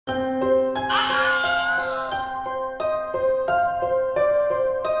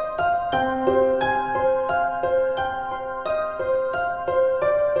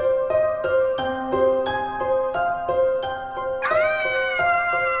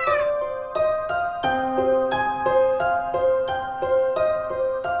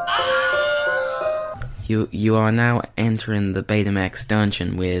You are now entering the Betamax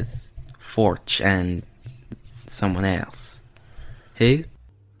dungeon with Forge and someone else. Who?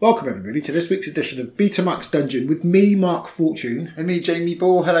 Welcome everybody to this week's edition of Betamax Dungeon with me, Mark Fortune. And me, Jamie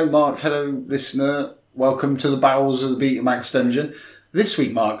Ball. Hello, Mark. Hello, listener. Welcome to the bowels of the Betamax Dungeon. This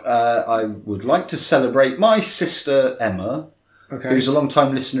week, Mark, I would like to celebrate my sister, Emma, who's a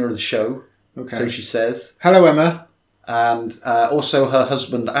long-time listener of the show. Okay. So she says. Hello, Emma. And also her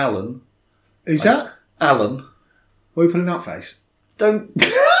husband, Alan. Who's that? Alan. Why are you pulling that face? Don't do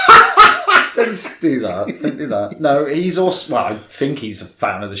that. Don't do that. No, he's also... Well, I think he's a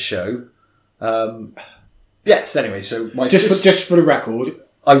fan of the show. Yes, anyway, so my sister... Just for the record...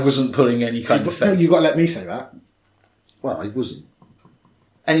 I wasn't pulling any kind of face. No, you've got to let me say that. Well, I wasn't.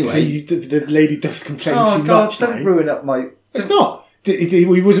 Anyway... So the lady does complain too much. Oh, God, don't mate. ruin up my... It's not. He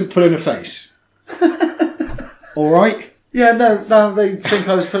wasn't pulling a face. All right? Yeah, no, they think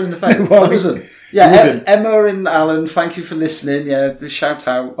I was pulling the face. Well, I wasn't. wasn't. Emma and Alan, thank you for listening. Yeah, shout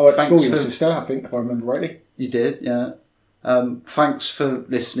out. I went to school Thanks with your for... sister, I think, if I remember rightly. You did, yeah. Thanks for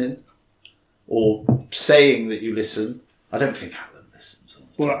listening. Or saying that you listen. I don't think Alan listens.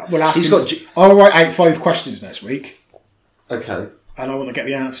 Well, we'll ask He's him. got... I'll write out 5 questions next week. Okay. And I want to get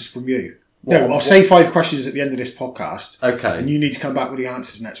the answers from you. I'll say 5 questions at the end of this podcast. Okay. And you need to come back with the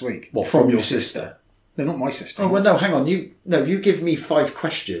answers next week. What, from your sister? No, not my sister. Oh, well, no, hang on. You give me 5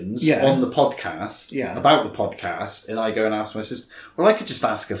 questions on the podcast, about the podcast, and I go and ask my sister. Well, I could just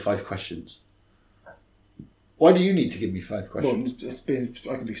ask her 5 questions. Why do you need to give me 5 questions?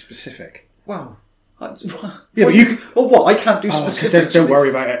 I can be specific. Well, but you... Well, what? I can't do specific. Don't worry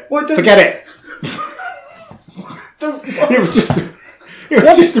about it. Well, forget it. It was just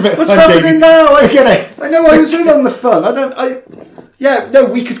a bit. What's fun, happening Jamie. now? I get it. I know I was in on the fun.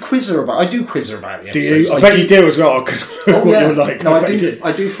 We could quiz her about. I do quiz her about the episodes. Do you? I bet you do as well. What you're like. No, I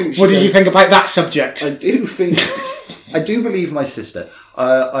do think. What did you think about that subject? I do think. I do believe my sister.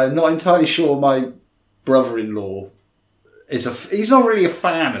 I'm not entirely sure my brother-in-law he's not really a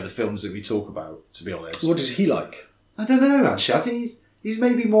fan of the films that we talk about, to be honest. What does he like? I don't know, actually. I think he's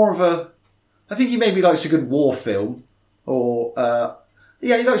maybe more of a... I think he maybe likes a good war film. Or, he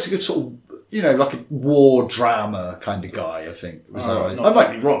likes a good sort of, like a war drama kind of guy, I think. I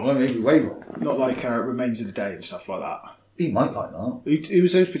might be wrong. I may be way wrong. Not like Remains of the Day and stuff like that. He might like that. Who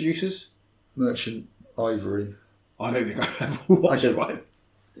was those producers? Merchant Ivory. I don't think I've ever watched one.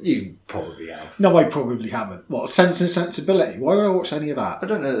 You probably have. No, I probably haven't. What, Sense and Sensibility? Why would I watch any of that? I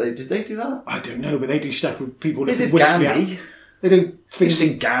don't know. Did they do that? I don't know, but they do stuff with people... They did Gandhi. They do things... You've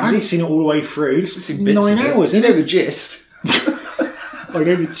seen Gandhi? I haven't seen it all the way through. It's seen bits 9 hours, You isn't know it? the gist. I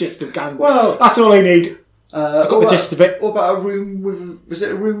know the gist of Gandhi. Well... That's all I need. I got the gist of it. What about A Room with... Was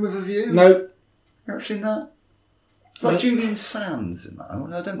it A Room with a View? No. You ever seen that? It's like Julian Sands in that.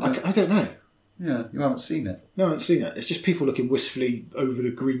 I don't know. I don't know. Yeah, you haven't seen it. No, I haven't seen it. It's just people looking wistfully over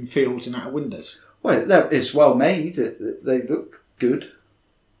the green fields and out of windows. Well, it's well made. They look good.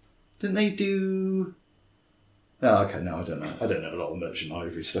 Didn't they do... Oh, okay, no, I don't know. I don't know a lot of Merchant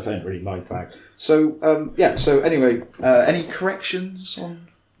Ivory stuff. Ain't really my bag. So, so anyway, any corrections on...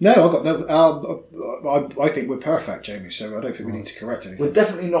 No, I got no... I think we're perfect, Jamie, so I don't think we need to correct anything. We're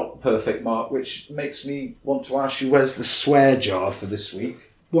definitely not perfect, Mark, which makes me want to ask you, where's the swear jar for this week?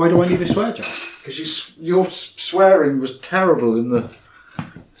 Why do I need a swear jar? Because your swearing was terrible in the...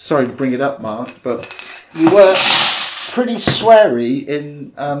 Sorry to bring it up, Mark, but you were pretty sweary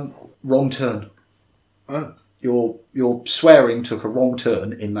in Wrong Turn. Oh. Your swearing took a wrong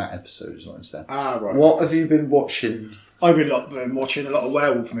turn in that episode, is what I'm saying. Ah, right. What have you been watching? I've been watching a lot of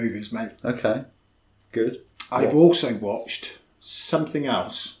werewolf movies, mate. Okay, good. I've also watched something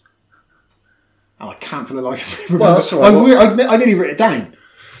else, and I can't for the life of me remember. Well, that's all right. I nearly wrote it down.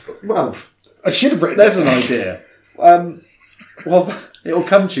 Well, I should have written there's it an down. idea. Well, it'll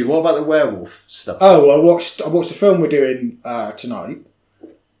come to you. What about the werewolf stuff? Oh, I watched the film we're doing tonight,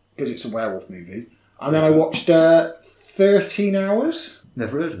 because it's a werewolf movie. And then I watched 13 Hours.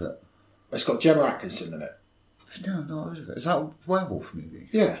 Never heard of it. It's got Gemma Atkinson in it. No, not heard of it. Is that a werewolf movie?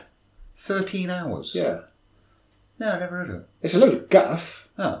 Yeah. 13 Hours? Yeah. No, I never heard of it. It's a load of guff.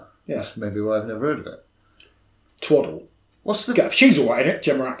 Oh, yeah. That's maybe why I've never heard of it. Twaddle. What's the... Guff. She's alright in it,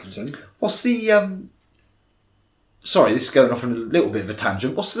 Gemma Atkinson. What's the... Sorry, this is going off on a little bit of a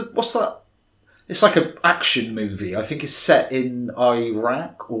tangent. What's that... It's like an action movie. I think it's set in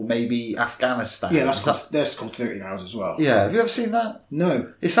Iraq or maybe Afghanistan. Yeah, that's called 13 Hours as well. Yeah, have you ever seen that?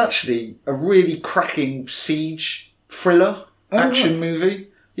 No. It's actually a really cracking siege thriller action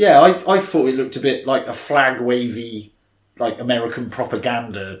movie. Yeah, I thought it looked a bit like a flag-wavy, like American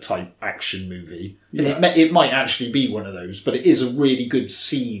propaganda type action movie. And it might actually be one of those, but it is a really good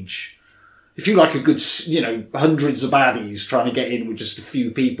siege If you like a good, hundreds of baddies trying to get in with just a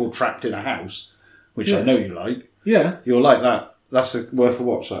few people trapped in a house, which I know you like, you'll like that. That's worth a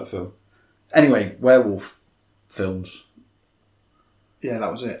watch, that film. Anyway, werewolf films. Yeah,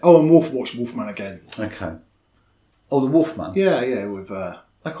 that was it. Oh, and watch Wolfman again. Okay. Oh, the Wolfman? Yeah, with I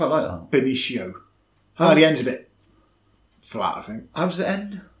quite like that. Benicio. The end's a bit flat, I think. How does it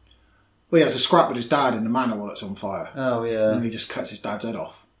end? Well, he has a scrap with his dad in the manor while it's on fire. Oh, yeah. And then he just cuts his dad's head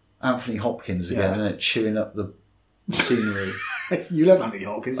off. Anthony Hopkins again, isn't it? Chewing up the scenery. You love Anthony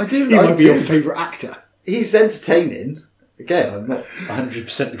Hopkins. I do. He might be your favourite actor. He's entertaining. Again, I'm not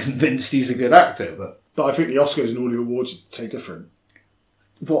 100% convinced he's a good actor, but I think the Oscars and all the awards would say different.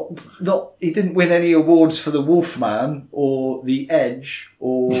 He didn't win any awards for The Wolfman or The Edge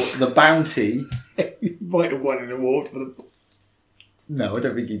or The Bounty. He might have won an award for the... No, I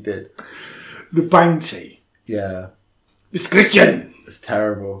don't think he did. The Bounty. Yeah. Mr. Christian! It's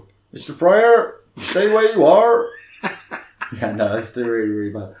terrible. Mr. Fryer, stay where you are. Yeah, no, that's really,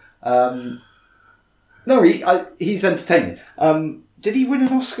 really bad. No, he's entertaining. Did he win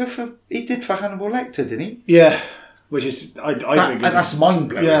an Oscar for... He did for Hannibal Lecter, didn't he? Yeah. Which is... I think... That's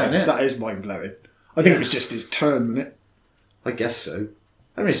mind-blowing, isn't it? That is mind-blowing. I think it was just his turn, wasn't it? I guess so.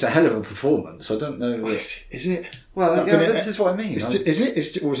 I mean, it's a hell of a performance. I don't know... Is it? Well, this is what I mean. Is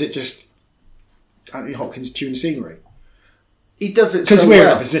it? Or is it just Anthony Hopkins chewing scenery? He does it because we're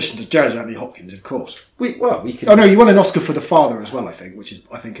in a position to judge Anthony Hopkins, of course. We can. Oh no, you won an Oscar for The Father as well, I think, which is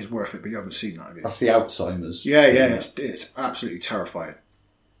worth it. But you haven't seen that, have you? That's the Alzheimer's. Yeah, it's absolutely terrifying.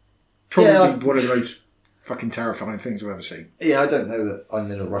 Probably one of the most fucking terrifying things I've ever seen. Yeah, I don't know that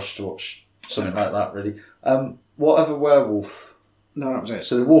I'm in a rush to watch something like that. Really. What other werewolf? No, that was it.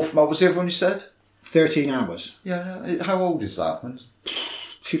 So the Wolfman. What was the other one you said? 13 Hours. Yeah. How old is that?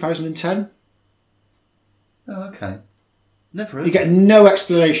 2010. Oh, okay. Never heard. You get no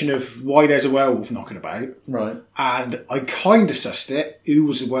explanation of why there's a werewolf knocking about. Right. And I kind of sussed it, who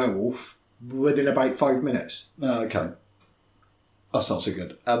was a werewolf, within about 5 minutes. Oh, okay. That's not so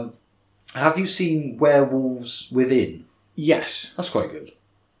good. Have you seen Werewolves Within? Yes. That's quite good.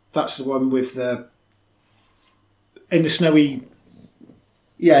 That's the one with in the snowy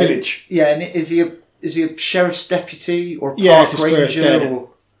village. Yeah, and is he a sheriff's deputy or a park ranger?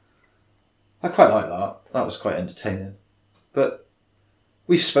 I quite like that. That was quite entertaining. But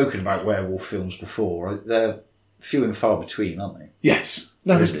we've spoken about werewolf films before. Right? They're few and far between, aren't they? Yes.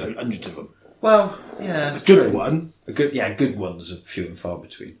 No, there's hundreds of them. Well, yeah, a good one. Good ones are few and far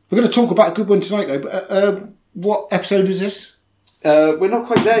between. We're going to talk about a good one tonight, though. But, what episode is this? We're not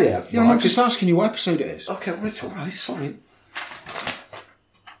quite there yet. Yeah, I'm just asking you what episode it is. Okay, well, it's all right. Sorry.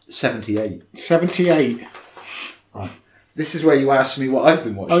 78. 78. Right. This is where you asked me what I've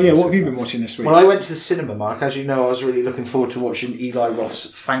been watching. Oh yeah, what have you been watching this week? Well, I went to the cinema, Mark. As you know, I was really looking forward to watching Eli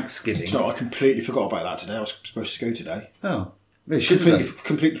Roth's Thanksgiving. No, I completely forgot about that today. I was supposed to go today. Oh.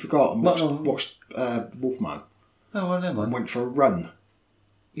 Completely forgot and watched Wolfman. Oh, well, never mind. And went for a run.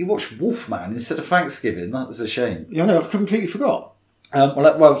 You watched Wolfman instead of Thanksgiving? That's a shame. Yeah, no, I completely forgot.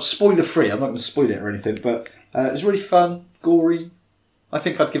 Well, spoiler free. I'm not going to spoil it or anything, but it was really fun, gory. I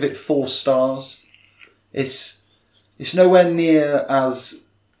think I'd give it 4 stars. It's nowhere near as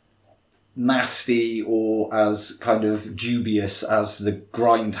nasty or as kind of dubious as the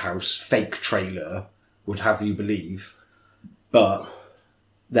Grindhouse fake trailer would have you believe, but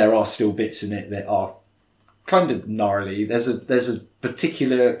there are still bits in it that are kind of gnarly. There's a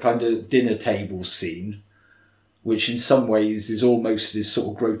particular kind of dinner table scene which in some ways is almost as sort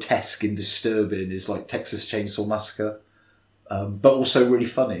of grotesque and disturbing as like Texas Chainsaw Massacre, but also really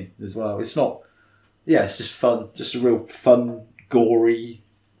funny as well. It's not... Yeah, it's just fun. Just a real fun, gory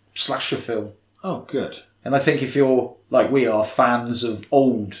slasher film. Oh, good. And I think if you're, like we are, fans of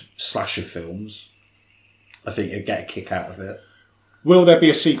old slasher films, I think you'd get a kick out of it. Will there be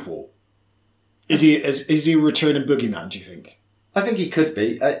a sequel? Is he a returning boogeyman, do you think? I think he could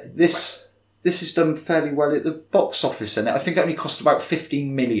be. This has done fairly well at the box office, and I think it only cost about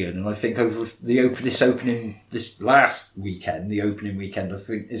 15 million. And I think over this last weekend, the opening weekend, I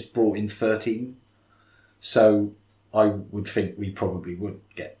think it's brought in 13. So I would think we probably would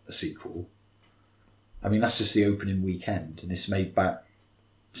get a sequel. I mean, that's just the opening weekend, and it's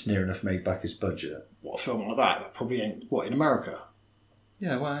near enough made back his budget. What, a film like that probably ain't, in America?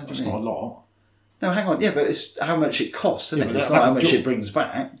 Yeah, well, that's not a lot. No, hang on. Yeah, but it's how much it costs, isn't it? It's not how much it brings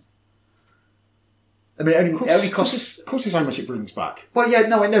back. I mean, it only costs... Of course it's how much it brings back. Well, yeah,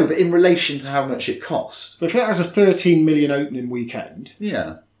 no, I know, but in relation to how much it costs. But if it has a 13 million opening weekend...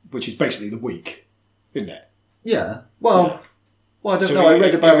 Yeah. Which is basically the week, isn't it? Yeah. Well, I don't know. I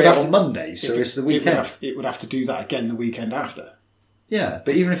read about it on Monday, so it's the weekend. It would have to do that again the weekend after. Yeah,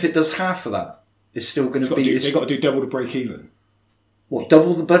 but even if it does half of that, it's still going to be... They've got to do double to break even. What,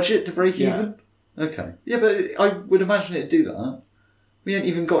 double the budget to break Yeah. even? Okay. Yeah, but I would imagine it'd do that. We ain't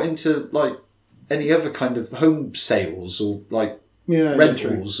even got into, like, any other kind of home sales or, like,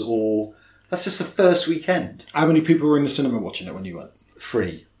 rentals or... That's just the first weekend. How many people were in the cinema watching it when you went?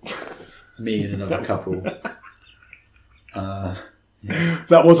 3. Me and another couple.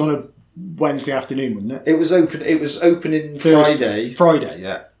 That was on a Wednesday afternoon, wasn't it? It was opening Friday. Friday,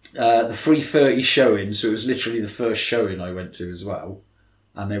 yeah. The 3:30 showing, so it was literally the first showing I went to as well.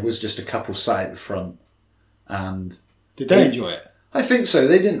 And there was just a couple sat at the front. And Did they enjoy it? I think so.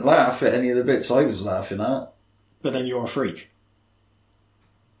 They didn't laugh at any of the bits I was laughing at. But then you're a freak.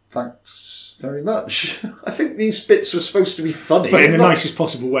 Thanks very much. I think these bits were supposed to be funny. But in the nicest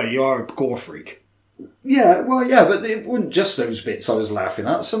possible way, you are a gore freak. Yeah, well, yeah, but it wasn't just those bits I was laughing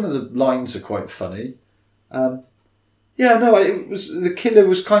at. Some of the lines are quite funny. The killer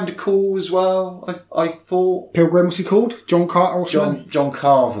was kind of cool as well. I thought Pilgrim, what's he called? John Carter or something? John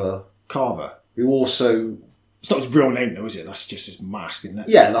Carver, Carver. who also... It's not his real name though, is it? That's just his mask, isn't it?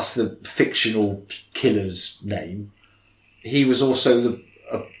 Yeah, that's the fictional killer's name. He was also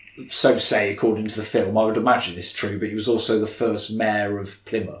so say, according to the film, I would imagine it's true, but he was also the first mayor of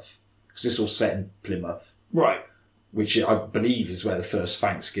Plymouth. Because this was set in Plymouth. Right. Which I believe is where the first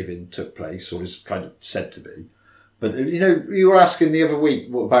Thanksgiving took place, or is kind of said to be. But, you were asking the other week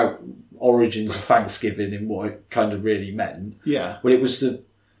what about origins of Thanksgiving and what it kind of really meant. Yeah. Well, it was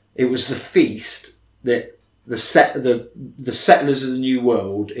the feast that the settlers of the New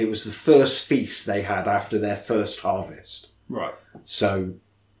World, it was the first feast they had after their first harvest. Right. So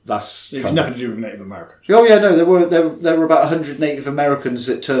that's... It was nothing to do with Native Americans. Oh yeah, no, there were about 100 Native Americans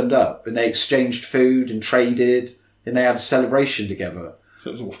that turned up, and they exchanged food and traded, and they had a celebration together. So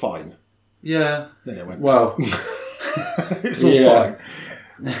it was all fine. Yeah. Then it went... Well... it's all fine.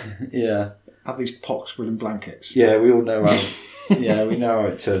 Yeah. Have these pox-ridden blankets. Yeah, we all know how... we know how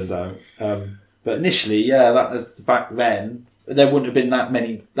it turned out. But initially, that back then, there wouldn't have been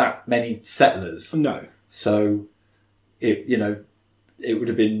that many settlers. No. So, it would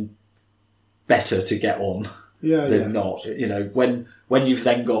have been better to get on than not. When you've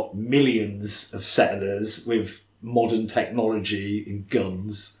then got millions of settlers with modern technology and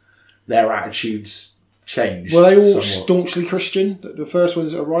guns, their attitudes change. Were they all somewhat. staunchly Christian, the first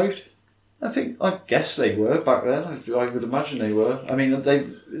ones that arrived? I guess they were back then. I would imagine they were. I mean,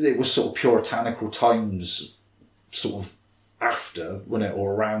 it was sort of puritanical times, sort of after, wasn't it,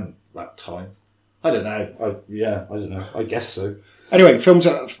 or around that time. I don't know. I don't know. I guess so. Anyway, films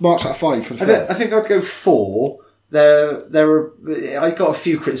marks out of 5 for the film. I think I'd go 4. I got a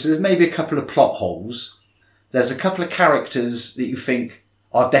few criticisms, maybe a couple of plot holes. There's a couple of characters that you think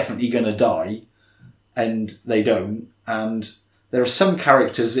are definitely going to die, and they don't. And there are some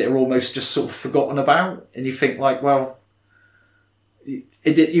characters that are almost just sort of forgotten about, and you think like, well,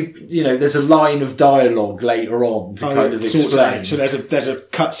 there's a line of dialogue later on to kind of explain. So there's a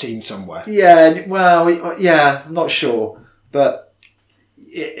cutscene somewhere. Yeah, well, yeah, I'm not sure, but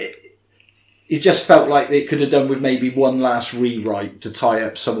it just felt like it could have done with maybe one last rewrite to tie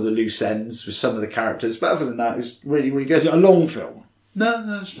up some of the loose ends with some of the characters. But other than that, it was really, really good. Is it a long film?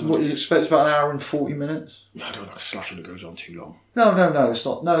 No, it's what you expect. It's about an hour and 40 minutes. I don't like a slasher that goes on too long. No, it's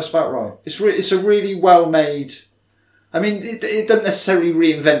not. No, it's about right. It's a really well made. I mean, it doesn't necessarily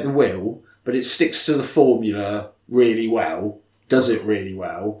reinvent the wheel, but it sticks to the formula really well. Does it really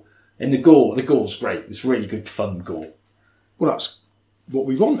well, and the gore's great. It's really good, fun gore. Well, that's what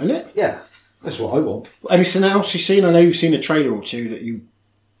we want, isn't it? Yeah, that's what I want. Anything else you've seen? I know you've seen a trailer or two that you...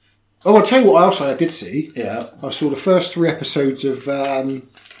 Oh, I'll tell you what else I did see. Yeah. I saw the first 3 episodes of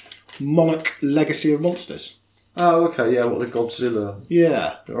Monarch Legacy of Monsters. Oh, okay, yeah, what, the Godzilla?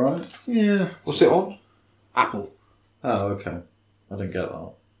 Yeah. Alright. Yeah. What's it on? Apple. Oh, okay. I didn't get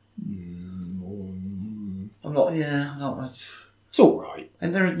that. I'm not much. It's alright.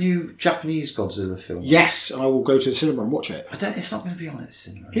 And there a new Japanese Godzilla film? Yes, I will go to the cinema and watch it. It's not going to be on at the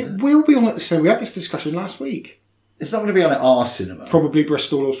cinema, is It will be on at the cinema. We had this discussion last week. It's not going to be on at our cinema? Probably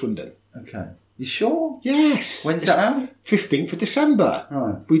Bristol or Swindon. Okay. You sure? Yes. When's that out? 15th of December.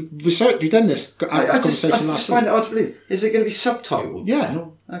 Right. We've done this conversation last just find week. it hard to believe. Is it going to be subtitled? Yeah.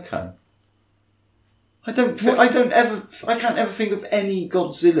 Okay. I can't ever think of any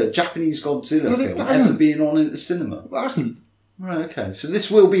Japanese Godzilla film ever being on at the cinema. It hasn't. Right, okay. So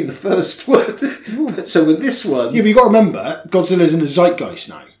this will be the first one. So with this one... Yeah, but you've got to remember, Godzilla's in the zeitgeist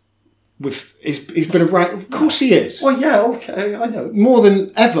now. He's been around... Of course he is. Well, yeah, okay, I know. More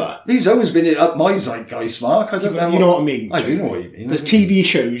than ever. He's always been up my zeitgeist, Mark. I don't know. You know what I mean? I do know what you mean. There's TV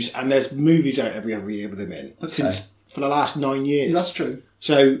shows and there's movies out every other year with him in. Okay. for the last 9 years. That's true.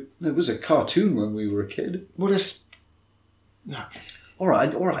 So There was a cartoon when we were a kid. what is? No, All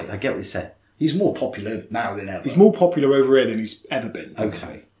right. I get what you said. He's more popular now than ever. he's more popular over here than he's ever been.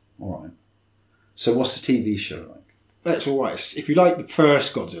 Okay. All right. So what's the TV show like? That's all right. If you like the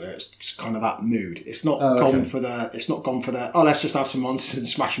first Godzilla, it's kind of that mood. It's not gone for the. It's not gone for the. Oh, let's just have some monsters and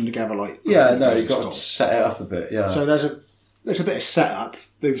smash them together like. Yeah, Godzilla no, versus you've got Kong. to set it up a bit. Yeah. So there's a bit of setup.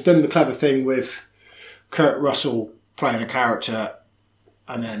 They've done the clever thing with Kurt Russell playing a character,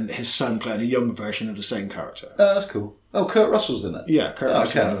 and then his son playing a younger version of the same character. That's cool. Oh, Kurt Russell's in it. Yeah, Kurt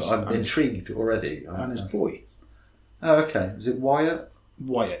Russell Okay, I'm intrigued already. and his boy Oh, okay. Is it Wyatt?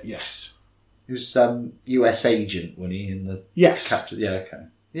 Wyatt. Yes. He was US agent when he in the Yes. captain. Yeah, okay.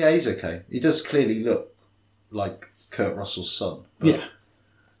 Yeah, he's okay. He does clearly look like Kurt Russell's son. But Yeah.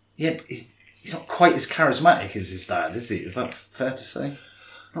 Yeah, he's not quite as charismatic as his dad, is he? Is that fair to say?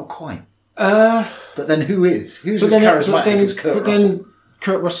 Not quite. But then who is? Who's as charismatic as Kurt Russell? Then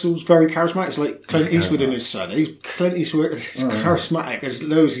Kurt Russell's very charismatic. It's like Clint He's Eastwood and his son. Clint Eastwood is charismatic as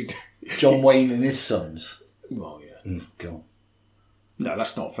loads. John Wayne and his sons. Well, yeah. Go on. No,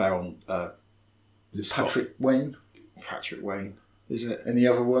 that's not fair on Is it Patrick Wayne? Patrick Wayne, is it? And the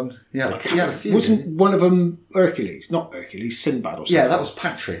other one? Yeah, he had a few. Wasn't one of them Hercules? Not Hercules, Sinbad or something. Yeah, that was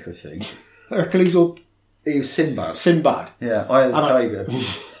Patrick, I think. Hercules or He was Sinbad. Sinbad. Yeah, Eye of the Tiger.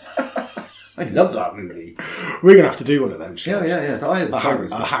 I love that movie. We're going to have to do one of those. Yeah. Eye of the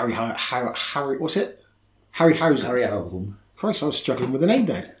Tiger. Harry, what's it? Harryhausen. Harryhausen. Christ, I was struggling with the name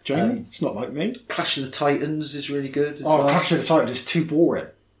then. Jamie, it's not like me. Clash of the Titans is really good as well. Clash of the Titans is too boring.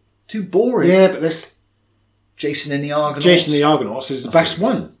 Too boring. Yeah, but this Jason and the Argonauts. Jason the Argonauts is the best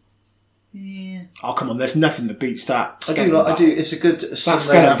one. Yeah. Oh, come on, there's nothing that beats that. I do. It's a good That Sunday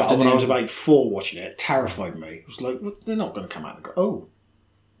skeleton battle when I was afternoon. about 4 watching it terrified me. It was like, well, they're not going to come out and go, oh.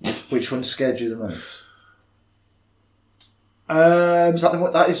 Which one scared you the most?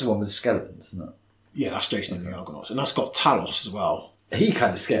 That is the one with the skeletons, isn't it? Yeah, that's Jason and the Argonauts. And that's got Talos as well. He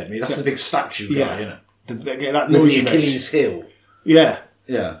kind of scared me. That's the big statue guy, Yeah. isn't it? That With noise the he makes. Achilles heel. Yeah,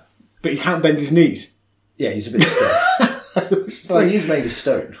 Yeah. but he can't bend his knees. Yeah, he's a bit stiff. It's Well, like, he's made of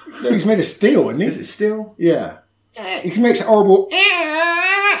stone. no, he's made of steel, isn't he? Is it steel? Yeah. He makes a horrible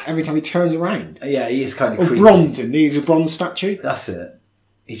every time he turns around. Yeah, he is kind of Or creepy. bronze, and he's a bronze statue. That's it.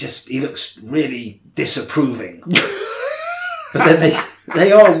 He looks really disapproving. But then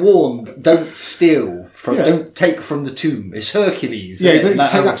they are warned, don't steal from, don't take from the tomb. It's Hercules. Yeah, isn't it? don't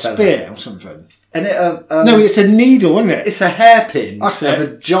take other that fella. spear or something. And it, No, it's a needle, isn't it? it's a hairpin That's of it.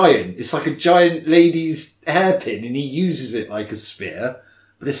 a giant. It's like a giant lady's hairpin, and he uses it like a spear.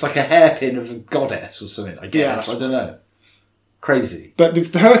 But it's like a hairpin of a goddess or something, I guess. Yeah. I don't know. Crazy. But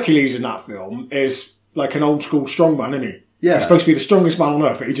the Hercules in that film is like an old school strongman, isn't he? Yeah. He's supposed to be the strongest man on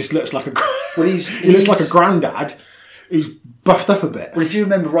earth, but he just looks like a. Well, he looks like a granddad. He's buffed up a bit. Well, if you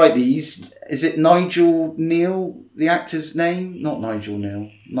remember rightly, is it Nigel Neal, the actor's name? Not Nigel Neal.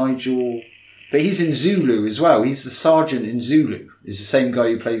 Nigel... But he's in Zulu as well. He's the sergeant in Zulu. He's the same guy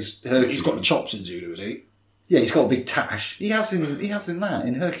who plays Hercules. He's got the chops in Zulu, is he? Yeah, he's got a big tash. He has in that.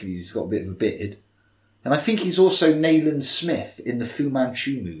 In Hercules, he's got a bit of a beard. And I think he's also Nayland Smith in the Fu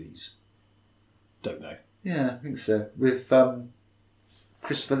Manchu movies. Don't know. Yeah, I think so. With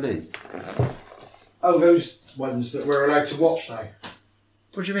Christopher Lee. Oh, those ones that we're allowed to watch now.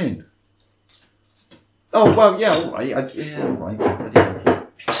 What do you mean? Oh, well, yeah, all right. All right.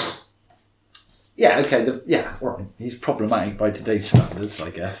 Yeah, okay. All right. He's problematic by today's standards, I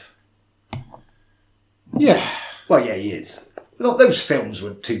guess. Yeah. Well, yeah, he is. Look, those films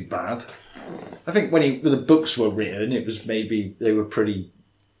weren't too bad. I think when the books were written, it was maybe they were pretty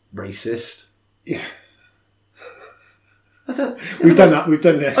racist. Yeah. We've done that. We've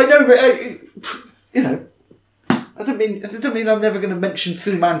done this. I know, but you know, I don't mean I'm never going to mention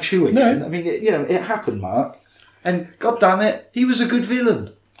Fu Manchu again. No. I mean, it happened, Mark. And God damn it, he was a good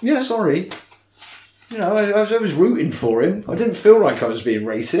villain. Yeah. Sorry. You know, I was rooting for him. I didn't feel like I was being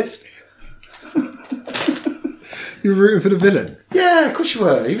racist. You're rooting for the villain. Yeah, of course you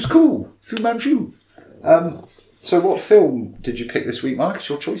were. He was cool. Fu Manchu. So what film did you pick this week, Mark? It's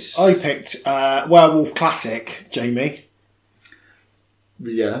your choice. I picked Werewolf Classic, Jamie.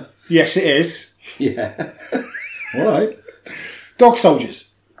 Yeah. Yes, it is. Yeah. All right. Dog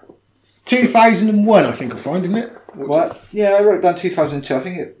Soldiers. 2001, I think I'll find, isn't it? What? Yeah, I wrote down 2002. I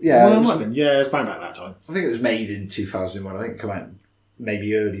think it. Yeah. Well, it it was- might have been. Yeah, it was about that time. I think it was made in 2001. I think it came out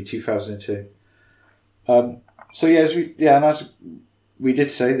maybe early 2002. So yeah, as we did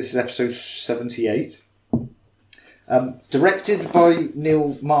say, this is episode 78. Directed by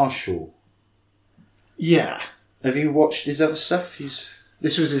Neil Marshall. Yeah. Have you watched his other stuff?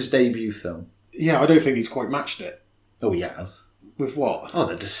 This was his debut film. Yeah, I don't think he's quite matched it. Oh, he has. With what? Oh,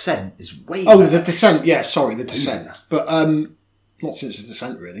 The Descent is way Oh, better. The Descent. Yeah, sorry, The Descent. But not since The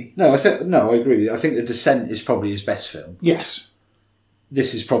Descent, really. No, I agree with you. I think The Descent is probably his best film. Yes.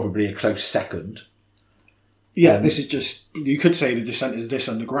 This is probably a close second. Yeah, this is just... You could say The Descent is this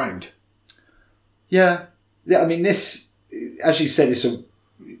underground. Yeah. I mean, this, as you said, it's a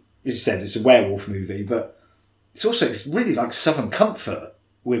werewolf movie, but it's really like Southern Comfort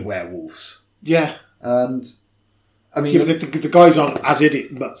with werewolves. Yeah. And, I mean... Yeah, but the guys aren't as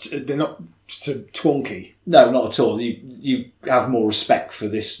idiot, but they're not so twonky. No, not at all. You have more respect for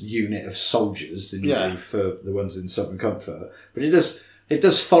this unit of soldiers than you do for the ones in Southern Comfort. But it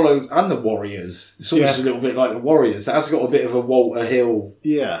does follow, and the Warriors. It's almost a little bit like the Warriors. It has got a bit of a Walter Hill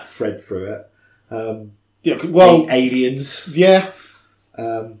thread through it. Aliens. Yeah.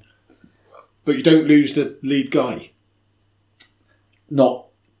 But you don't lose the lead guy.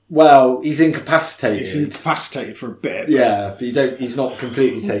 He's incapacitated. He's incapacitated for a bit. Yeah, but he's not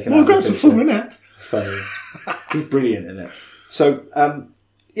completely taken out. Well, got some fun in it. Funny. He's brilliant in it. So,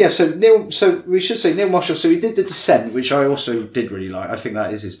 so we should say Neil Marshall. So he did The Descent, which I also did really like. I think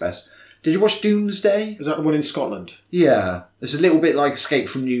that is his best. Did you watch Doomsday? Is that the one in Scotland? Yeah. It's a little bit like Escape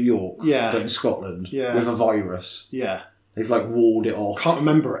from New York. Yeah. But in Scotland. Yeah. With a virus. Yeah. They've walled it off. Can't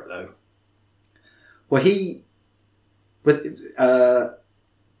remember it though. Well,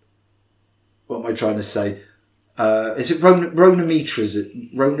 what am I trying to say? Is it Rona Mitra?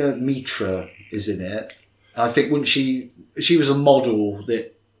 Rona Mitra is in it. And I think she was a model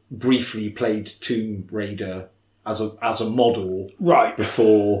that briefly played Tomb Raider as a model, right,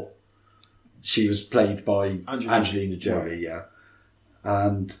 before she was played by Angelina Jolie. Right. Yeah,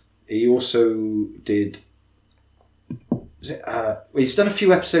 and he also did. He's done a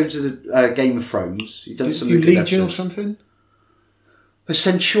few episodes of the Game of Thrones. He's done some good Legion episodes. or something. A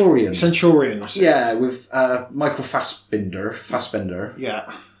Centurion. That's it. Yeah, with Michael Fassbender.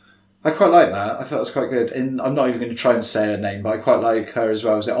 Yeah. I quite like that. I thought it was quite good. And I'm not even going to try and say her name, but I quite like her as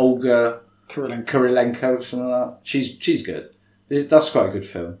well. Is it Olga Kurilenko, something like that? She's good. That's quite a good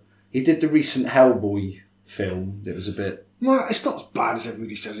film. He did the recent Hellboy film that was a bit... No, it's not as bad as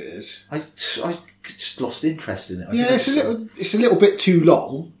everybody says it is. I just lost interest in it. It's a little bit too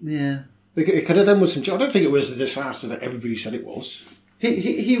long. Yeah. It could have done with some... I don't think it was the disaster that everybody said it was.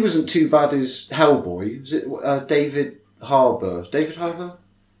 He wasn't too bad as Hellboy. Was it David Harbour?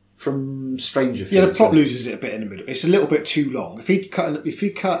 From Stranger Things. Yeah, the plot loses it a bit in the middle. It's a little bit too long. If he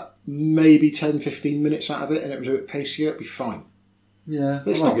cut maybe 10-15 minutes out of it and it was a bit pacier, it'd be fine. Yeah,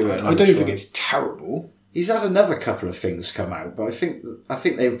 it's not bad. I don't think it's terrible. He's had another couple of things come out, but I think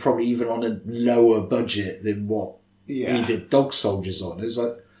they were probably even on a lower budget than what he did Dog Soldiers on. It was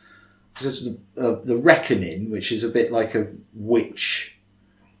like, because it's the Reckoning, which is a bit like a witch,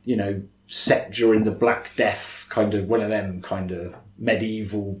 set during the Black Death, kind of one of them kind of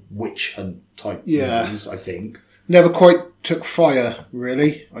medieval witch hunt type movies, I think. Never quite took fire,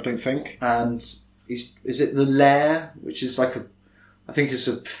 really, I don't think. And is it The Lair, which is like I think it's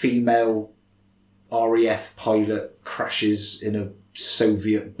a female RAF pilot crashes in a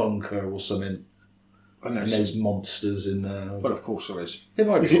Soviet bunker or something. And there's monsters in there. Well, of course there is. It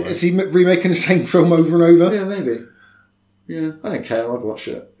might be. Is he remaking the same film over and over? Yeah, maybe. Yeah, I don't care. I'd watch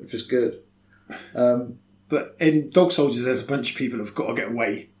it if it's good. But in Dog Soldiers, there's a bunch of people who've got to get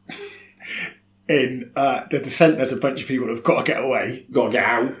away. In The Descent, there's a bunch of people who've got to get away. Got to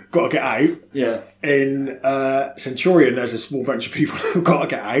get out. Yeah. In Centurion, there's a small bunch of people who've got to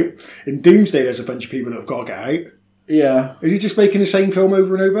get out. In Doomsday, there's a bunch of people who've got to get out. Yeah. Is he just making the same film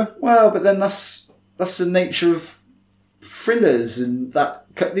over and over? Well, but then that's the nature of thrillers, and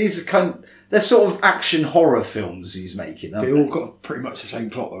these are they're sort of action horror films he's making. They all got pretty much the same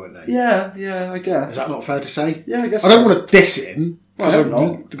plot, though, haven't they? Yeah, I guess. Is that not fair to say? Yeah, I guess. I don't want to diss him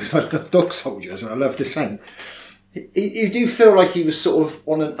because I love Dog Soldiers and I love Descent. You do feel like he was sort of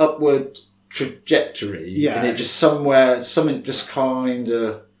on an upward trajectory, and it just something just kind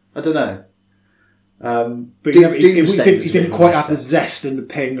of, I don't know. But he didn't quite have the zest and the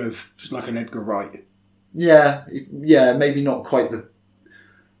ping of like an Edgar Wright. Yeah, maybe not quite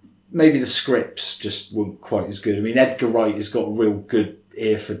maybe the scripts just weren't quite as good. I mean, Edgar Wright has got a real good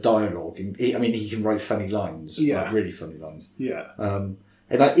ear for dialogue. He can write funny lines, like really funny lines. Yeah. And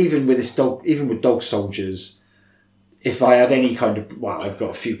even with Dog Soldiers, if I had any kind of, I've got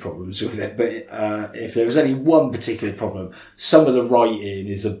a few problems with it, but if there was only one particular problem, some of the writing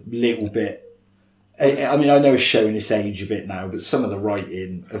is a little bit. I mean, I know it's showing its age a bit now, but some of the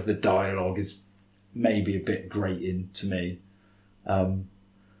writing of the dialogue is maybe a bit grating to me.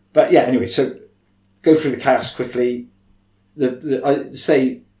 But yeah, anyway, so go through the cast quickly. I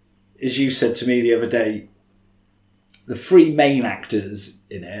say, as you said to me the other day, the three main actors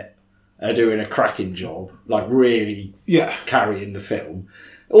in it are doing a cracking job, like really carrying the film.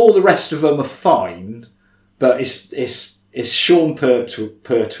 All the rest of them are fine, but it's Sean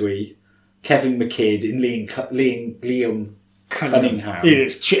Pertwee, Kevin McKidd, and Liam Cunningham. Yeah,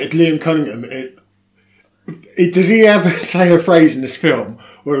 it's Liam Cunningham. Does he ever say a phrase in this film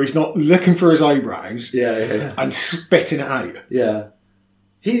where he's not looking for his eyebrows and spitting it out? Yeah.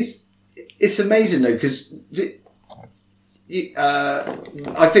 It's amazing though, because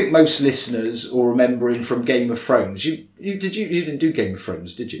I think most listeners will remember him from Game of Thrones. You didn't do Game of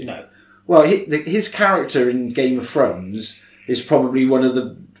Thrones, did you? No. Well, his character in Game of Thrones is probably one of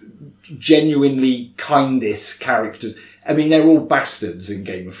the genuinely kindest characters. I mean, they're all bastards in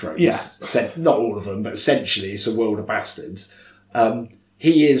Game of Thrones. Yeah. Not all of them, but essentially it's a world of bastards.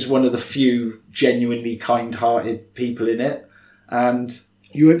 He is one of the few genuinely kind-hearted people in it. And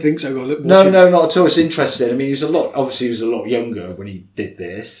you wouldn't think so? No, not at all. It's interesting. I mean, he was a lot younger when he did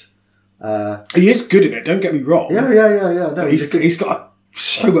this. He is good in it, don't get me wrong. Yeah. No, he's got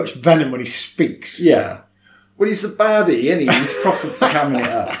so much venom when he speaks. Yeah. Well, he's the baddie, isn't he? He's proper camming it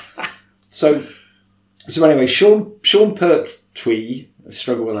up. So anyway, Sean Pertwee, I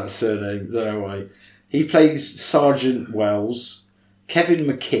struggle with that surname, don't know why. He plays Sergeant Wells. Kevin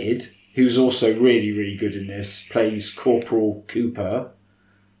McKidd, who's also really, really good in this, plays Corporal Cooper.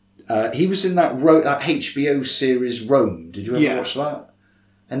 He was in that HBO series Rome. Did you ever watch that?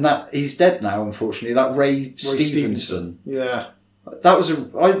 And he's dead now, unfortunately. That Ray Stevenson. Yeah.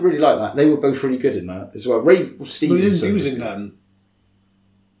 I really like that. They were both really good in that as well. Ray Stevenson. He was in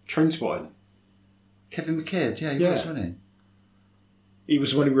Trainspotting. Kevin McKidd, he was, wasn't he? He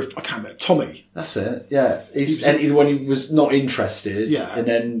was the one who I can't remember. Tommy. That's it. Yeah, he's the one who was not interested. Yeah. And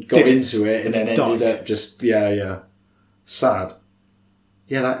then got into it, and then ended up just sad.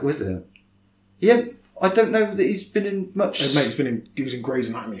 Yeah, that was it. Yeah, I don't know that he's been in much. He was in Grey's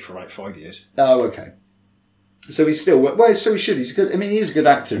Anatomy for like 5 years. Oh, okay. So he's still so he should. He's good. I mean, he is a good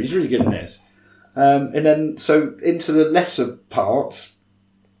actor. He's really good in this. And then so into the lesser parts.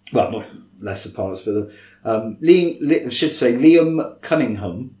 Well, not lesser parts, but Liam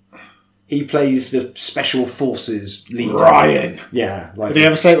Cunningham. He plays the Special Forces leader. Ryan. Yeah. Did he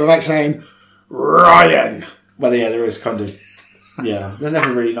ever say it without saying Ryan? Well, yeah, there is kind of. Yeah, they're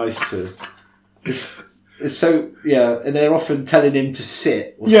never really nice to him. It's so, and they're often telling him to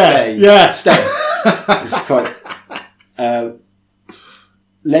sit or stay. Yeah. Stay. It's quite.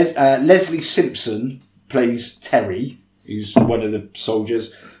 Leslie Simpson plays Terry, who's one of the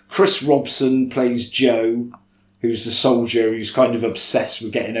soldiers. Chris Robson plays Joe, who's the soldier who's kind of obsessed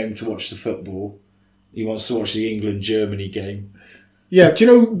with getting home to watch the football. He wants to watch the England-Germany game. Yeah, do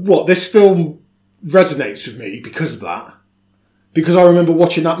you know what? This film resonates with me because of that. Because I remember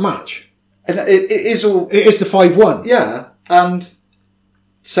watching that match. And it is all... It is the 5-1. Yeah, and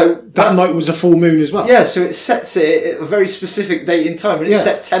so... That night was a full moon as well. Yeah, so it sets it at a very specific date in time. And it's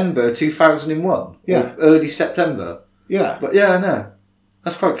September 2001. Yeah. Early September. Yeah. But yeah, no.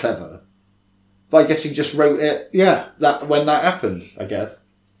 That's quite clever. But I guess he just wrote it when that happened, I guess.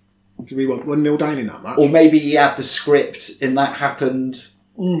 Did we want 1-0 down in that match? Or maybe he had the script and that happened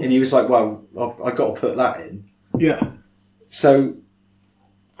and he was like, well, I've got to put that in. Yeah. So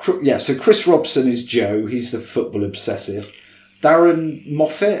Chris Robson is Joe. He's the football obsessive. Darren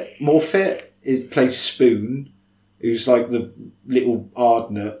Moffat plays Spoon, who's like the little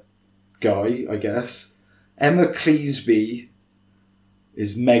Ardnett guy, I guess. Emma Cleesby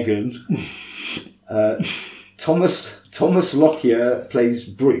is Megan. Thomas Lockyer plays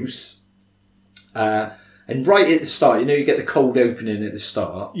Bruce. And right at the start, you get the cold opening at the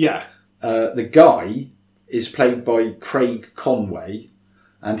start. Yeah. The guy is played by Craig Conway,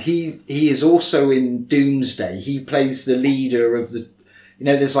 and he is also in Doomsday. He plays the leader of the,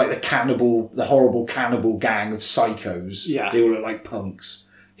 there's like the horrible cannibal gang of psychos. Yeah. They all look like punks.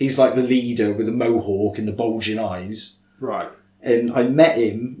 He's like the leader with the mohawk and the bulging eyes. Right. And I met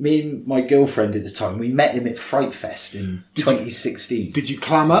him, me and my girlfriend at the time, we met him at Fright Fest in 2016. Did you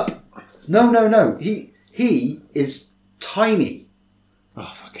clam up? No. He is tiny.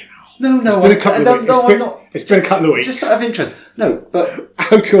 Oh, fucking hell. No, It's been a couple of weeks. Just out of interest. No, but...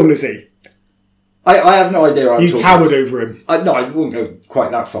 How tall is he? I have no idea how tall he is. You towered over him. No, I wouldn't go quite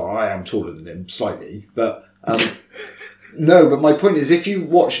that far. I am taller than him, slightly. But... no, but my point is, if you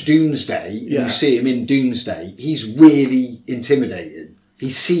watch Doomsday, and you see him in Doomsday, he's really intimidating. He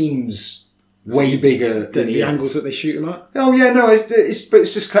seems way bigger than he is. The angles that they shoot him at? Oh, yeah, no, but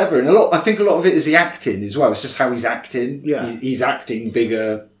it's just clever. And I think a lot of it is the acting as well. It's just how he's acting. Yeah. He's acting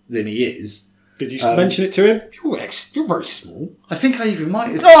bigger than he is. Did you mention it to him? You're very small. I think I even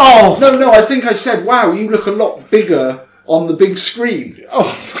might have... Oh! No, I think I said, wow, you look a lot bigger on the big screen.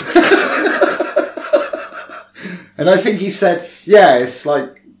 Oh. And I think he said, yeah, it's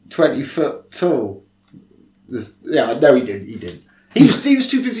like 20 foot tall. Yeah, no, he didn't. He was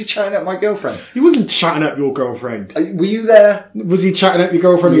too busy chatting up my girlfriend. He wasn't chatting up your girlfriend. Were you there? Was he chatting up your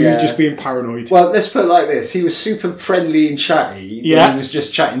girlfriend, or were Yeah. you just being paranoid? Well, let's put it like this. He was super friendly and chatty Yeah. when he was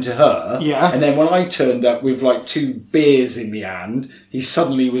just chatting to her. Yeah. And then when I turned up with like 2 beers in my hand, he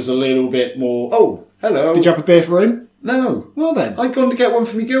suddenly was a little bit more, oh, hello. Did you have a beer for him? No. Well then. I'd gone to get one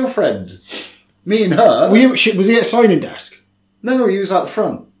for my girlfriend. Me and her. Was he at a signing desk? No, he was at the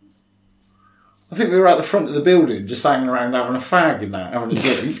front. I think we were at the front of the building, just hanging around having a fag and that, having a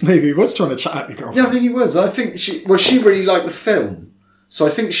drink. Maybe he was trying to chat up your girlfriend. Yeah, I think he was. I think she really liked the film. So I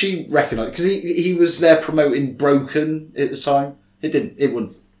think she recognised, because he was there promoting Broken at the time. It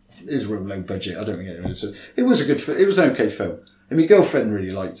was real low budget. I don't think it was. It was an okay film. And my girlfriend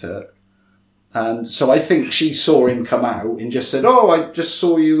really liked it. And so I think she saw him come out and just said, oh, I just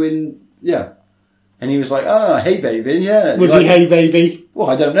saw you in, yeah. And he was like, hey baby, yeah. Was like, he hey baby?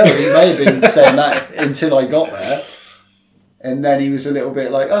 Well, I don't know. He may have been saying that until I got there. And then he was a little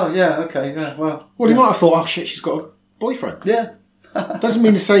bit like, oh yeah, okay, yeah, well. Well, he might have thought, oh shit, she's got a boyfriend. Yeah. Doesn't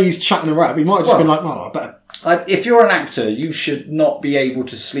mean to say he's chatting her up. He might have just been like, well, I better. If you're an actor, you should not be able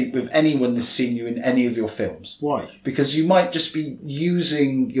to sleep with anyone that's seen you in any of your films. Why? Because you might just be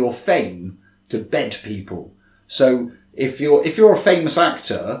using your fame to bed people. So if you're a famous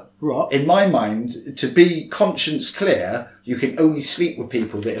actor, right. In my mind, to be conscience clear, you can only sleep with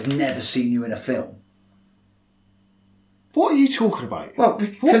people that have never seen you in a film. What are you talking about? Well,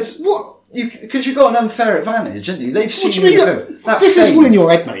 because what? Because you've got an unfair advantage, haven't you? They've What seen do you you in a mean? film. That This is fame. all in your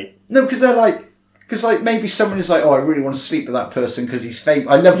head, mate. No, because they're like maybe someone is like, oh, I really want to sleep with that person because he's famous.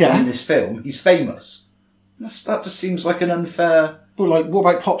 I love him in this film. He's famous. That just seems like an unfair. Well, like, what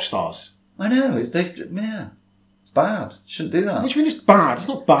about pop stars? I know. It's bad. Shouldn't do that. What do you mean it's bad? It's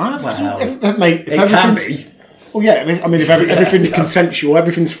not bad. Well, Mate, it can be. Well, yeah. I mean, if everything's consensual,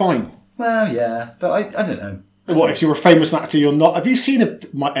 everything's fine. Well, yeah, but I don't know. What, if you're a famous actor, you're not? Have you seen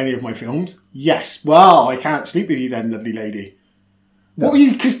any of my films? Yes. Well, I can't sleep with you then, lovely lady. No. What are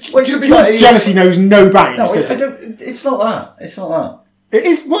you? Because jealousy knows no bounds. No, does I it? don't. It's not that. It's not that. It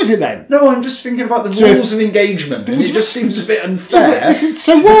is. What is it then? No, I'm just thinking about the rules of engagement. And it just seems a bit unfair. Yeah,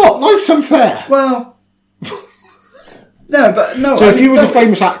 so what? Life's unfair. Well, no. So if you was a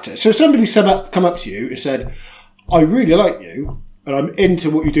famous actor, so somebody come up to you and said, "I really like you, and I'm into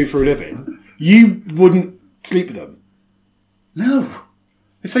what you do for a living," you wouldn't sleep with them. No.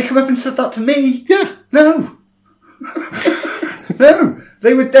 If they come up and said that to me, Yeah. No. No.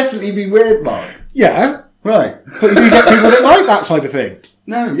 They would definitely be weird, Mark. Yeah. Right. But you get people that like that type of thing.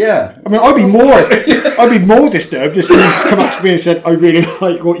 No, yeah. I mean, I'd be more disturbed if someone's come up to me and said, "I really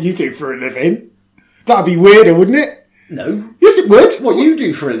like what you do for a living." That'd be weirder, wouldn't it? No. Yes, it would. What you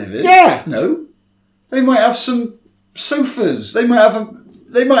do for a living? Yeah. No. They might have some sofas. They might have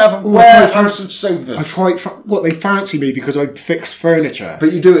a warehouse of sofas. They fancy me because I fix furniture.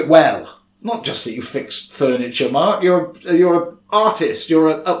 But you do it well. Not just that you fix furniture, Mark. You're an artist. You're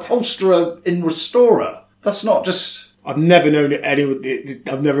an upholsterer and restorer. That's not just... I've never known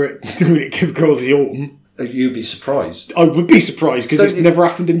I've never known it give girls a yawn. You'd be surprised. I would be surprised because it's never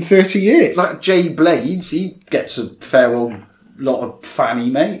happened in 30 years. Like Jay Blades, he gets a fair old lot of fanny,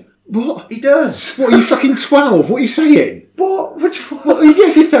 mate. What? He does. What, are you fucking 12? What are you saying? What? What? He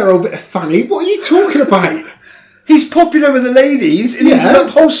gets a fair old bit of fanny. What are you talking about? He's popular with the ladies and he's an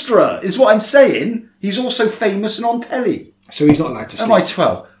upholsterer, is what I'm saying. He's also famous and on telly. So he's not allowed to sleep. Am I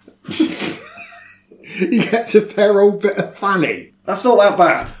 12? He gets a fair old bit of fanny. That's not that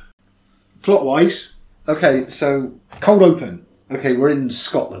bad. Plot-wise. Okay, so... Cold open. Okay, we're in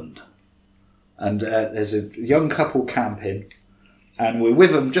Scotland. And there's a young couple camping. And we're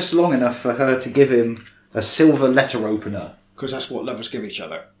with them just long enough for her to give him a silver letter opener. Because that's what lovers give each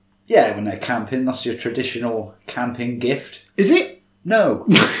other. Yeah, when they're camping, that's your traditional camping gift. Is it? No.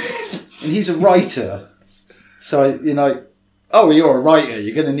 And he's a writer. So, oh, you're a writer,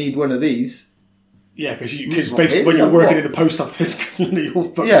 you're going to need one of these. Yeah, because basically when you're working in the post office, because none of your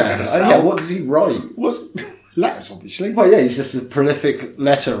books are going to sell. What does he write? Letters, obviously. Well, yeah, he's just a prolific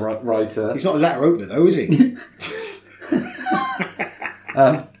letter writer. He's not a letter opener, though, is he?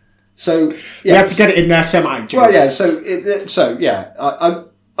 So you have to get it in there somehow. Well, yeah.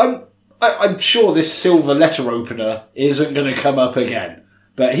 I'm sure this silver letter opener isn't going to come up again,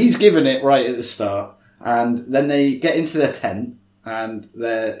 but he's given it right at the start, and then they get into their tent and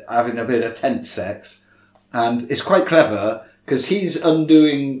they're having a bit of tent sex, and it's quite clever because he's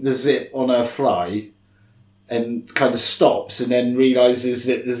undoing the zip on her fly and kind of stops and then realises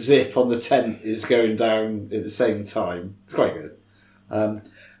that the zip on the tent is going down at the same time. It's quite good. And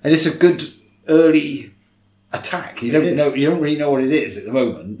it's a good early attack. You don't really know what it is at the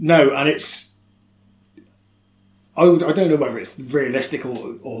moment. No, and it's... I don't know whether it's realistic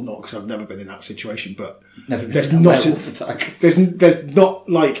or not, because I've never been in that situation, but there's not there's not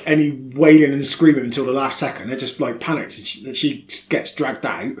like any wailing and screaming until the last second. They're just like panicked, and she gets dragged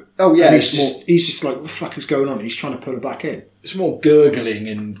out. Oh yeah, and he's just like, what the fuck is going on? He's trying to pull her back in. It's more gurgling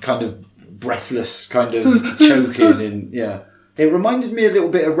and kind of breathless, kind of choking, and yeah. It reminded me a little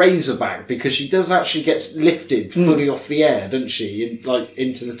bit of Razorback, because she does actually get lifted fully off the air, doesn't she?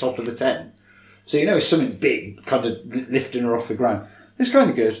 Into the top of the tent. So it's something big, kind of lifting her off the ground. It's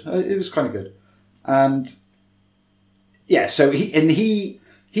kind of good. It was kind of good, and yeah. So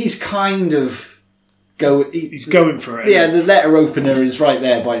he's kind of he's going for it. Yeah, the letter opener is right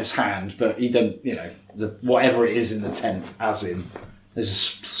there by his hand, but he don't. Whatever it is in the tent, as in there's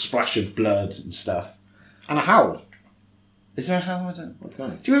a splash of blood and stuff, and a howl. Is there a howl? I don't know.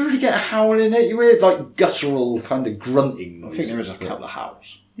 Okay. Do you ever really get a howl in it? You hear like guttural kind of grunting. I think there is a couple of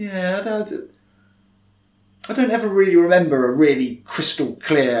howls. Yeah, I don't ever really remember a really crystal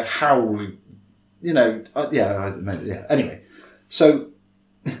clear howl. Yeah. Anyway, so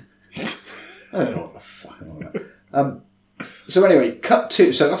I don't know what the fuck I'm on about. So anyway, cut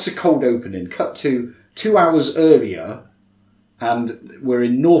to. So that's a cold opening. Cut to 2 hours earlier, and we're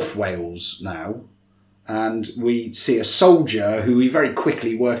in North Wales now. And we see a soldier who we very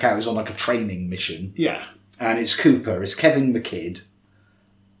quickly work out is on like a training mission. Yeah. And it's Cooper. It's Kevin McKidd.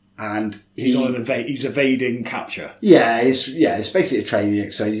 And he's evading capture. Yeah, it's basically a training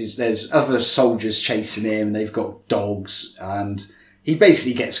exercise. There's other soldiers chasing him, and they've got dogs. And he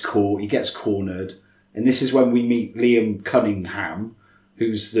basically gets caught. He gets cornered. And this is when we meet Liam Cunningham,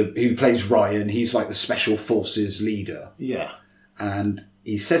 who plays Ryan. He's like the Special Forces leader. Yeah. And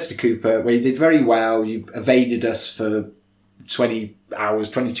he says to Cooper, well, you did very well. You evaded us for 22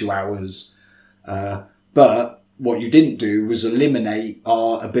 hours. But what you didn't do was eliminate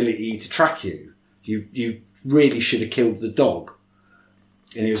our ability to track you. You really should have killed the dog.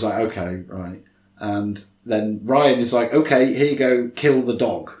 And he was like, okay, right. And then Ryan is like, okay, here you go, kill the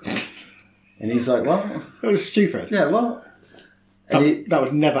dog. And he's like, what? That was stupid. Yeah, what? That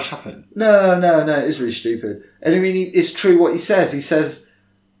would never happen. No, it is really stupid. And I mean, it's true what he says. He says,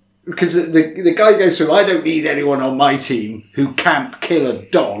 because the guy goes through, I don't need anyone on my team who can't kill a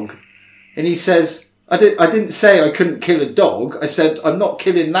dog. And he says, I didn't say I couldn't kill a dog. I said, I'm not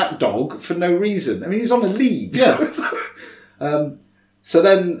killing that dog for no reason. I mean, he's on a lead. Yeah. So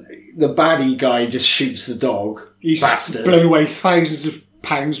then the baddie guy just shoots the dog. He's bastard. blown away thousands of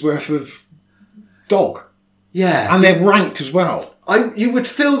pounds worth of dog. Yeah. And they're ranked as well. You would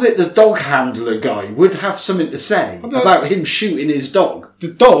feel that the dog handler guy would have something to say about him shooting his dog. The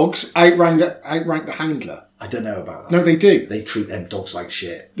dogs outrank the handler. I don't know about that. No, they do. They treat them dogs like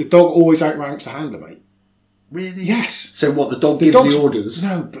shit. The dog always outranks the handler, mate. Really? Yes. So what, the dog gives the orders?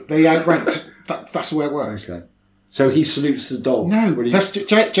 No, but they outrank. That's the way it works. Okay. So he salutes the dog. No, that's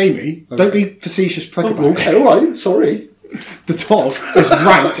Jamie. Okay. Don't be facetious prick about it. Okay, all right, sorry. The dog is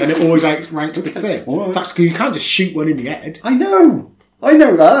ranked and it always outranks the thing. Right. That's because you can't just shoot one in the head. I know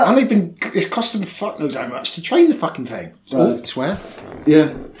that. And it's cost them fuck knows how much to train the fucking thing. Right. I swear.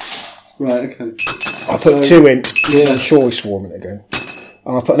 Yeah. Right, okay. I put 2 in. Yeah. I'm sure he's swarming it again.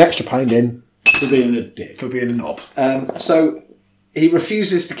 And I put an extra £1 in. For being a dick. For being a knob. So he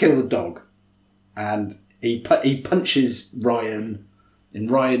refuses to kill the dog. And he punches Ryan. And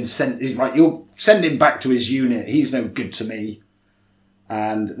Ryan he's like, you'll send him back to his unit. He's no good to me.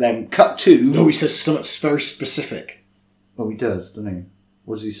 And then cut to... No, he says something very specific. Oh, he does, doesn't he?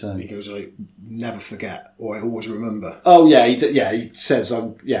 What does he say? He goes like, never forget, or I always remember. Oh, yeah, he says,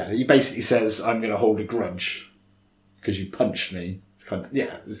 he basically says, I'm going to hold a grudge because you punched me. It's kind of,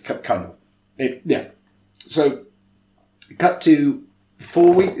 yeah. So, cut to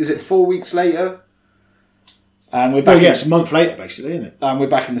 4 weeks, is it 4 weeks later? And we're back. It's a month later, basically, isn't it? And we're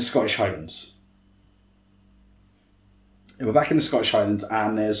back in the Scottish Highlands. And we're back in the Scottish Highlands,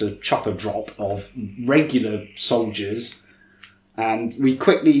 and there's a chopper drop of regular soldiers, and we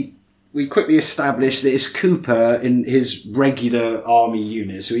quickly establish that it's Cooper in his regular army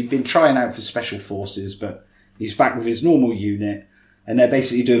unit. So he'd been trying out for special forces, but he's back with his normal unit, and they're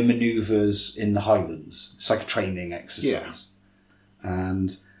basically doing manoeuvres in the Highlands. It's like a training exercise. Yeah.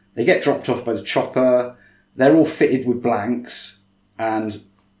 And they get dropped off by the chopper. They're all fitted with blanks, and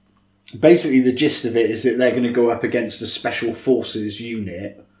basically the gist of it is that they're going to go up against a special forces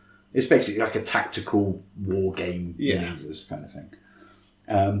unit It's basically like a tactical war game maneuvers kind of thing.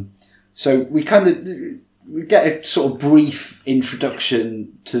 So we get a sort of brief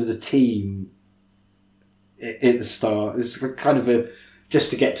introduction to the team at the start. It's kind of just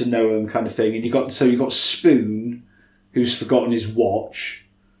to get to know him kind of thing. And you got Spoon, who's forgotten his watch.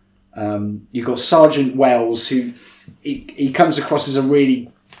 You've got Sergeant Wells, who he comes across as a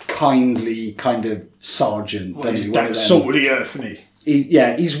really kindly kind of sergeant. Well, he's down salt of the earth, isn't he?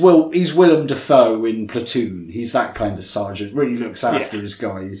 He's Willem Dafoe in Platoon. He's that kind of sergeant. Really looks after his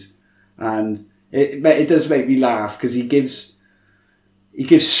guys, and it does make me laugh because he gives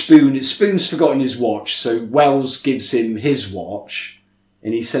Spoon's forgotten his watch, so Wells gives him his watch.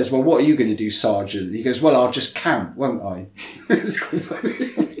 And he says, well, what are you going to do, Sergeant? And he goes, well, I'll just count, won't I?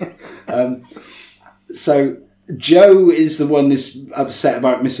 So Joe is the one that's upset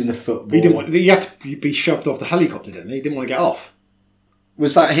about missing the football. He had to be shoved off the helicopter, didn't he? He didn't want to get off.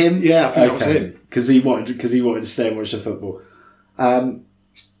 Was that him? Yeah, I think that was him. Because he wanted to stay and watch the football.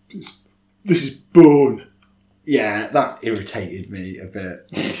 This is Bourne. Yeah, that irritated me a bit.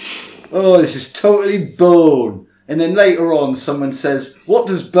 Oh, this is totally Bourne. And then later on, someone says, what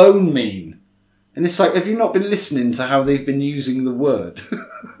does bone mean? And it's like, have you not been listening to how they've been using the word?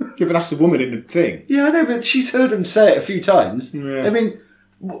 Yeah, but that's the woman in the thing. Yeah, I know, but she's heard him say it a few times. Yeah. I mean,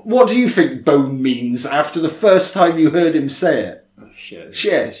 what do you think bone means after the first time you heard him say it? Oh, shit.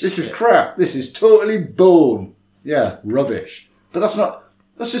 This is crap. This is totally bone. Yeah, rubbish. But that's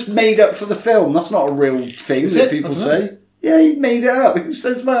just made up for the film. That's not a real thing that people say. Yeah, he made it up. Who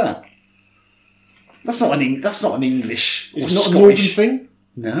says that? That's not an English. It's not a Northern thing?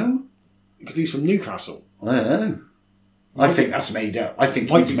 No. Because he's from Newcastle. I don't know. I think that's made up. I think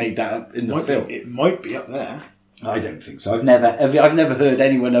he's made that up in the film. It might be up there. I don't think so. I've never heard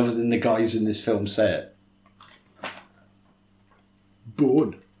anyone other than the guys in this film say it.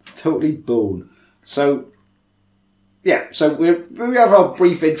 Bourne. Totally Bourne. So, yeah, so we have our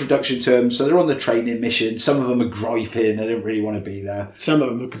brief introduction to them. So they're on the training mission. Some of them are griping. They don't really want to be there. Some of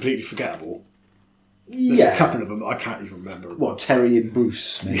them are completely forgettable. There's a couple of them that I can't even remember. What, Terry and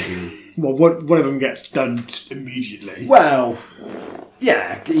Bruce, maybe? Well, one of them gets done immediately. Well,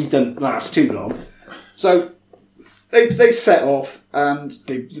 yeah, he doesn't last too long. So they set off and...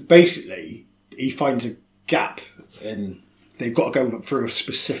 Basically, he finds a gap and they've got to go through a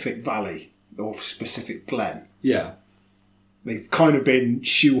specific valley or a specific glen. Yeah. They've kind of been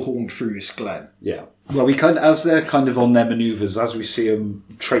shoehorned through this glen. Yeah. Well, as they're kind of on their manoeuvres, as we see them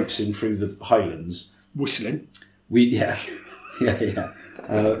traipsing through the highlands... Whistling. We see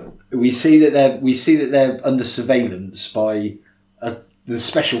that they're under surveillance by the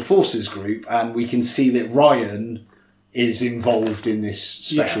Special Forces group, and we can see that Ryan is involved in this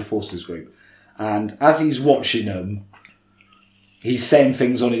Special Forces group. And as he's watching them, he's saying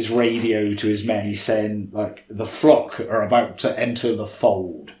things on his radio to his men. He's saying, like, the flock are about to enter the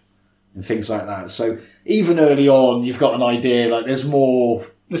fold and things like that. So even early on, you've got an idea, like, there's more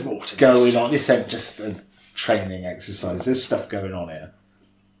to going on. This ain't just a training exercise. There's stuff going on here.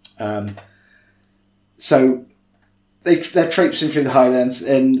 So they're traipsing through the highlands,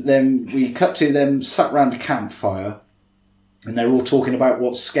 and then we cut to them sat round a campfire, and they're all talking about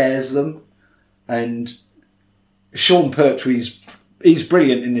what scares them. And Sean Pertwee's he's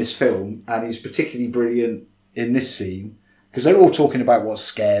brilliant in this film, and he's particularly brilliant in this scene because they're all talking about what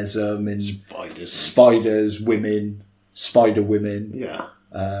scares them and spiders, women, spider women. Yeah.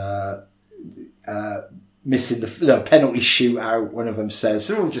 Missing the penalty shootout, one of them says.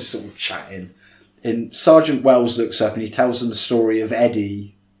 They're all just sort of chatting. And Sergeant Wells looks up and he tells them the story of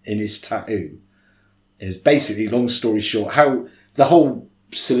Eddie in his tattoo. It's basically, long story short, how the whole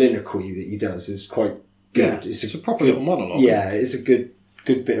soliloquy that he does is quite good. Yeah, it's a proper little monologue. Yeah, it's a good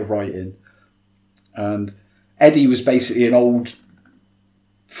bit of writing. And Eddie was basically an old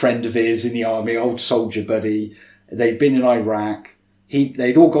friend of his in the army, old soldier buddy. They'd been in Iraq.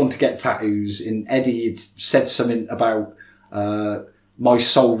 They'd all gone to get tattoos, and Eddie had said something about my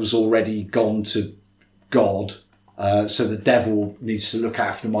soul's already gone to God, so the devil needs to look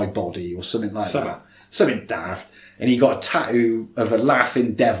after my body, or something like that. Something daft. And he got a tattoo of a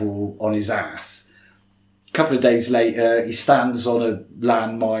laughing devil on his ass. A couple of days later, he stands on a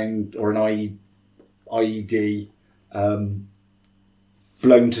landmine or an IED,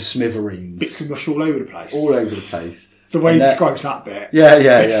 blown to smithereens. Bits of mush all over the place. All over the place. The way he describes that bit. Yeah.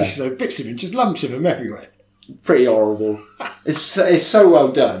 Bits of him, just lumps of him everywhere. Pretty horrible. It's so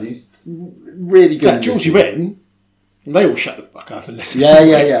well done. He's really good. Yeah, Georgie Whitten, they all shut the fuck up and listen.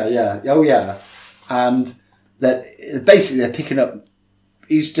 Yeah. Oh, yeah. And that basically they're picking up...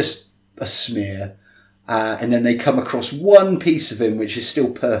 He's just a smear. And then they come across one piece of him which is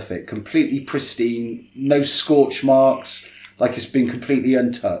still perfect, completely pristine, no scorch marks, like it's been completely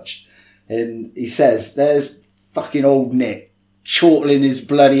untouched. And he says, "There's fucking old Nick chortling his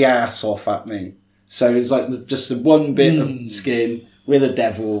bloody ass off at me." So it's like just the one bit of skin with a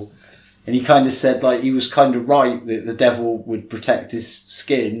devil. And he kind of said, like, he was kind of right that the devil would protect his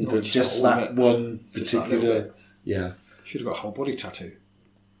skin, but just that one particular... Yeah. Should have got a whole body tattoo.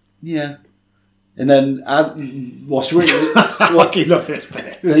 Yeah. And then what's really... I love this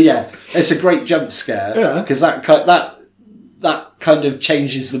bit. Yeah. It's a great jump scare. Yeah. Because that kind of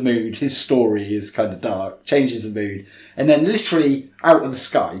changes the mood. His story is kind of dark. Changes the mood. And then literally out of the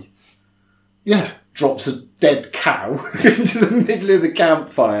sky... Yeah. Drops a dead cow into the middle of the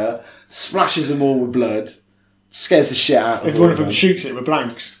campfire, splashes them all with blood, scares the shit out of them. If one of them shoots it with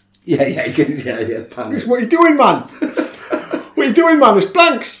blanks. Yeah, he goes, panic. What are you doing, man? What are you doing, man? It's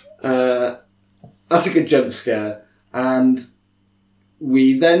blanks. That's a good jump scare. And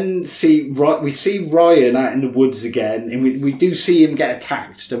we then see Ryan out in the woods again, and we do see him get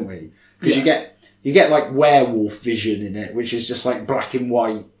attacked, don't we? Because you get like werewolf vision in it, which is just like black and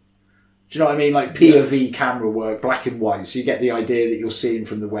white. Do you know what I mean? Like POV camera work, black and white. So you get the idea that you're seeing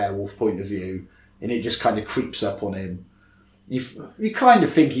from the werewolf point of view, and it just kind of creeps up on him. You kind of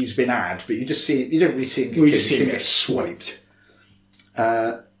think he's been had, but you don't really see him get killed. You just see him get swiped.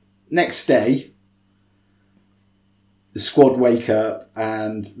 Next day, the squad wake up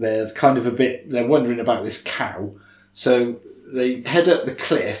and they're kind of they're wondering about this cow. So they head up the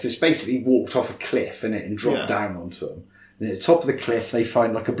cliff. It's basically walked off a cliff and dropped down onto them. And at the top of the cliff, they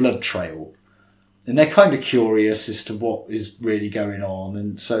find like a blood trail. And they're kind of curious as to what is really going on.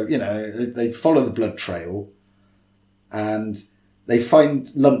 And so, they follow the blood trail and they find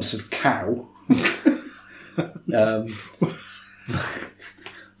lumps of cow.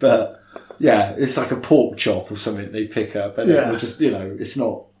 But, yeah, it's like a pork chop or something they pick up. And they're just, it's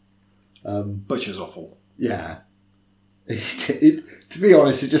not... Butcher's offal. Yeah. To be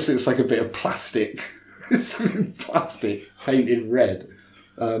honest, it just looks like a bit of plastic. Something plastic painted red.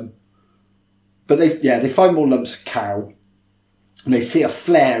 But they find more lumps of cow and they see a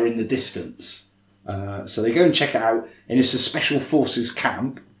flare in the distance. So they go and check it out, and it's a special forces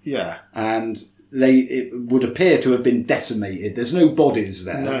camp. Yeah. And it would appear to have been decimated. There's no bodies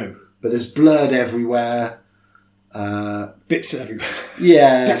there. No. But there's blood everywhere. Bits everywhere.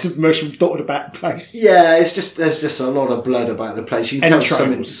 Yeah. Bits of mush dotted about the place. Yeah, there's just a lot of blood about the place. You can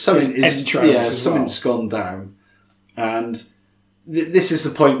tell something's gone down. And this is the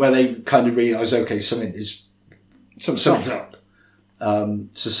point where they kind of realise, okay, something's up. So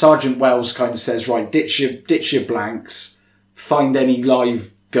Sergeant Wells kind of says, right, ditch your blanks, find any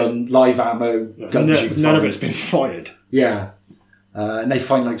live ammo, guns. None of it's been fired. Yeah. And they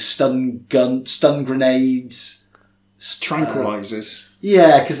find like stun grenades. Tranquilizers.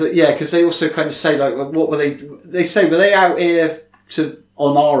 Because they also kind of say, like, what were they? They say, were they out here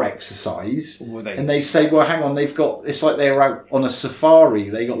on our exercise? Or were they? And they say, well, hang on, it's like they were out on a safari.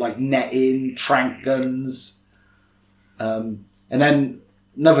 They got like netting, trank guns. And then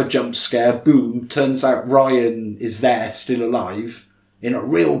another jump scare, boom, turns out Ryan is there, still alive, in a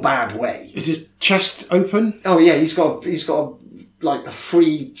real bad way. Is his chest open? Oh yeah, he's got like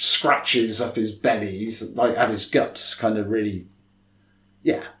 3 scratches up his belly. He's like at his guts, kind of really.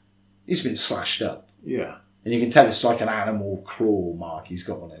 Yeah, he's been slashed up. Yeah, and you can tell it's like an animal claw mark he's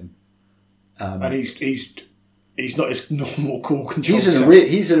got on him. And he's not his normal cool control.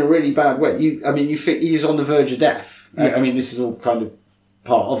 He's in a really bad way. You think he's on the verge of death. Yeah. I mean, this is all kind of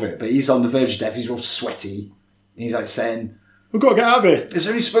part of it, but he's on the verge of death. He's all sweaty. And he's like saying, "We've got to get out of here. There's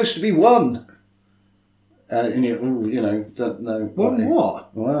only supposed to be one." And don't know.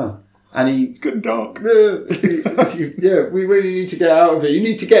 What? Wow. And it's good and dark. Yeah, we really need to get out of it. You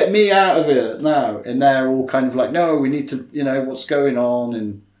need to get me out of it now. And they're all kind of like, no, we need to, what's going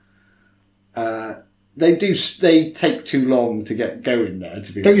on? And they take too long to get going there.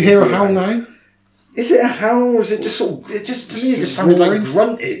 To be Don't you hear a howl now? Is it a howl, or is it just sort of, to me it just sounded like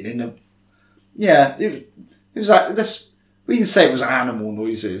grunting in a... Yeah, it was like, we can say it was animal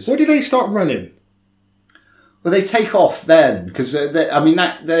noises. Why did they start running? Well, they take off then, because,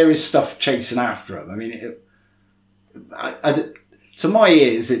 there is stuff chasing after them. I mean, to my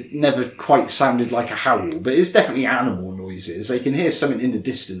ears, it never quite sounded like a howl, but it's definitely animal noises. They can hear something in the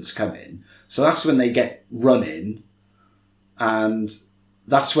distance coming. So that's when they get running, and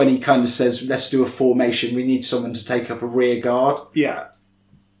that's when he kind of says, let's do a formation. We need someone to take up a rear guard. Yeah.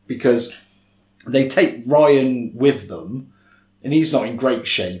 Because they take Ryan with them, and he's not in great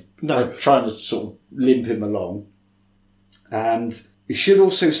shape. No. They're trying to sort of limp him along. And We should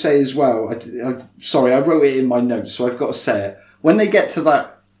also say as well, sorry, I wrote it in my notes, so I've got to say it. When they get to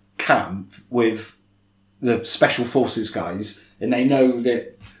that camp with the Special Forces guys, and they know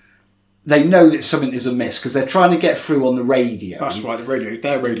that something is amiss because they're trying to get through on the radio. That's right,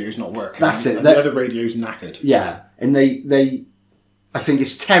 their radio's not working. That's it. And the other radio's knackered. Yeah, and they I think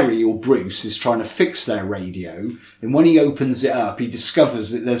it's Terry or Bruce is trying to fix their radio, and when he opens it up, he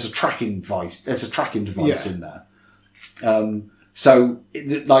discovers that there's a tracking device. There's a tracking device in there. So,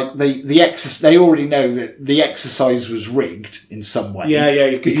 like they already know that the exercise was rigged in some way.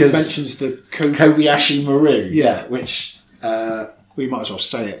 Yeah. Because he mentions the Kobayashi Maru. Yeah, which we might as well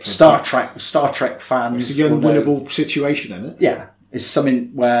say it. For Star Trek fans. It's an unwinnable situation, isn't it? Yeah, it's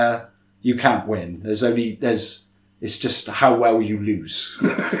something where you can't win. It's just how well you lose.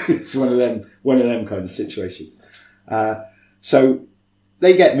 It's one of them kind of situations. So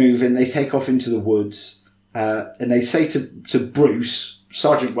they get moving. They take off into the woods. And they say to Bruce,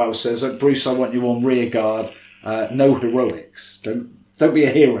 Sergeant Wells says, Bruce, I want you on rear guard. No heroics. Don't be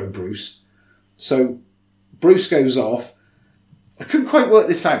a hero, Bruce. So Bruce goes off. I couldn't quite work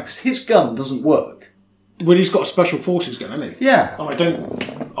this out because his gun doesn't work. Well, he's got a Special Forces gun, hasn't he? Yeah.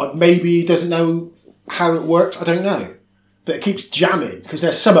 Maybe he doesn't know how it works. I don't know. But it keeps jamming because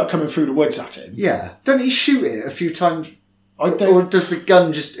there's something coming through the woods at him. Yeah. Don't he shoot it a few times? Or does the gun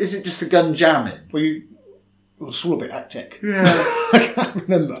is it just the gun jamming? It's all a bit hectic. Yeah. I can't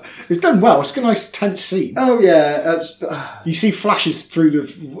remember. It's done well. It's a nice tense scene. Oh, yeah. You see flashes through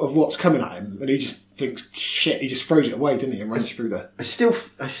of what's coming at him, and he just thinks, shit, he just throws it away, doesn't he, and runs through the... I still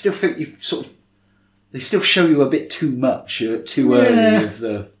think you sort of... They still show you a bit too much, too early of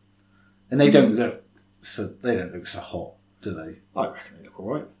the... And they don't look so hot, do they? I reckon they look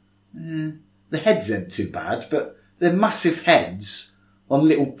alright. The heads aren't too bad, but they're massive heads on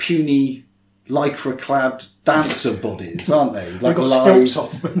little puny... lycra-clad dancer bodies, aren't they? Like got stilts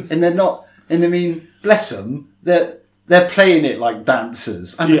off them. And they're not... And I mean, bless them, they're playing it like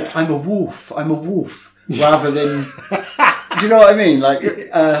dancers. I'm a wolf, rather than... do you know what I mean? Like,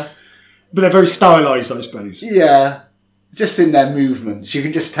 but they're very stylised, I suppose. Yeah. Just in their movements. You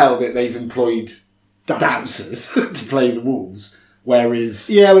can just tell that they've employed dancers to play the wolves. Whereas...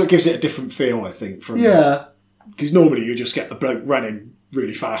 Yeah, well, it gives it a different feel, I think. Yeah. Because normally you just get the bloke running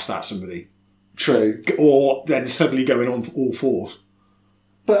really fast at somebody. True. Or then suddenly going on all fours.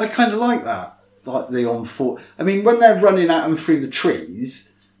 But I kind of like that. Like the on four. I mean, when they're running at them through the trees,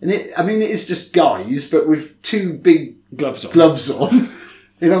 and it is just guys, but with two big gloves on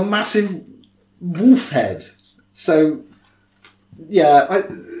in a massive wolf head. So, yeah,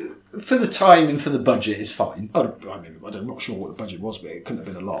 for the time and for the budget, it's fine. I'm not sure what the budget was, but it couldn't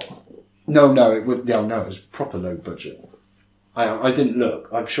have been a lot. No, it was proper low budget. I didn't look.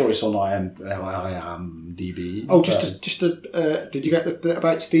 I'm sure it's on IMDb. Oh, did you get the bit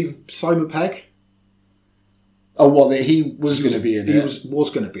about Simon Pegg? Oh, what, that he was going to be in it? He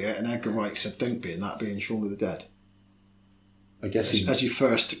was going to be it, and Edgar Wright said, don't be in that, be in Shaun of the Dead. I guess as your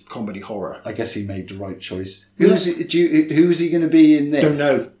first comedy horror. I guess he made the right choice. Who was he going to be in this? Don't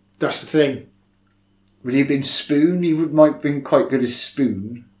know. That's the thing. Would he have been Spoon? He might have been quite good as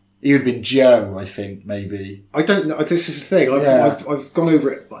Spoon. He would have been Joe, I think, maybe. I don't know. This is the thing. I've gone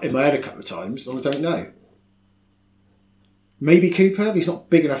over it in my head a couple of times, and I don't know. Maybe Cooper, but he's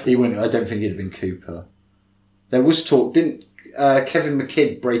not big enough. He wouldn't. I don't think he'd have been Cooper. There was talk. Didn't Kevin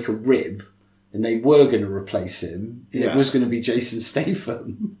McKidd break a rib, and they were going to replace him? Yeah. It was going to be Jason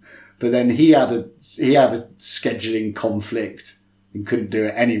Statham, but then he had a scheduling conflict and couldn't do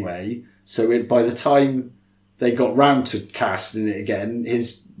it anyway. So by the time they got round to casting it again,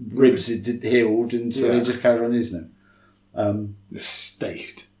 his ribs had healed, and so they just carried on using him.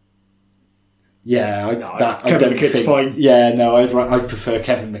 Staved. Yeah, Kevin McKidd's fine. Yeah, no, I'd prefer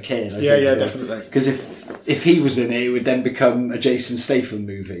Kevin McKidd. I think, definitely. Because if he was in it, it would then become a Jason Statham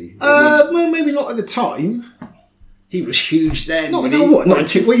movie. Well, maybe not at the time. He was huge then.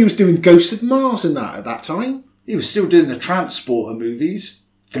 He was doing Ghosts of Mars and that at that time. He was still doing the Transporter movies.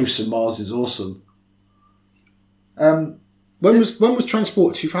 Ghosts of Mars is awesome. When was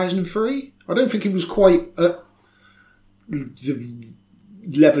Transporter? 2003? I don't think he was quite at the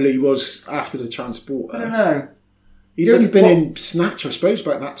level he was after the Transporter. I don't know. He'd only been in Snatch, I suppose,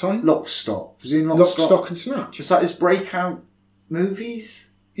 about that time. Lock, Stock. Was he in Lock, Stock and Snatch? Was that his breakout movies?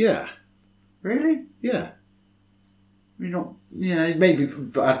 Yeah. Really? Yeah. Maybe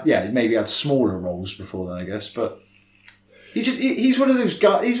had smaller roles before then, I guess, but he's one of those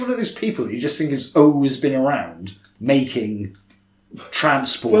guys. He's one of those people that you just think has always been around making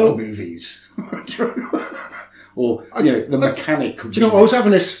Transporter movies, or the Mechanic. Do you know? I was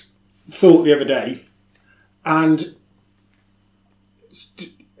having this thought the other day, and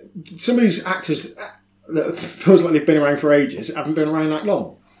some of these actors that feels like they've been around for ages haven't been around that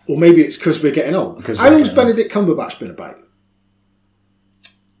long. Or maybe it's because we're getting old. How long's Benedict Cumberbatch been about?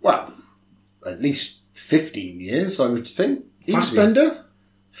 Well, at least 15 years, I would think. Fassbender?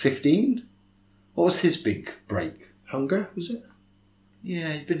 15? What was his big break? Hunger, was it?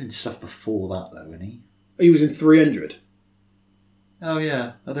 Yeah, he's been in stuff before that, though, hasn't he? He was in 300. Oh,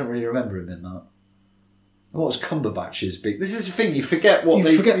 yeah. I don't really remember him in that. What was Cumberbatch's big... This is the thing, you forget what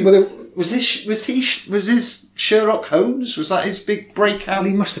they... Forget whether... Was his Sherlock Holmes? Was that his big breakout? Well,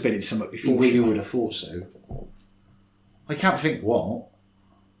 he must have been in something before. You would have thought so. I can't think what.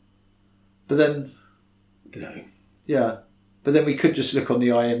 But then... I don't know. Yeah. But then we could just look on the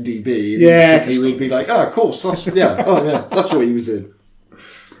IMDb and instantly we'd be like, oh, of course, that's... Yeah, oh, yeah, that's what he was in.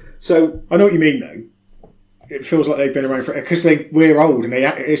 So... I know what you mean, though. It feels like they've been around for... Because we're old and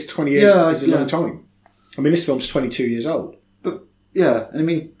it's 20 years is a long time. I mean, this film's 22 years old. But, yeah, I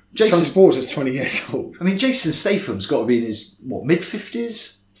mean... Transporter's 20 years old. I mean, Jason Statham's got to be in his,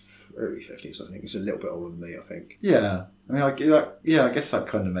 mid-50s? Early 50s, I think. He's a little bit older than me, I think. Yeah. I mean, I guess that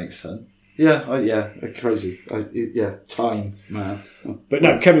kind of makes sense. Yeah, crazy. Time, man. But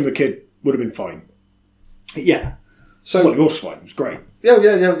no, Kevin McKidd would have been fine. Yeah. So, well, he was fine. It was great. Yeah,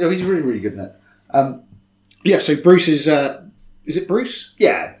 he's really, really good in it. So Bruce is... is it Bruce?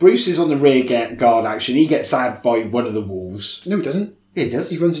 Yeah, Bruce is on the rear guard, actually. He gets stabbed by one of the wolves. No, he doesn't. Yeah, he does.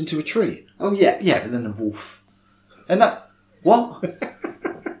 He runs into a tree. Oh, yeah, but then the wolf. And that... What?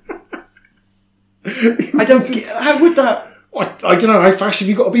 I don't get... How would that... I don't know. How fast have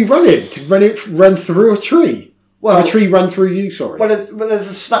you got to be running to run through a tree? Well, a tree run through you, sorry. Well, there's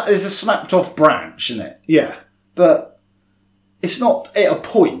a snapped off branch, isn't it? Yeah. But it's not at a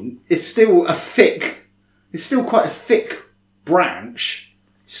point. It's still it's still quite a thick branch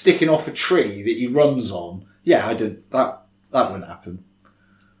sticking off a tree that he runs on. Yeah, that wouldn't happen.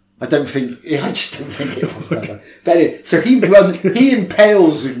 I just don't think it would happen. But anyway, so he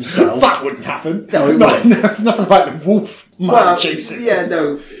impales himself. That wouldn't happen. No, it wouldn't. Nothing about the wolf chasing. Yeah,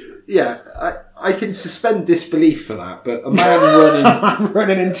 no. Yeah, I can suspend disbelief for that, but a man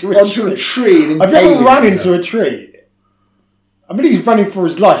running onto a tree and I've never run into a tree. I mean, he's running for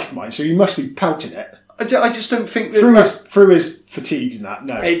his life, mate, so he must be pelting it. I just don't think that... Through his fatigue and that,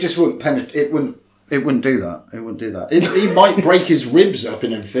 no. It just wouldn't penetrate. It wouldn't do that. It wouldn't do that. He might break his ribs up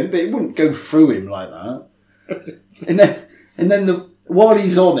and everything, but it wouldn't go through him like that. And then while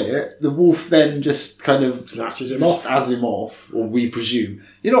he's on it, the wolf then just kind of snatches him off, has him off, or we presume.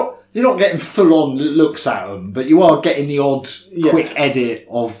 You're not getting full on looks at him, but you are getting the odd quick edit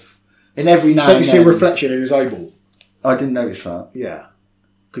of. And every now and then you see a reflection in his eyeball. I didn't notice that. Yeah,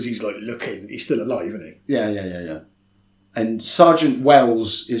 because he's like looking. He's still alive, isn't he? Yeah. And Sergeant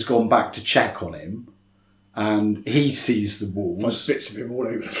Wells has gone back to check on him, and he sees the wolves. There's bits of him all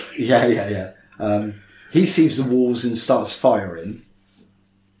over the place. Yeah. He sees the wolves and starts firing,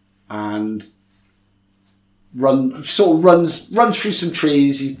 and runs through some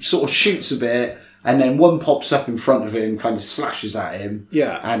trees. He sort of shoots a bit, and then one pops up in front of him, kind of slashes at him,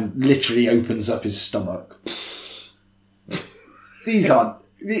 and literally opens up his stomach. These are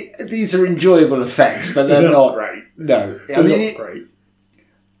enjoyable effects, but they're not great. No, they're not great.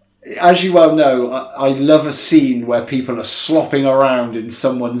 As you well know, I love a scene where people are slopping around in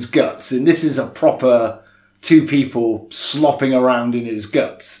someone's guts, and this is a proper two people slopping around in his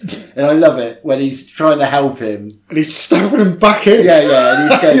guts, and I love it when he's trying to help him, and he's stabbing him back in. Yeah,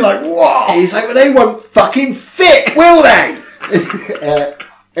 and he's going, you're like, what? He's like, well, they won't fucking fit, will they?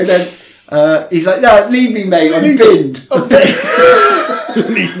 And then he's like, no, leave me, mate. I'm binned.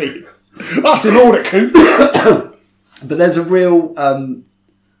 Leave me. That's an order, Coop. But there's a real,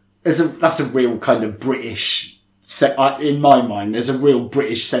 that's a real kind of British, in my mind, there's a real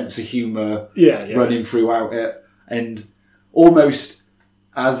British sense of humour running throughout it. And almost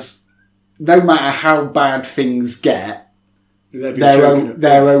as, no matter how bad things get,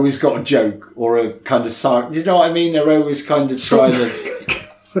 they're always got a joke or a kind of sign. You know what I mean? They're always kind of trying to...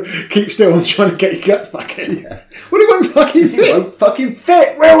 Keep still and trying to get your guts back in. Yeah. Well, he won't fucking fit. He won't fucking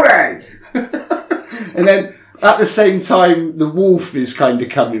fit, will they? And then at the same time, the wolf is kind of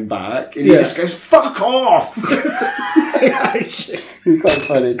coming back, and he just goes, "Fuck off!" It's quite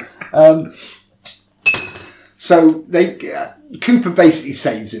funny. So Cooper basically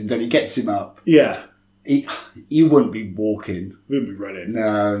saves him. Then he gets him up. Yeah, he wouldn't be walking. Wouldn't be running.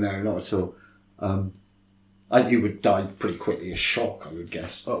 No, not at all. You would die pretty quickly of shock, I would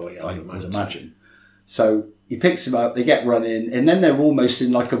guess. Oh, yeah, I would imagine. So he picks him up, they get running, and then they're almost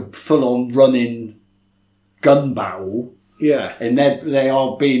in like a full-on running gun battle. Yeah. And they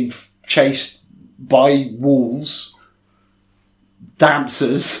are being chased by wolves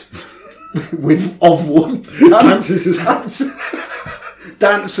dancers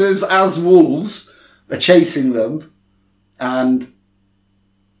dancers as wolves are chasing them, and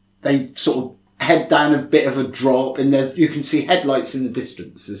they sort of head down a bit of a drop, and you can see headlights in the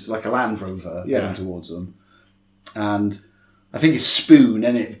distance. There's like a Land Rover heading towards them, and I think it's Spoon,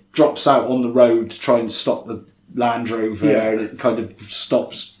 and it drops out on the road to try and stop the Land Rover, and it kind of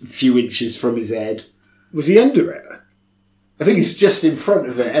stops a few inches from his head. Was he under it? I think he's just in front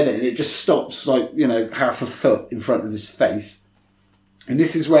of it, and it just stops half a foot in front of his face. And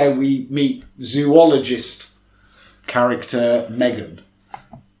this is where we meet zoologist character Megan.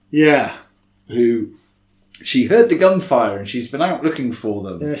 Yeah. Who, she heard the gunfire and she's been out looking for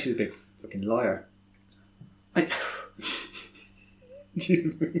them. Yeah, she's a big fucking liar. I've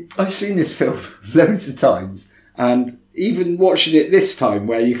seen this film loads of times, and even watching it this time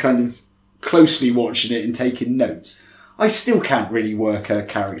where you're kind of closely watching it and taking notes, I still can't really work her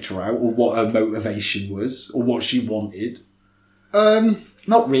character out, or what her motivation was, or what she wanted.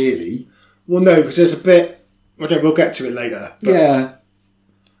 Not really. Well, no, because there's a bit... we'll get to it later. But... Yeah.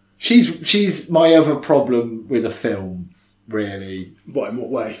 She's my other problem with the film, really. What, in what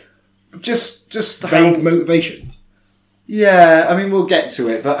way? Just vague motivation. Yeah, I mean, we'll get to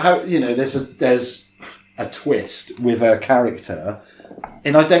it, but how, there's a twist with her character,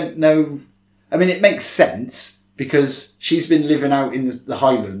 and I don't know. I mean, it makes sense because she's been living out in the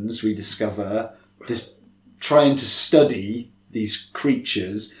Highlands, we discover, just trying to study these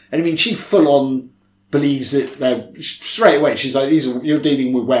creatures, and I mean, she full on believes that they're straight away. She's like, you're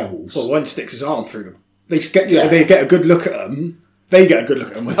dealing with werewolves. Well, one sticks his arm through them. They get a good look at them. They get a good look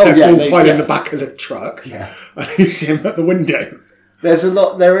at them when they're in the back of the truck. Yeah, and you see him at the window.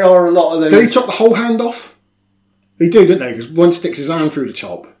 There are a lot of those. Did he chop the whole hand off? They do, don't they? Because one sticks his arm through the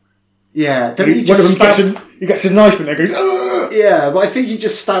chop. Yeah, he gets a knife in there and goes, ugh! Yeah, but I think he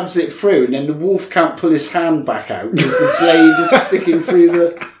just stabs it through, and then the wolf can't pull his hand back out because the blade is sticking through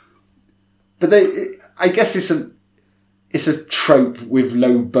the. But I guess it's a trope with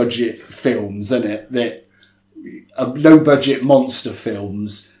low budget films, isn't it? That low budget monster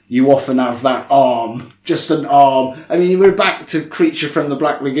films, you often have that arm, just an arm. I mean, we're back to Creature from the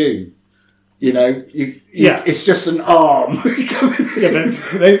Black Lagoon. It's just an arm. but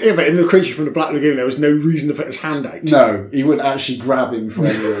in the Creature from the Black Lagoon, there was no reason to put his hand out. No, he wouldn't actually grab him for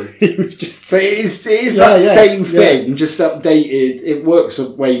anything. He was just. But it is same thing, just updated. It works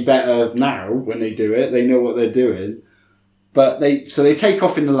way better now when they do it. They know what they're doing. But they take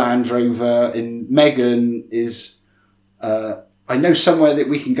off in the Land Rover, and Megan is. I know somewhere that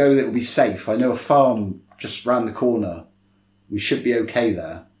we can go that will be safe. I know a farm just round the corner. We should be okay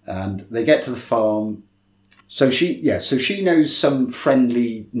there. And they get to the farm. So she knows some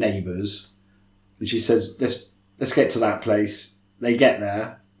friendly neighbours. And she says, let's get to that place. They get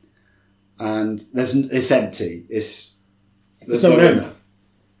there. And it's empty. There's no owner.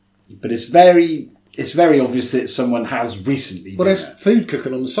 But it's very obvious that someone has recently. Well, there's food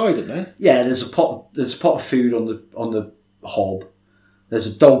cooking on the side, isn't there? Yeah, there's a pot of food on the hob. There's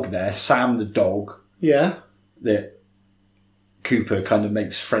a dog there, Sam the dog. Yeah. That Cooper kind of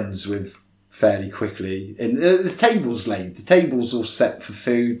makes friends with fairly quickly. And the table's laid. The table's all set for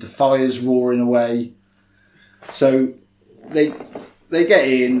food. The fire's roaring away. So they get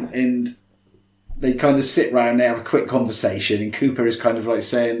in and they kind of sit round. They have a quick conversation, and Cooper is kind of like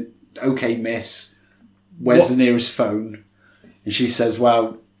saying, "Okay, miss, where's the nearest phone?" And she says,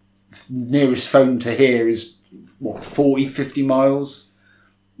 "Well, nearest phone to here is 40, 50 miles."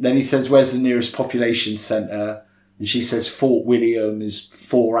 Then he says, "Where's the nearest population centre?" And she says Fort William is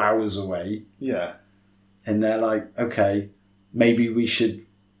 4 hours away. Yeah. And they're like, "Okay, maybe we should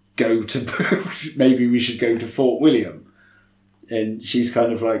go to Fort William." And she's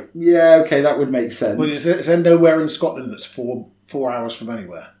kind of like, "Yeah, okay, that would make sense." Well, is there nowhere in Scotland that's 4 hours from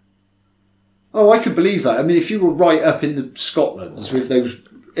anywhere? Oh, I could believe that. I mean, if you were right up in the Scotlands with those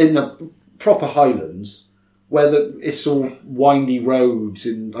in the proper Highlands, where it's all windy roads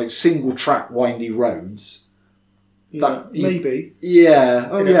and like single track windy roads. Yeah, maybe. Yeah.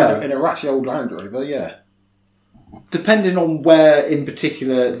 Oh, in a ratty old Land Rover, yeah. Depending on where in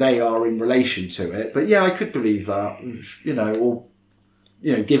particular they are in relation to it. But yeah, I could believe that.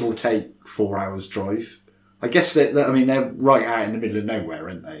 Give or take 4 hours drive. I guess they're right out in the middle of nowhere,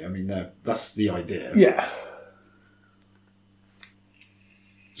 aren't they? I mean, that's the idea. Yeah.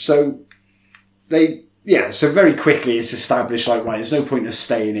 So so very quickly it's established, like, right, there's no point in us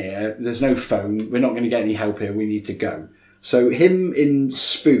staying here. There's no phone. We're not going to get any help here. We need to go. So him and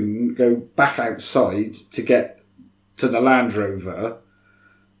Spoon go back outside to get to the Land Rover.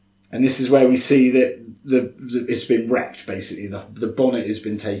 And this is where we see that it's been wrecked. Basically, the bonnet has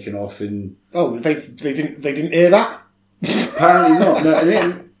been taken off. And they didn't hear that. Apparently not.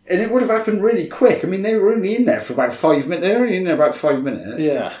 No, and it would have happened really quick. I mean, they were only in there for about 5 minutes. They were only in there about 5 minutes.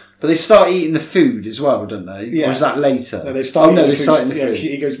 Yeah. But they start eating the food as well, don't they? Yeah. Or is that later? No, they start eating the food.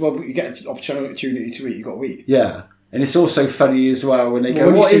 He goes, well, you get an opportunity to eat, you've got to eat. Yeah. And it's also funny as well when they go,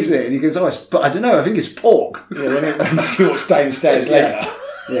 what is it? And he goes, I don't know, I think it's pork. Yeah, when you see what's downstairs later.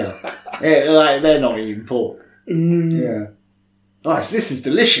 Yeah, like, they're not eating pork. Yeah. Nice, this is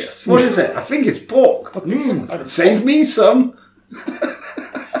delicious. What is it? I think it's pork. Save me some.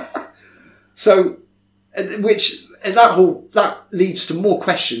 So, that leads to more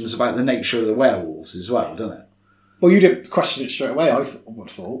questions about the nature of the werewolves as well, doesn't it? Well, you didn't question it straight away, I would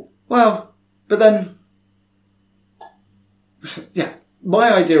have thought. Well, but then, yeah,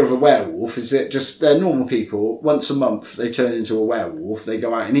 my idea of a werewolf is that just they're normal people. Once a month, they turn into a werewolf. They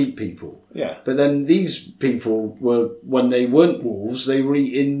go out and eat people. Yeah. But then these people were, when they weren't wolves, they were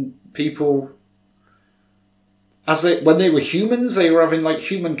eating people. When they were humans, they were having like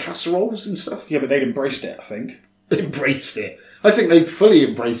human casseroles and stuff. Yeah, but they'd embraced it, I think. They embraced it. I think they fully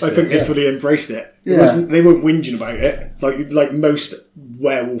embraced it. I think they fully embraced it. Yeah. They weren't whinging about it. Like most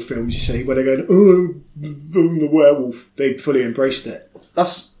werewolf films you see, where they're going, I'm the werewolf. They fully embraced it.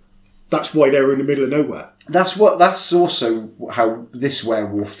 That's why they were in the middle of nowhere. That's also how this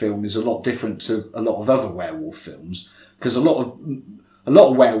werewolf film is a lot different to a lot of other werewolf films. Because a lot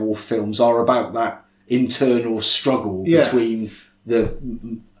of werewolf films are about that internal struggle between the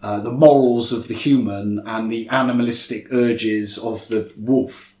morals of the human and the animalistic urges of the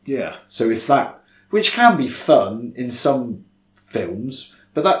wolf. Yeah. So it's that, which can be fun in some films,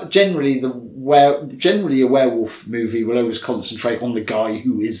 but that generally a werewolf movie will always concentrate on the guy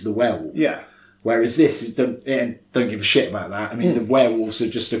who is the werewolf. Yeah. Whereas this don't give a shit about that. I mean, the werewolves are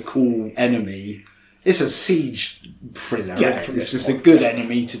just a cool enemy. It's a siege thriller. Yeah, it's just a good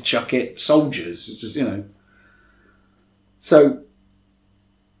enemy to chuck at soldiers. It's just, So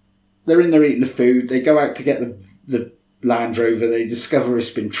they're in there eating the food. They go out to get the Land Rover. They discover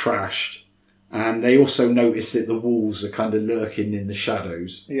it's been trashed. And they also notice that the wolves are kind of lurking in the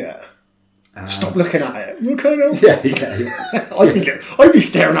shadows. Yeah. Stop looking at it. Yeah. I'd be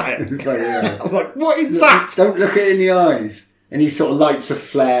staring at it. I'm like, what is that? Don't look it in the eyes. And he sort of lights a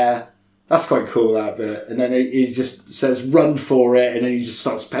flare. That's quite cool, that bit. And then he just says, run for it. And then he just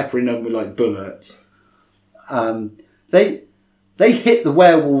starts peppering them with like bullets. They hit the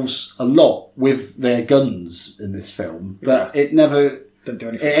werewolves a lot with their guns in this film, but it never... Don't do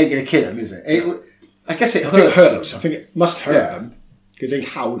anything. It ain't going to kill them, is it? I guess it hurts. It hurts. I think it must hurt them because they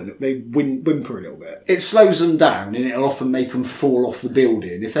howl a little, they whimper a little bit. It slows them down and it'll often make them fall off the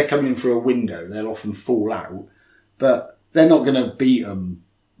building. If they're coming in through a window, they'll often fall out, but they're not going to beat them.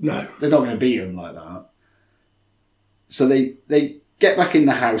 No. They're not going to beat them like that. So they get back in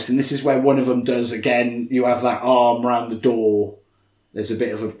the house, and this is where one of them does, again, you have that arm round the door. There's a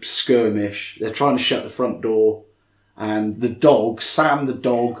bit of a skirmish. They're trying to shut the front door. And the dog, Sam the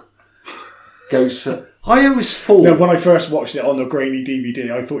dog, goes to... I always thought... No, when I first watched it on the grainy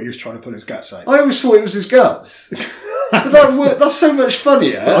DVD, I thought he was trying to pull his guts out. I always thought it was his guts. But that's so much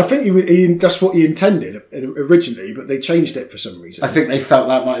funnier. But I think that's what he intended originally, but they changed it for some reason. I think they felt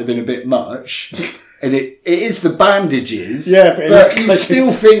that might have been a bit much. And it is the bandages. Yeah, but you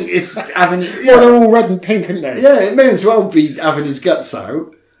still think it's having... Well, they're all red and pink, aren't they? Yeah, it may as well be having his guts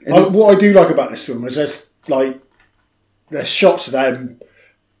out. What I do like about this film is there's shots of them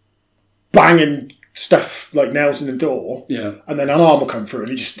banging stuff like nails in the door. Yeah. And then an arm will come through and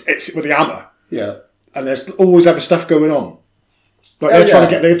he just hits it with the hammer. Yeah. And there's always other stuff going on. Like they're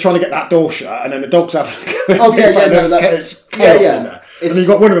trying to get that door shut, and then the dog's having chaos in there. And you've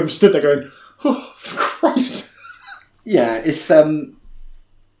got one of them stood there going, "Oh Christ!" Yeah, it's kind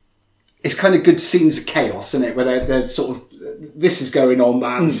of good scenes of chaos, isn't it? Where they're sort of, this is going on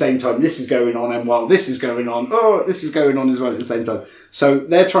at the same time, this is going on, and while this is going on, this is going on as well at the same time. So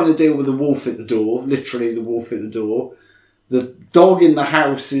they're trying to deal with the wolf at the door, literally the wolf at the door. The dog in the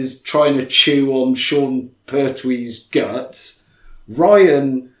house is trying to chew on Sean Pertwee's guts.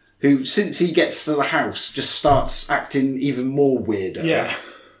 Ryan, who, since he gets to the house, just starts acting even more weirder. Yeah.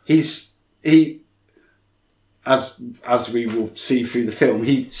 As we will see through the film,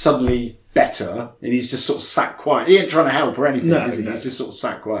 he's suddenly better, and he's just sort of sat quiet. He ain't trying to help or anything, is he? No. He's just sort of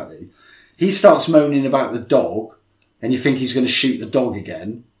sat quietly. He starts moaning about the dog, and you think he's going to shoot the dog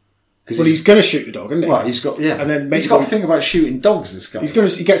again. Well, he's going to shoot the dog, isn't he? Right, he's got, yeah. And then he's got a thing about shooting dogs, this guy.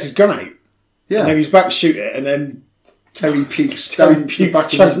 He gets his gun out. Yeah. And then he's about to shoot it, and then Terry pukes down the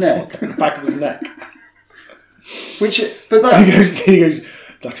back of his neck. The back of his neck. But that... He goes,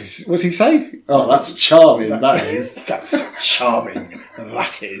 That is. What's he say? Oh, that's charming. That is. That's charming.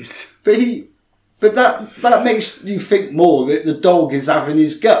 That is. But that makes you think more that the dog is having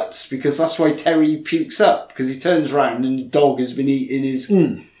his guts, because that's why Terry pukes up, because he turns around and the dog has been eating his.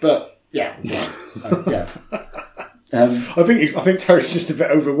 But yeah. I think Terry's just a bit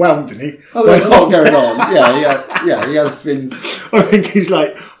overwhelmed, isn't he? Oh, there's a lot going on. Yeah, he has been. I think he's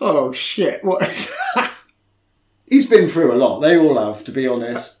like, oh shit, what is that? He's been through a lot. They all have, to be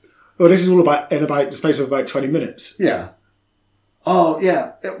honest. Well, this is all about the space of about 20 minutes. Yeah. Oh,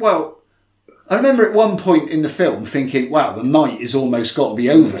 yeah. Well, I remember at one point in the film thinking, wow, the night is almost got to be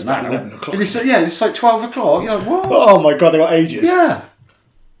over now. 11 o'clock. And it's like 12 o'clock. You're like, what? Oh my God, they got ages. Yeah.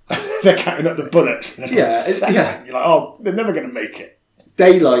 They're counting up the bullets. And Yeah, You're like, oh, they're never going to make it.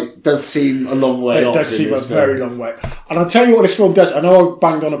 Daylight does seem a long way off. It does seem a very long way. And I'll tell you what this film does. I know I've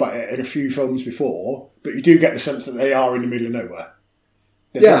banged on about it in a few films before, but you do get the sense that they are in the middle of nowhere.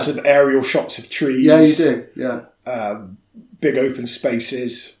 There's lots of aerial shots of trees. Yeah, you do. Yeah. Big open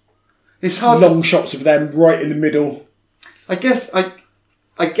spaces. It's hard. Long shots of them right in the middle. I guess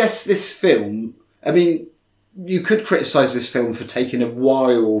this film. I mean, you could criticise this film for taking a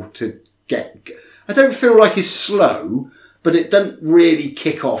while to get. I don't feel like it's slow, but it doesn't really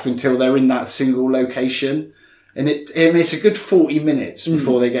kick off until they're in that single location, and it's a good 40 minutes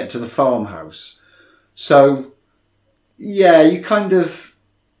before they get to the farmhouse. So, yeah, you kind of,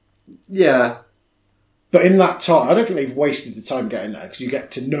 yeah. But in that time, I don't think they've wasted the time getting there, because you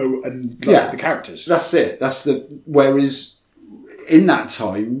get to know and like the characters. That's it. Whereas in that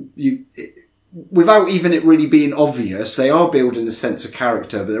time, without even it really being obvious, they are building a sense of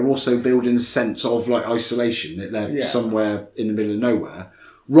character, but they're also building a sense of like isolation, that they're somewhere in the middle of nowhere.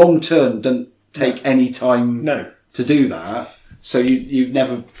 Wrong Turn doesn't take any time to do that, so you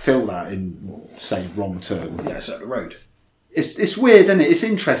never feel that in, say, Wrong Turn. Yeah, it's up the road. It's weird, isn't it? It's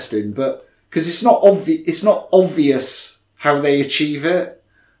interesting, but because it's not obvious how they achieve it,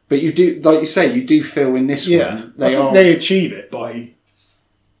 but you do, like you say, you do feel in this one they achieve it by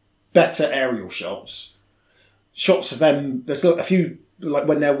better aerial shots of them. There's a few, like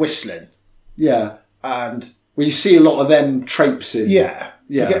when they're whistling, and well, you see a lot of them traipsing. Yeah.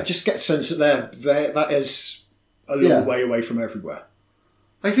 You just get a sense that that is a long way away from everywhere.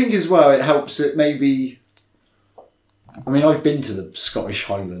 I think as well it helps that maybe. I mean, I've been to the Scottish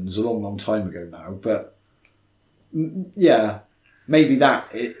Highlands a long, long time ago now, but yeah, maybe that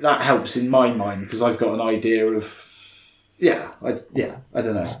helps in my mind, because I've got an idea of I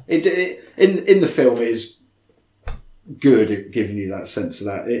don't know. It in the film it is good at giving you that sense of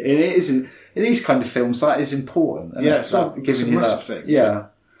that. It isn't in these kind of films that is important. And it's giving you that thing. Yeah.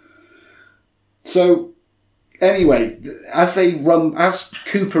 So anyway, as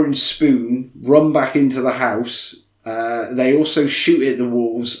Cooper and Spoon run back into the house. They also shoot at the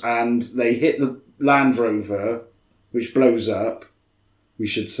wolves, and they hit the Land Rover, which blows up, we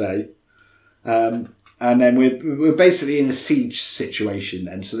should say. And then we're basically in a siege situation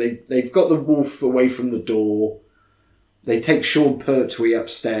then. So they've got the wolf away from the door. They take Sean Pertwee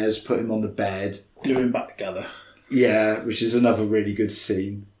upstairs, put him on the bed. Glue him back together. Yeah, which is another really good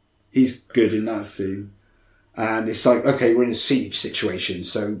scene. He's good in that scene. And it's like, okay, we're in a siege situation.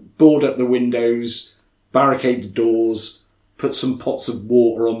 So board up the windows, barricade the doors, put some pots of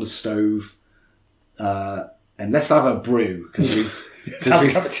water on the stove, and let's have a brew, because let's have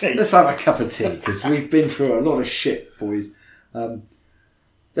a cup of tea. Let's have a cup of tea, because we've been through a lot of shit, boys.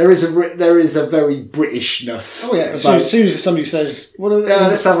 There is a very Britishness. Oh yeah, as soon as somebody says,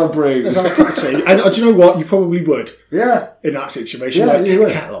 let's have a brew, let's have a cup of tea, and do you know what? You probably would. Yeah. In that situation, you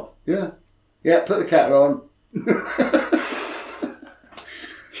would. Kettle on. Yeah. Put the kettle on.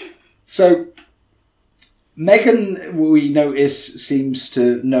 So. Megan, we notice, seems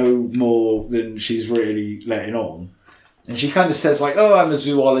to know more than she's really letting on. And she kind of says, like, oh, I'm a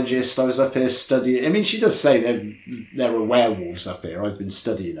zoologist, I was up here studying. I mean, she does say there are werewolves up here, I've been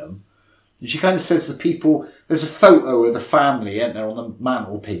studying them. And she kind of says there's a photo of the family, isn't there, on the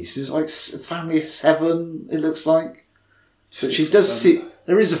mantelpiece. It's like a family of 7, it looks like. But she does see,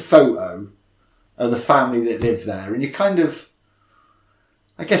 there is a photo of the family that live there, and you kind of,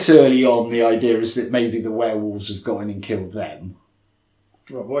 I guess early on the idea is that maybe the werewolves have gone in and killed them.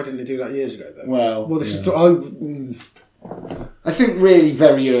 Well, why didn't they do that years ago then? Well, this is. I think really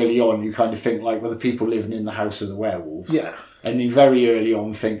very early on you kind of think like, well, the people living in the house are the werewolves. Yeah. And you very early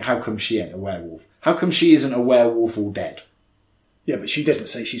on think, how come she ain't a werewolf? How come she isn't a werewolf all dead? Yeah, but she doesn't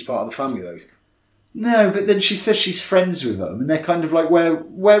say she's part of the family though. No, but then she says she's friends with them, and they're kind of like, where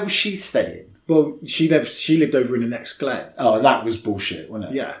was she staying? Well, she lived over in the next glen. Oh, that was bullshit,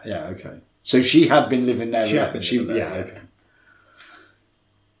 wasn't it? Yeah. Yeah, okay. So she had been living there. Okay.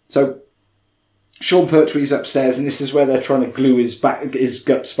 So Sean Pertwee's upstairs, and this is where they're trying to glue his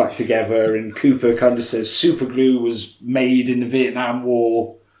guts back together. And Cooper kind of says super glue was made in the Vietnam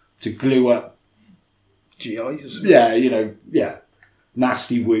War to glue up GIs. Yeah,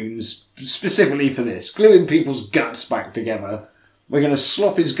 nasty wounds specifically for this, gluing people's guts back together. We're going to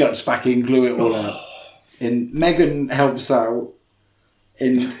slop his guts back in, glue it all up. And Megan helps out.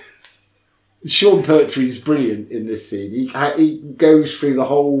 And Sean Pertwee's brilliant in this scene. He goes through the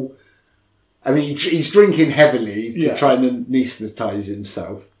whole. I mean, he's drinking heavily to try and anaesthetise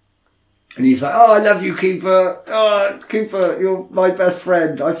himself. And he's like, "Oh, I love you, Cooper. Oh, Cooper, you're my best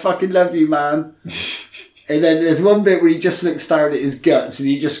friend. I fucking love you, man." And then there's one bit where he just looks down at his guts and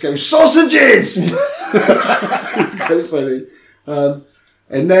he just goes, "Sausages!" It's quite funny.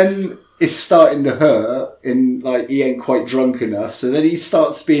 And then it's starting to hurt and like he ain't quite drunk enough. So then he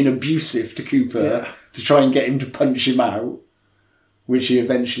starts being abusive to Cooper to try and get him to punch him out, which he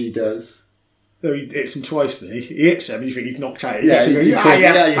eventually does. No, he hits him twice, didn't he? He hits him and you think he's knocked out. Yeah, you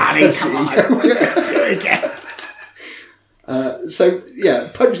pussy. come on. Do it again.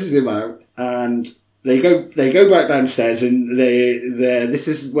 Punches him out and they go back downstairs and this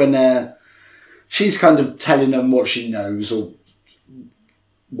is when she's kind of telling them what she knows or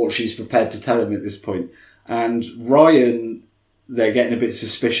what she's prepared to tell him at this point. And Ryan, they're getting a bit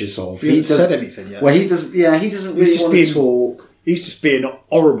suspicious of. He hasn't said anything yet. Well, he doesn't really want to talk. He's just being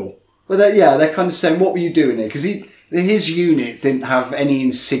horrible. Well, they're kind of saying, "What were you doing here?" Because his unit didn't have any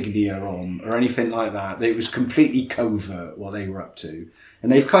insignia on or anything like that. It was completely covert what they were up to,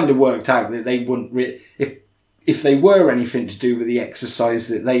 and they've kind of worked out that they wouldn't if they were anything to do with the exercise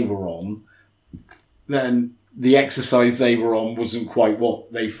that they were on, then the exercise they were on wasn't quite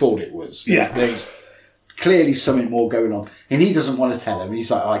what they thought it was. Yeah, there's clearly something more going on, and he doesn't want to tell him. He's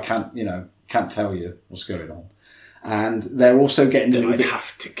like, "I can't tell you what's going on." And they're also getting a little bit.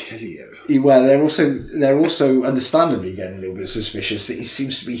 Have to kill you. Well, they're also understandably getting a little bit suspicious that he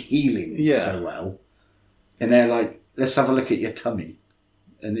seems to be healing so well. And they're like, "Let's have a look at your tummy."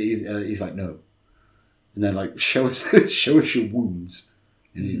 And he's like, "No." And they're like, "Show us your wounds."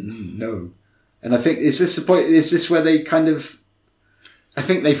 And he, "No." And I think is this the point? Is this where they kind of? I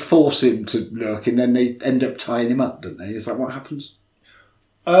think they force him to look, and then they end up tying him up, don't they? Is that what happens?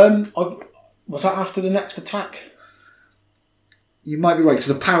 Was that after the next attack? You might be right, because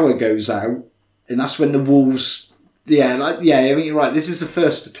the power goes out, and that's when the wolves... I mean, you're right, this is the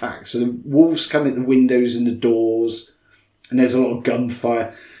first attack. So the wolves come at the windows and the doors, and there's a lot of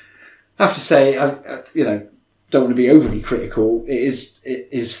gunfire. I have to say, I don't want to be overly critical. It is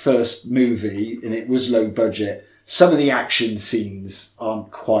his first movie, and it was low budget. Some of the action scenes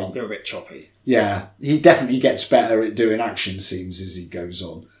aren't quite... They're a bit choppy. Yeah, he definitely gets better at doing action scenes as he goes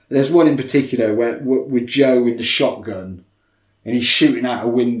on. There's one in particular where with Joe in the shotgun, and he's shooting out a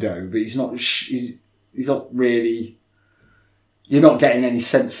window, but he's not really. You're not getting any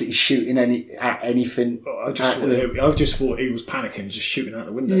sense that he's shooting at anything. I just thought he was panicking, just shooting out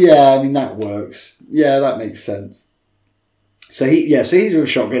the window. Yeah, I mean that works. Yeah, that makes sense. So he's with a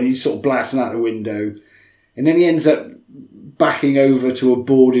shotgun. He's sort of blasting out the window, and then he ends up backing over to a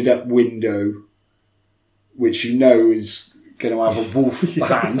boarded up window, which is going to have a wolf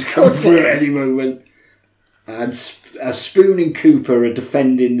hand come through at any moment. And Spoon and Cooper are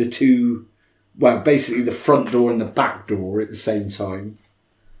defending the two, basically the front door and the back door at the same time.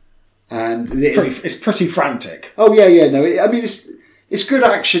 And it's pretty frantic. Oh yeah, no. It's good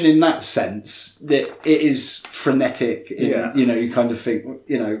action in that sense that it is frenetic. You kind of think,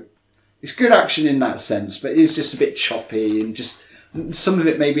 it's good action in that sense, but it's just a bit choppy and just some of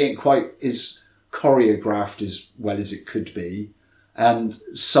it maybe ain't quite as choreographed as well as it could be. And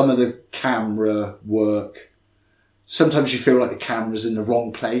some of the camera work, sometimes you feel like the camera's in the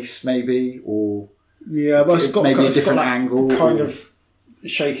wrong place, maybe, or but it's got maybe a different angle, kind of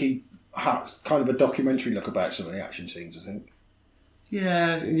shaky, kind of a documentary look about some of the action scenes. I think.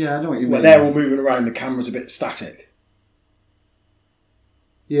 Yeah, I know what you mean. Where they're all moving around, the camera's a bit static.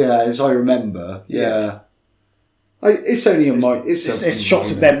 Yeah, as I remember. Yeah. It's only a mic. It's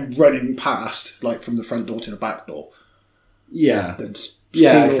shots of them running past, like from the front door to the back door. Yeah. Then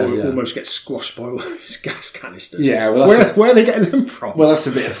Spoon almost gets squashed by all these gas canisters. Yeah, well, where are they getting them from? Well, that's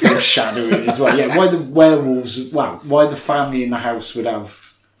a bit of foreshadowing as well. Yeah, why the werewolves? Why the family in the house would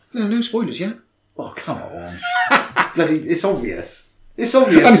have? No spoilers yet. Oh, come on! Bloody, it's obvious. It's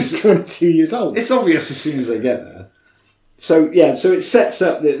obvious. And it's 22 years old. It's obvious as soon as they get there. So it sets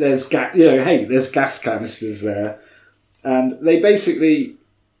up that there's there's gas canisters there, and they basically.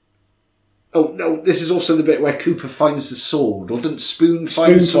 Oh no! This is also the bit where Cooper finds the sword, or doesn't Spoon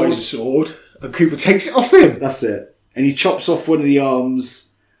find the sword, and Cooper takes it off him. That's it, and he chops off one of the arms,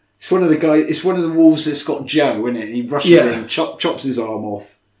 It's one of the guys. It's one of the wolves that's got Joe in it. And he rushes in, chops his arm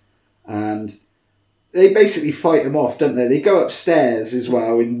off, and they basically fight him off, don't they? They go upstairs as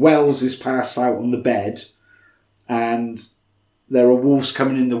well, and Wells is passed out on the bed, and there are wolves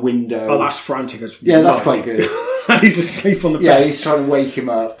coming in the window. Oh, that's frantic. That's quite good. And he's asleep on the bed. Yeah, he's trying to wake him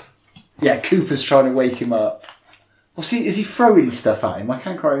up. Yeah, Cooper's trying to wake him up. Is he throwing stuff at him? I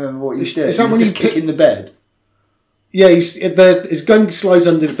can't quite remember what he's doing. Is that when he's kicking the bed? Yeah, his gun slides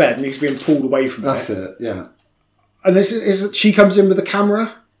under the bed and he's being pulled away from it. That's it, yeah. And she comes in with the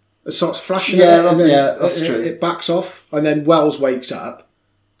camera and starts flashing that's true. It backs off and then Wells wakes up.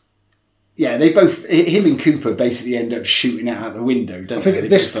 Yeah, they both, him and Cooper basically end up shooting it out the window, don't they? I think at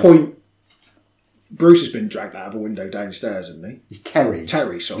this point, Bruce has been dragged out of a window downstairs, hasn't he? It's Terry.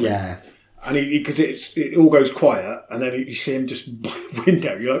 Terry, sorry. Yeah. And because it all goes quiet and then you see him just by the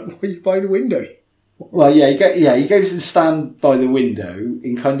window. You're like, why are you by the window? Well, he goes and stands by the window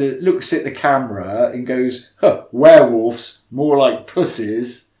and kind of looks at the camera and goes, werewolves, more like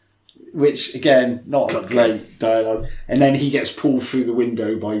pussies, which, again, not a great dialogue. And then he gets pulled through the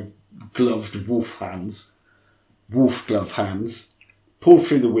window by gloved wolf glove hands, pulled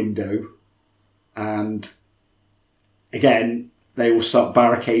through the window, and, again, they all start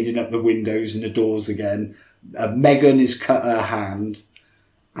barricading up the windows and the doors again. Megan is cut her hand,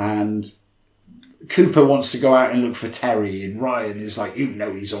 and Cooper wants to go out and look for Terry, and Ryan is like, you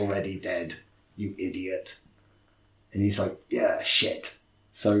know he's already dead, you idiot. And he's like, yeah, shit.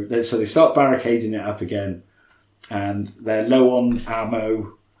 So they start barricading it up again, and they're low on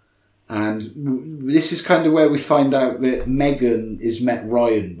ammo, and this is kind of where we find out that Megan has met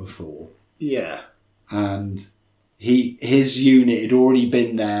Ryan before. Yeah. And his unit had already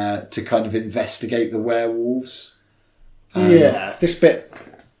been there to kind of investigate the werewolves. Yeah, this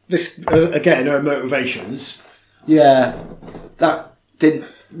again, her motivations. Yeah, that didn't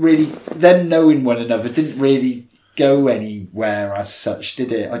really, them knowing one another didn't really go anywhere as such,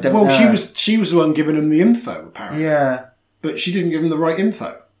 did it? I don't know. Well, she was the one giving him the info, apparently. Yeah. But she didn't give him the right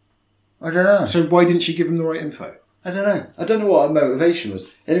info. I don't know. So why didn't she give him the right info? I don't know. I don't know what her motivation was.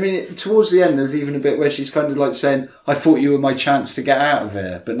 And I mean, towards the end, there's even a bit where she's kind of like saying, I thought you were my chance to get out of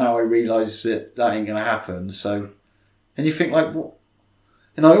here, but now I realise that ain't going to happen. So, and you think like, what?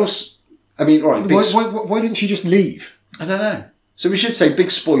 And I also, I mean, all right. Why didn't she just leave? I don't know. So we should say, big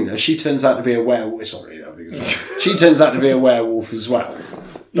spoiler, she turns out to be a werewolf. Sorry, she turns out to be a werewolf as well.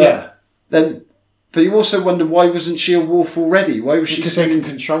 But but you also wonder, why wasn't she a wolf already? Why was she? Because they can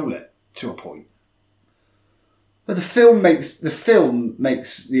control it to a point. But the film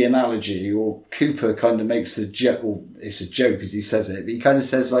makes the analogy, or Cooper kind of makes the joke, or it's a joke as he says it, but he kind of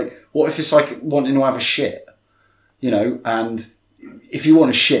says like, what if it's like wanting to have a shit? You know, and if you want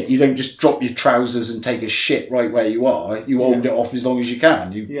a shit, you don't just drop your trousers and take a shit right where you are. You hold it off as long as you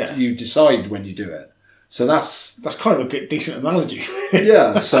can. You decide when you do it. So that's kind of a decent analogy.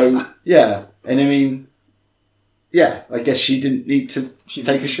 Yeah. So yeah, and I mean, yeah, I guess she didn't need to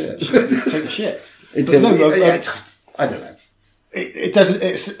take a shit. She didn't take a shit. I don't know. It doesn't.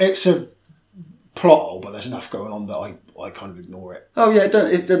 It's a plot hole, but there's enough going on that I kind of ignore it. Oh yeah, it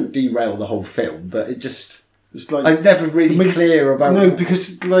doesn't derail the whole film, but it just. It's like, I'm never really clear about. No,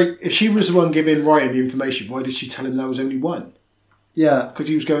 because like if she was the one giving Ryan the information, why did she tell him there was only one? Yeah, because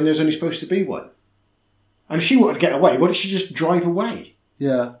he was going. There's only supposed to be one, and if she wanted to get away, why did she just drive away?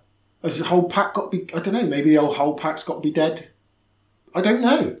 Yeah, has the whole pack got to be? I don't know. Maybe the whole pack's got to be dead. I don't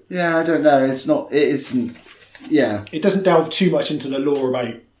know. Yeah, I don't know. It's not. It isn't. Yeah, it doesn't delve too much into the lore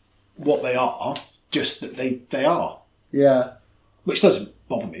about what they are. Just that they are. Yeah, which doesn't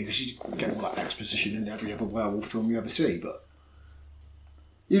bother me because you get all that exposition in every other werewolf film you ever see. But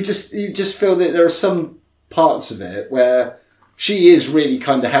you just feel that there are some parts of it where she is really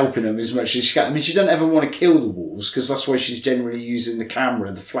kind of helping them as much as she can. I mean, she doesn't ever want to kill the wolves because that's why she's generally using the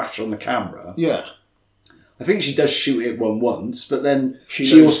camera, the flash on the camera. Yeah. I think she does shoot it once, but then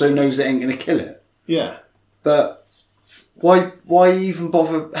she also knows it ain't going to kill it. Yeah. But why even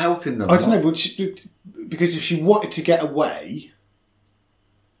bother helping them? I don't know, because if she wanted to get away,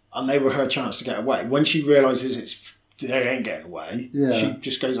 and they were her chance to get away, when she realises they ain't getting away, she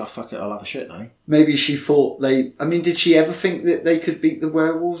just goes, oh, fuck it, I'll have a shit now. Maybe she thought did she ever think that they could beat the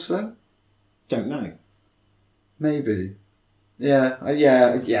werewolves, though? Don't know. Maybe. Yeah.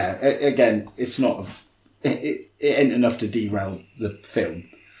 Again, it's not... It ain't enough to derail the film.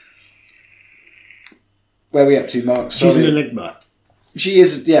 Where are we up to, Mark? Sorry. She's an enigma. She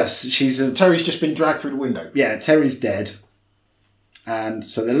is, yes. Terry's just been dragged through the window. Yeah, Terry's dead. And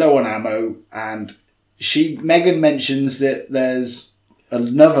so they're low on ammo. And Megan mentions that there's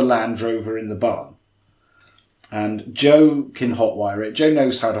another Land Rover in the barn. And Joe can hotwire it. Joe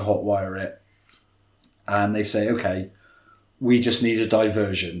knows how to hotwire it. And they say, okay, we just need a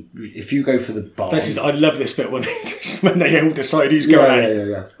diversion. If you go for the barn... I love this bit when they all decide who's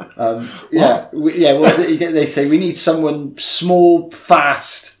going out. What's it? They say, we need someone small,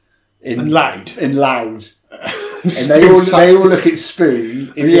 fast... and loud. And loud. And they all look at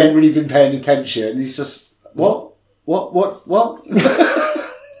Spoon, and he hadn't really been paying attention. And he's just, what? What'd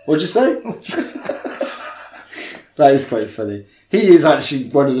you say? That is quite funny. He is actually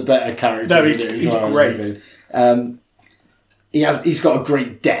one of the better characters. No, he's great. He's got a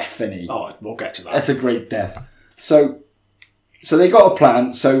great death, hasn't he? Oh, we'll get to that. That's a great death. So they got a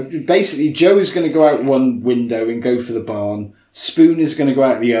plan. So basically, Joe is going to go out one window and go for the barn. Spoon is going to go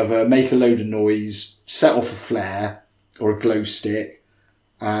out the other, make a load of noise, set off a flare or a glow stick,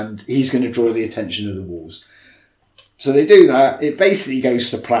 and he's going to draw the attention of the wolves. So they do that. It basically goes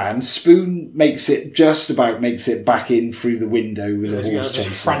to plan. Spoon makes it back in through the window with a horse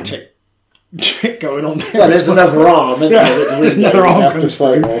chasing. Frantic shit going on there. Well, there's another arm. Isn't there? There's another arm comes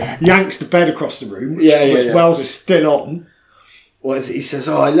through. Yanks the bed across the room, which Wells is still on. Well, he says,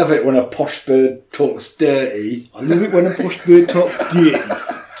 I love it when a posh bird talks dirty. I love it when a posh bird talks dirty.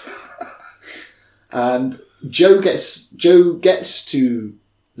 And Joe gets to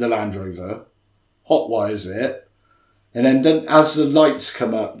the Land Rover, hotwires it, and then as the lights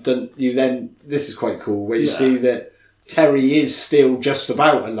come up, this is quite cool, where you see that Terry is still just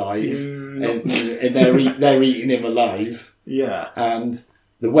about alive, and they're eating him alive. Yeah. And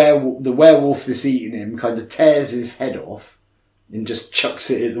the werewolf that's eating him kind of tears his head off and just chucks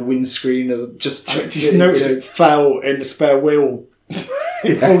it at the windscreen. Just noticed it fell in the spare wheel.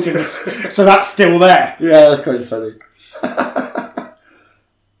 So that's still there. Yeah, that's quite funny.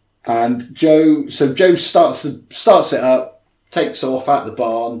 And Joe starts it up, takes off out the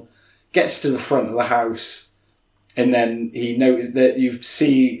barn, gets to the front of the house, and then he noticed that you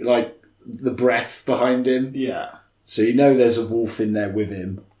see like the breath behind him. Yeah. So you know there's a wolf in there with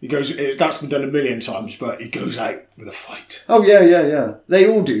him. He goes. That's been done a million times, but he goes out with a fight. Oh yeah. They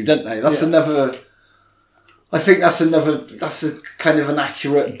all do, don't they? That's another. I think that's a kind of an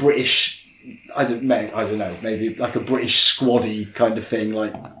accurate British. I don't know. Maybe like a British squaddy kind of thing.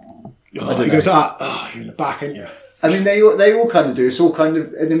 Like he goes, you're in the back, aren't you? I mean, they all kind of do. It's all kind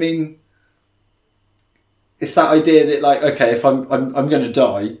of, and I mean, it's that idea that like, okay, if I'm going to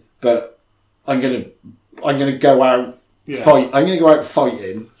die, but I'm going to go out fight. I'm going to go out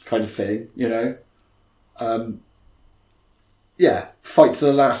fighting, kind of thing, you know. Fight to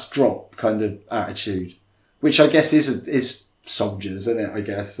the last drop kind of attitude, which I guess is soldiers, isn't it? I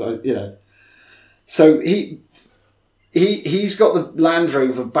guess So he's got the Land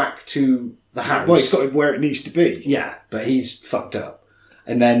Rover back to the house. Well, he's got it where it needs to be. Yeah, but he's fucked up,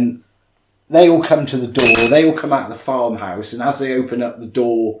 and then they all come to the door. They all come out of the farmhouse, and as they open up the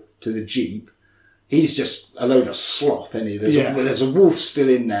door to the Jeep, he's just a load of slop, isn't he? There's a wolf still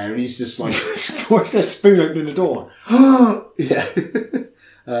in there, and he's just like... What's that spoon opening the door? Yeah.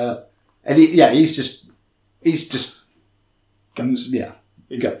 And he's just... Guns. Yeah,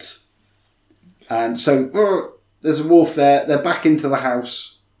 guts. And so there's a wolf there. They're back into the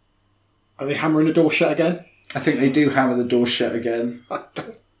house. Are they hammering the door shut again? I think they do hammer the door shut again.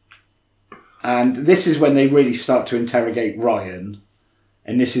 And this is when they really start to interrogate Ryan.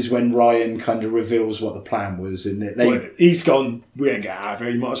 And this is when Ryan kind of reveals what the plan was. And he's gone, we ain't get out of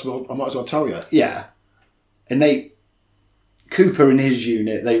here, I might as well tell you. Yeah. And Cooper and his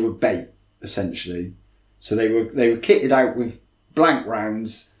unit, they were bait, essentially. So they were kitted out with blank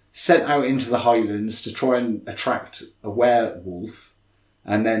rounds, sent out into the Highlands to try and attract a werewolf.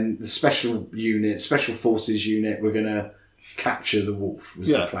 And then the special forces unit were going to capture the wolf,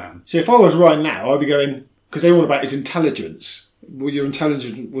 was the plan. So if I was Ryan now, I'd be going, because they're all about his intelligence. Well, your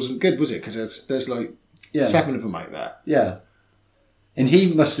intelligence wasn't good, was it? Because there's like 7 of them out there. Yeah. And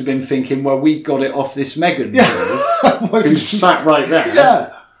he must have been thinking, well, we got it off this Megan girl who's sat right there.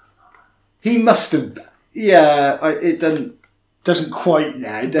 Yeah. He must have... Yeah, it doesn't... Doesn't quite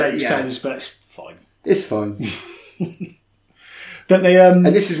make sense, but it's fine. It's fine. Don't they... And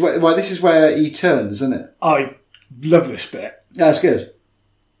this is where he turns, isn't it? I love this bit. That's good.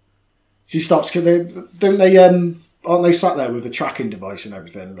 She starts... Don't they... Aren't they sat there with the tracking device and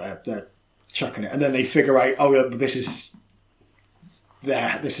everything? They're chucking it, and then they figure out, this is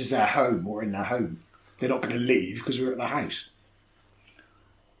their home. We're in their home. They're not going to leave because we're at the house.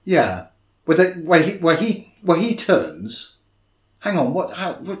 Yeah, where he turns. Hang on, what?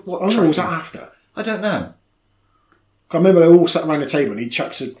 Was that after? I don't know. I remember they all sat around the table and he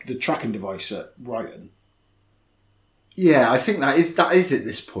chucks the tracking device at Ryan. Yeah, I think that is at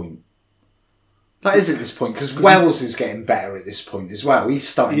this point. That is at this point, because Wells is getting better at this point as well. He's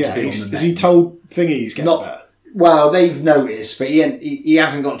starting to be on the mend. Has he told Thingy he's getting better? Well, they've noticed, but he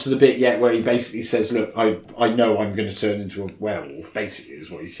hasn't got to the bit yet where he basically says, look, I know I'm going to turn into a werewolf, basically is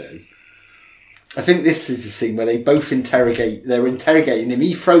what he says. I think this is the scene where they both they're interrogating him.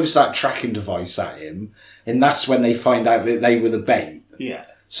 He throws that tracking device at him, and that's when they find out that they were the bait. Yeah.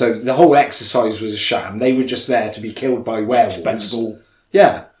 So the whole exercise was a sham. They were just there to be killed by werewolves. Expendable.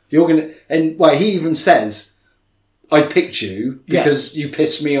 Yeah. You're going to... And, well, he even says, I picked you because you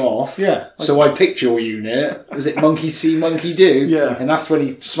pissed me off. Yeah. So I picked your unit. Was it monkey see, monkey do? Yeah. And that's when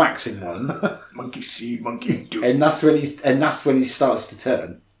he smacks him one. Monkey see, monkey do. And that's when he starts to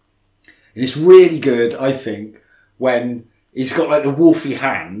turn. And it's really good, I think, when he's got like the wolfy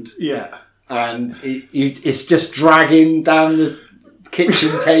hand. Yeah. And it's just dragging down the kitchen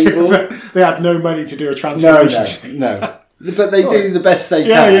table. They had no money to do a transformation. No. But they do the best they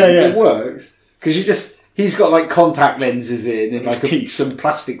can. Yeah. It works. Because he's got like contact lenses in and like some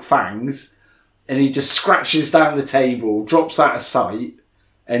plastic fangs. And he just scratches down the table, drops out of sight.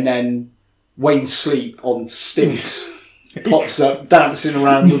 And then Wayne Sleep on stilts pops up dancing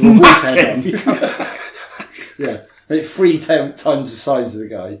around with a wolf head on. Yeah. Like 3 times the size of the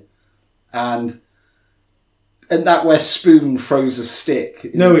guy. And that where Spoon throws a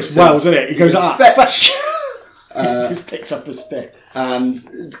stick. No, it's Wells, isn't it? He goes, fetch! He just picks up the stick. And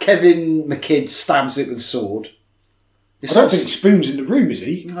Kevin McKidd stabs it with a sword. I don't think Spoon's in the room, is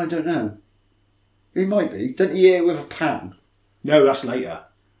he? I don't know. He might be. Don't he hit it with a pan? No, that's later.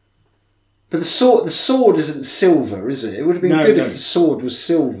 But the sword isn't silver, is it? It would have been good if the sword was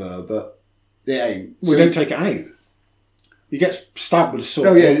silver, but it ain't. We don't take it out. He gets stabbed with a sword.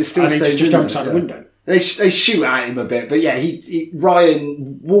 Oh yeah, it still and he just jumps out the window. They shoot at him a bit, but yeah,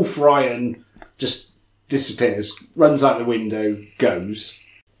 Wolf Ryan just disappears, runs out the window, goes.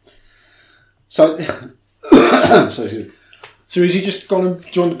 So is he just gone and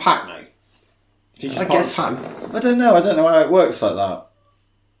joined the pack now? Is he just part of the pack? I don't know how it works like that.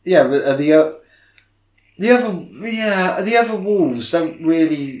 Yeah, but the other wolves don't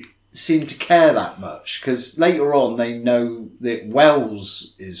really seem to care that much, because later on they know that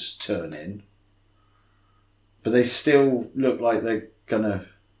Wells is turning, but they still look like they're gonna.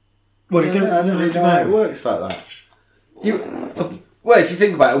 Well, they don't know how it works like that. Well, if you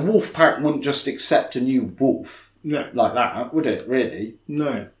think about it, a wolf pack wouldn't just accept a new wolf like that, would it? Really?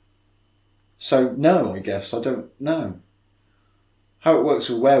 No. So no, I guess I don't know how it works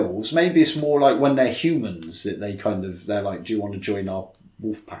with werewolves. Maybe it's more like when they're humans that they're like, do you want to join our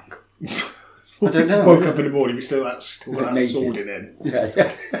wolf pack? I don't know. Woke up in the morning, we still got that sword in him.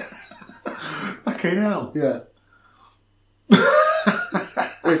 Yeah. Okay, now. Yeah.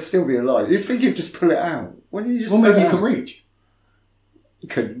 It'd still be alive. You'd think you'd just pull it out. Why don't you just? Well, maybe you can reach.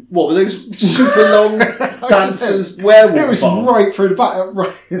 Couldn't. What were those super long dancers werewolf? It was right through the back,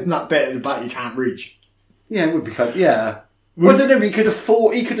 right in that bit at the back you can't reach. Yeah, it would be kind. Yeah. Well, I don't know. He could have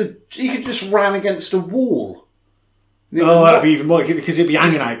fought. He could just ran against a wall. Oh, that'd be even more, because it'd be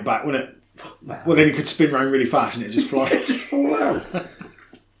hanging out the back, wouldn't it? Well, then he could spin around really fast and it'd just fly. Just fall out.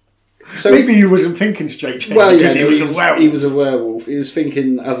 So maybe he wasn't thinking straight. Well, yeah, he was a werewolf. He was a werewolf. He was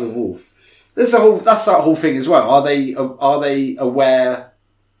thinking as a wolf. That's that whole thing as well. Are they aware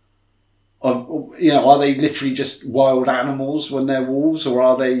of? Are they literally just wild animals when they're wolves, or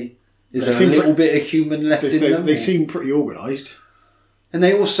are they? Is there a little bit of human left in them? They seem pretty organised, and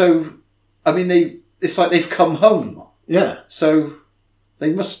they also, it's like they've come home. Yeah. So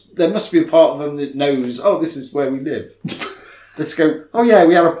there must be a part of them that knows. Oh, this is where we live. Let's go. Oh yeah,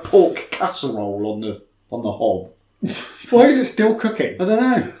 we had a pork casserole on the hob. Why is it still cooking? I don't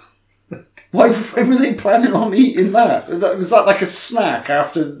know. Why were they planning on eating that? Was that like a snack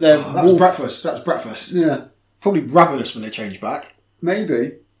after their that was breakfast? That was breakfast. Yeah. Probably ravenous when they change back.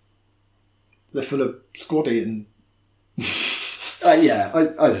 Maybe. They're full of squaddy and... yeah, I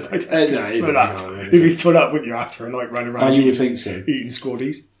don't know. You'd be full up, wouldn't you, after a night running around you would think so. Eating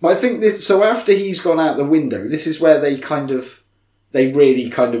squaddies. But I think so after he's gone out the window, this is where they really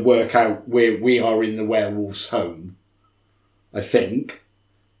kind of work out where we are in the werewolf's home, I think.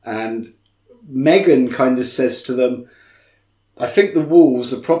 And Megan kind of says to them, I think the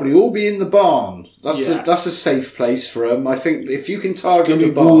wolves will probably all be in the barn. That's a safe place for them. I think if you can target the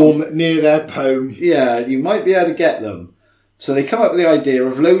barn... warm, near their home. Yeah, you might be able to get them. So they come up with the idea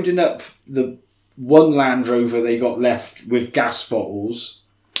of loading up the one Land Rover they got left with gas bottles.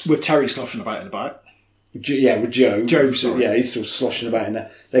 With Terry sloshing about in the back. Yeah, with Joe. Sorry. Yeah, he's still sloshing about in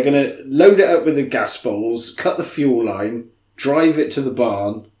there. They're going to load it up with the gas bottles, cut the fuel line, drive it to the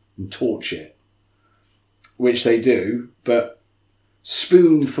barn and torch it. Which they do, but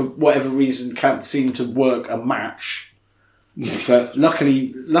Spoon, for whatever reason, can't seem to work a match. But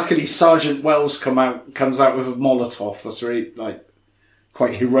luckily, Sergeant Wells comes out with a Molotov. That's really, like,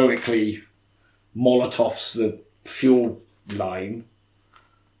 quite heroically Molotovs the fuel line,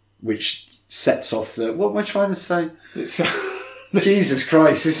 which sets off the... What am I trying to say? Jesus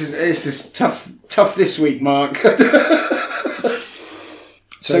Christ, this is tough this week, Mark.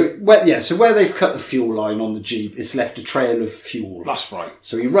 So where they've cut the fuel line on the Jeep, it's left a trail of fuel. That's right.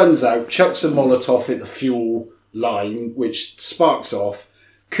 So he runs out, chucks a Molotov at the fuel line, which sparks off.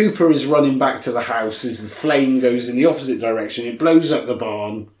 Cooper is running back to the house as the flame goes in the opposite direction. It blows up the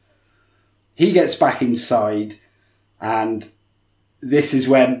barn. He gets back inside, and this is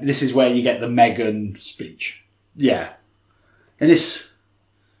where you get the Megan speech. Yeah. And it's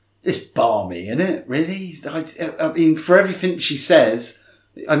balmy, isn't it? Really? I mean, for everything she says,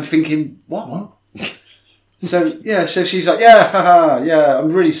 I'm thinking, what? So she's like, yeah,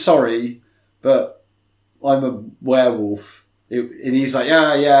 I'm really sorry, but I'm a werewolf. And he's like,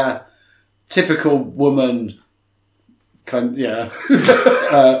 yeah, typical woman, kind, yeah.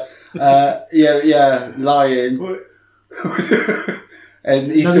 Lying.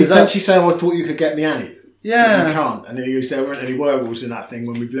 And he says, don't she say, I thought you could get me out? Yeah. You can't. And then he goes, there weren't any werewolves in that thing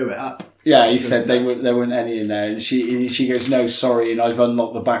when we blew it up. Yeah, he said there weren't any in there. And she goes, no, sorry, and I've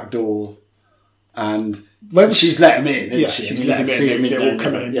unlocked the back door. And she's let him in, isn't she? She's let him in. They're all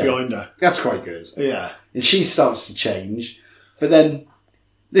coming in behind her. That's quite good. Yeah. And she starts to change. But then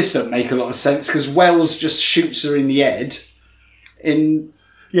this doesn't make a lot of sense because Wells just shoots her in the head.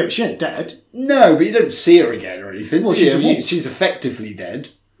 Yeah, but she ain't dead. No, but you don't see her again or anything. Well, she's a wolf. She's effectively dead.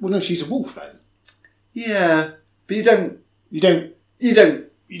 Well, no, she's a wolf then. Yeah, but you don't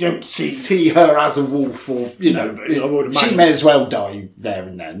see her as a wolf, or she may as well die there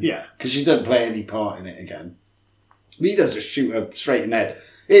and then. Yeah, because she doesn't play any part in it again. But he does just shoot her straight in the head.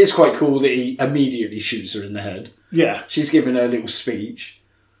 It is quite cool that he immediately shoots her in the head. Yeah, she's given her little speech.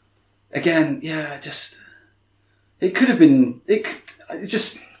 Again, it could have been. They could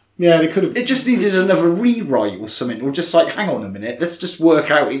have. It just needed another rewrite or something, or just like, hang on a minute, let's just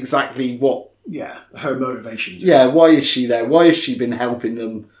work out exactly what. Yeah, her motivations. Yeah, why is she there? Why has she been helping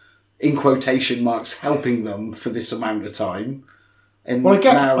them, in quotation marks, helping them for this amount of time? And I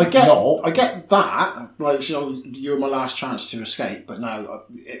get that. Like, you were my last chance to escape, but now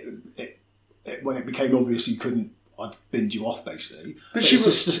when it became obvious you couldn't, I've binned you off basically. But it's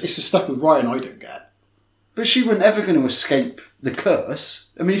the stuff with Ryan I don't get. But she wasn't ever going to escape the curse.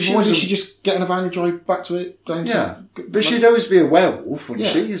 I mean, why didn't she just get in a van and drive back to it? But she'd always be a werewolf, wouldn't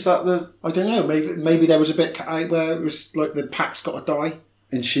she? Is that the... I don't know. Maybe there was a bit where it was like the pack's got to die.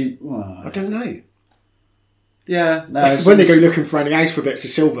 And she... Well, I don't know. Yeah. No, when they go looking for any house for bits of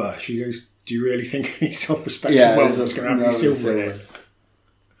silver, she goes, do you really think any self-respecting werewolf was going to have any silver in it?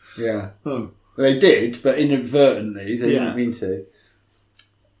 Yeah. Oh. Well, they did, but inadvertently. They didn't mean to.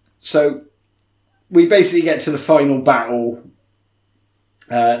 So... we basically get to the final battle.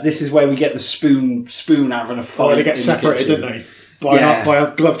 This is where we get the spoon having a fight. Oh, they get separated, don't they? By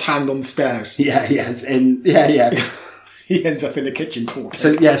a gloved hand on the stairs. Yeah, yes. He ends up in the kitchen court.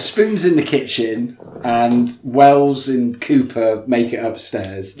 So, Spoon's in the kitchen, and Wells and Cooper make it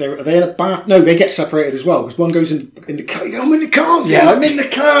upstairs. Are they in a bath? No, they get separated as well, because one goes in the car. I'm in the car. Yeah, I'm in the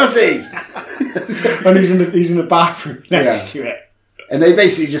carsy. And he's in the bathroom next to it. And they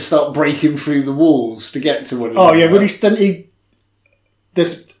basically just start breaking through the walls to get to one another. Oh yeah, well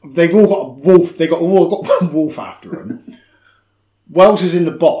they've all got a wolf. They've all got one wolf after them. Wells is in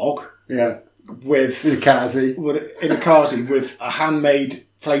the bog. Yeah. With in a kazi with a handmade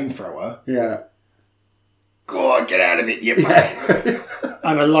flamethrower. Yeah. Go on, get out of it, you bastard.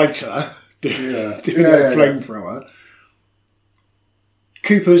 And a lighter doing a flamethrower.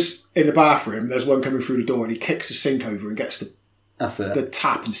 Cooper's in the bathroom. There's one coming through the door, and he kicks the sink over and gets the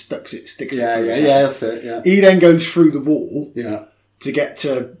tap and sticks it through his head. That's it, yeah. He then goes through the wall to get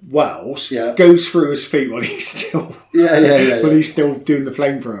to Wells, goes through his feet while he's still he's still doing the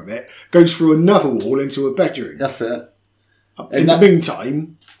flamethrower bit, goes through another wall into a bedroom. That's it. In the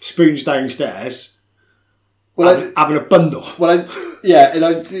meantime, Spoon's downstairs having a bundle. And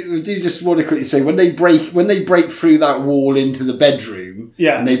I do just want to quickly say, when they break through that wall into the bedroom,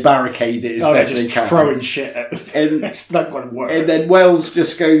 and they barricade it as best they can, throwing shit at them. And it's not going to work. And then Wells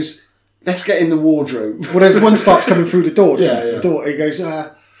just goes, let's get in the wardrobe. Well, there's one starts coming through the door. The door. He goes,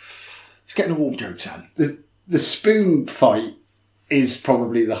 let's get in the wardrobe, son. The Spoon fight is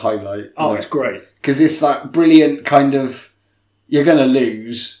probably the highlight. Oh, it's great. Because it's that brilliant kind of, you're going to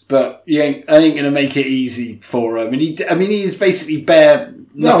lose, but I ain't going to make it easy for him. And he is basically bare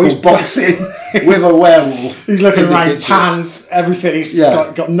boxing with a werewolf. He's looking around, pans, everything. He's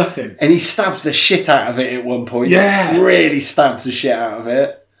got nothing. And he stabs the shit out of it at one point. Yeah. Really stabs the shit out of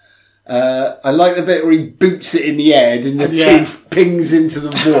it. I like the bit where he boots it in the head and the tooth pings into the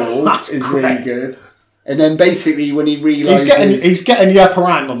wall. Is really good. And then basically when he realises... He's getting the upper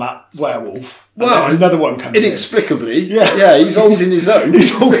hand on that werewolf. Well, another one comes inexplicably. Yeah, he's holding his own.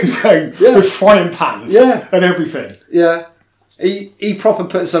 He's holding his own with frying pans and everything. Yeah. He proper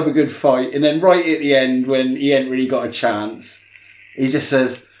puts up a good fight, and then right at the end, when he ain't really got a chance, he just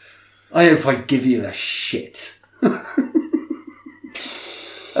says, "I hope I give you the shit."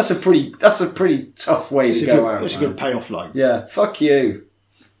 That's a pretty tough way to go out. That's a good payoff line. Yeah, fuck you.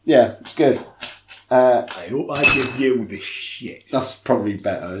 Yeah, it's good. I hope I give you the shit. That's probably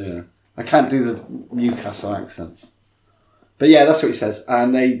better. Yeah, I can't do the Newcastle accent. But yeah, that's what he says,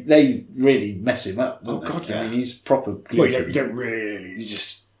 and they really mess him up. Oh God, yeah! I mean, he's proper. Well, you don't really.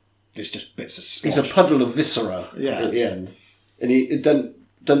 There's just bits of sludge. He's a puddle of viscera at the end, and he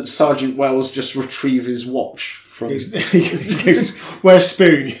doesn't Sergeant Wells just retrieve his watch from? Where's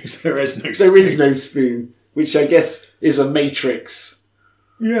spoon? There is no. There is no spoon, which I guess is a Matrix.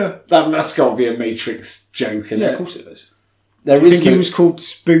 Yeah, that's got to be a Matrix joke, isn't it? Yeah, of course it is. I think he was called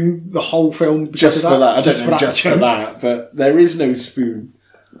Spoon the whole film just for that. I don't know just for that, but there is no spoon.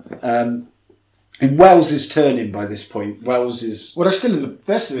 And Wells is turning by this point. Wells is they're still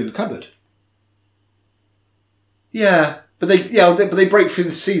in the cupboard. Yeah, but they break through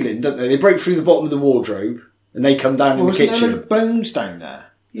the ceiling, don't they? They break through the bottom of the wardrobe and they come down in the kitchen. Isn't there like bones down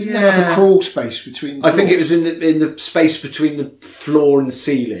there? Isn't there like a crawl space between? I think it was in the space between the floor and the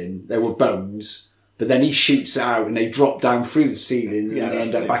ceiling. There were bones. But then he shoots it out and they drop down through the ceiling and they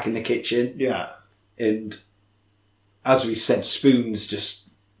end up back in the kitchen. Yeah. And as we said, Spoon's just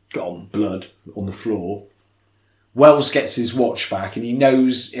gone blood on the floor. Wells gets his watch back and he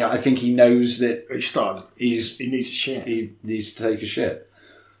knows, I think he knows that he needs a shit. He needs to take a shit.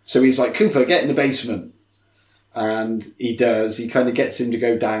 So he's like, Cooper, get in the basement. And he does. He kind of gets him to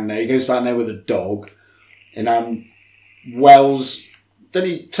go down there. He goes down there with a dog. And Wells... Doesn't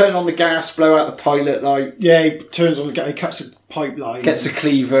he turn on the gas, blow out the pilot light? Yeah, he turns on the gas, he cuts a pipe line. Gets a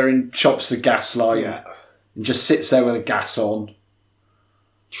cleaver and chops the gas line. Yeah. And just sits there with the gas on.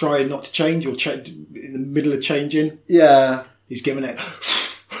 Trying not to change or in the middle of changing. Yeah. He's giving it...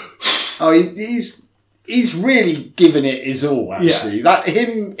 Oh, he's really giving it his all, actually. Yeah.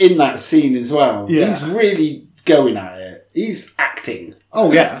 Him in that scene as well. Yeah. He's really going at it. He's acting.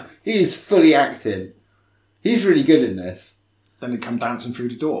 Oh, yeah. He is fully acting. He's really good in this. Then they come dancing through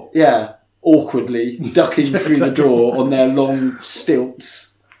the door. Yeah, awkwardly ducking through the door on their long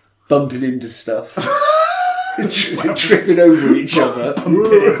stilts, bumping into stuff, tripping over each other,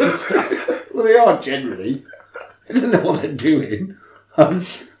 bumping into stuff. Well, they are generally. I don't know what they're doing, and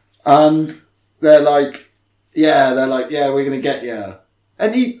they're like, we're gonna get you.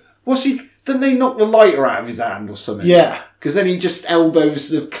 And Then they knock the lighter out of his hand or something. Yeah, because then he just elbows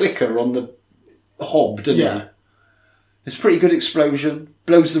the clicker on the hob, doesn't he? It's a pretty good explosion.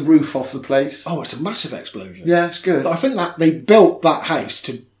 Blows the roof off the place. Oh, it's a massive explosion. Yeah, it's good. But I think that they built that house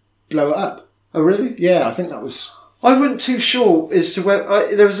to blow it up. Oh, really? Yeah, I think that was... I wasn't too sure as to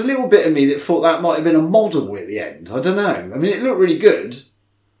where... there was a little bit of me that thought that might have been a model at the end. I don't know. I mean, it looked really good.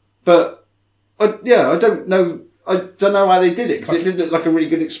 But, I don't know... I don't know how they did it, because it did look like a really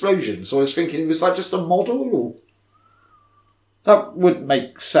good explosion. So I was thinking, was that just a model? Or... That would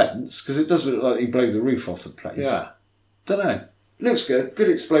make sense, because it does look like they blow the roof off the place. Yeah. Don't know. Looks good. Good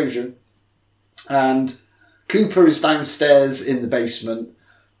explosion. And Cooper is downstairs in the basement.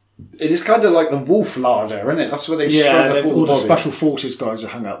 It is kind of like the wolf larder, isn't it? That's where they strung up all the special forces guys are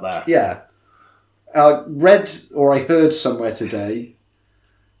hung up there. Yeah. I read, or I heard somewhere today,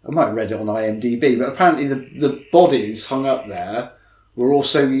 I might have read it on IMDb, but apparently the bodies hung up there were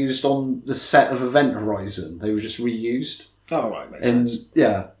also used on the set of Event Horizon. They were just reused. Oh, right, makes sense.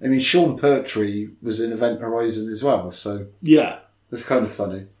 Yeah, I mean, Sean Pertwee was in Event Horizon as well, so... Yeah. It's kind of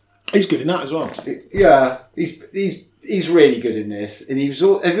funny. He's good in that as well. Yeah, he's really good in this. And have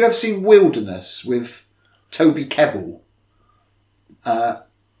you ever seen Wilderness with Toby Kebbell?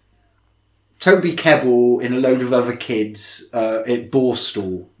 Toby Kebbell and a load of other kids at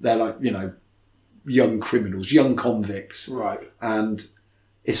Borstal. They're like, young criminals, young convicts. Right. And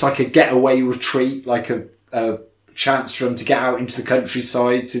it's like a getaway retreat, like a chance for them to get out into the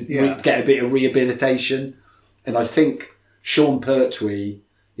countryside to get a bit of rehabilitation. And I think Sean Pertwee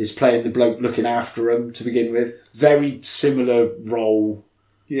is playing the bloke looking after him to begin with. Very similar role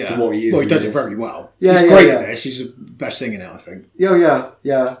to what he is. Well, he does it very well. Yeah, he's great in this. He's the best thing in it, I think.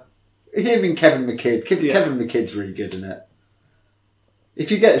 Yeah. Him and Kevin McKidd. Kevin McKidd's really good in it. if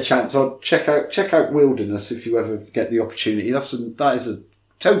you get a chance, I'll check out Wilderness if you ever get the opportunity. That is a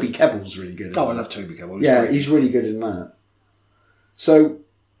Toby Kebbell's really good. Oh, I love Toby Kebbell. Yeah, he's really good in that. So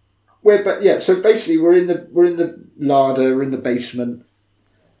so basically we're in the larder, we're in the basement,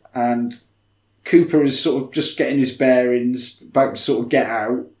 and Cooper is sort of just getting his bearings, about to sort of get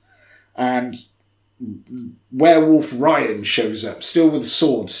out, and werewolf Ryan shows up, still with a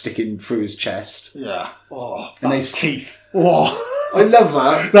sword sticking through his chest. Yeah. Oh, and his teeth. Oh. I love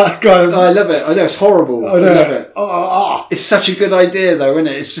that. That's kind of... I love it. I know, it's horrible. I love it. Oh. It's such a good idea, though, isn't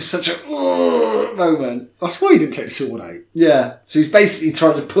it? It's just such a moment. That's why he didn't take the sword out. Yeah. So he's basically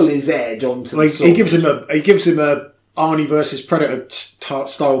trying to pull his head onto the sword. He gives him a Arnie versus Predator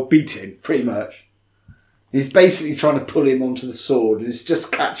style beating. Pretty much. He's basically trying to pull him onto the sword, and it's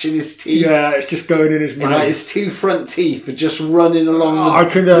just catching his teeth. Yeah, it's just going in his mouth. And his two front teeth are just running along the I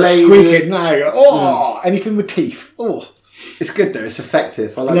can squeak it now. Anything with teeth. Oh. It's good though, it's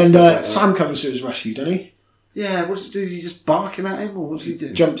effective. I like and then Sam comes to his rescue, doesn't he? Yeah, does he just barking at him, or what does he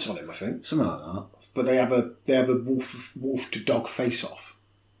do? Jumps on him, I think. Something like that. But they have a wolf to dog face off.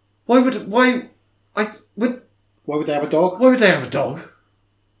 Why would they have a dog? Why would they have a dog?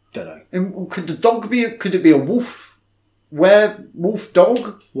 Don't know. And could the dog could it be a wolf? Wolf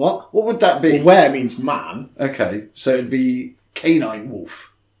dog? What? What would that be? Well, were means man. Okay, so it'd be canine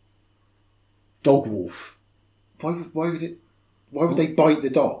wolf. Dog wolf. Why would they bite the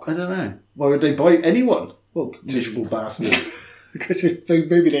dog? I don't know. Why would they bite anyone? Well, miserable bastards. Because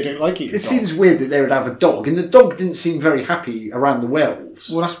maybe they don't like eating. It seems weird that they would have a dog, and the dog didn't seem very happy around the werewolves.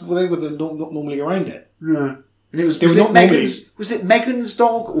 Well, they were not normally around it. Yeah. And was it Megan's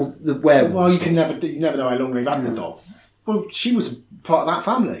dog or the werewolf? Well, you never know how long they've had the dog. Well, she was part of that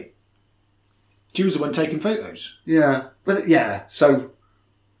family. She was the one taking photos. Yeah, but so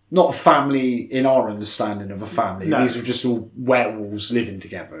not a family in our understanding of a family. No. These were just all werewolves living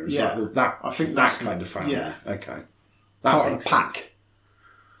together. I think that's kind of family. Yeah. Okay. Part of the pack.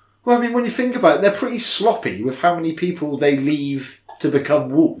 Well, I mean, when you think about it, they're pretty sloppy with how many people they leave to become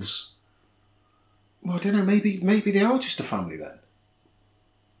wolves. Well, I don't know. Maybe they are just a family then.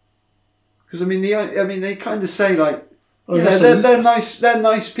 Because they kind of say like, they're nice. They're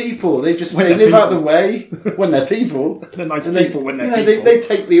nice people. They live out the way when they're people. They're nice people when they're people. They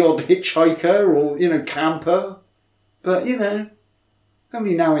take the odd hitchhiker or camper, but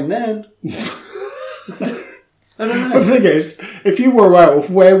only now and then. I don't know. But the thing is, if you were a werewolf,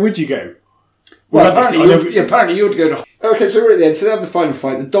 where would you go? Well, apparently you'd go to... Okay, so we're at the end. So they have the final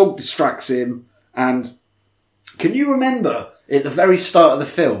fight. The dog distracts him. And can you remember at the very start of the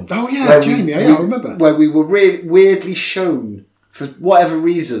film? Oh, yeah, Jamie. I remember. Where we were weirdly shown, for whatever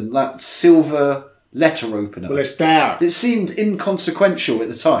reason, that silver letter opener. Well, it's there. It seemed inconsequential at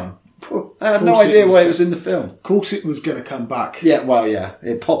the time. I had no idea why it was in the film. Of course it was going to come back. Yeah, well, yeah.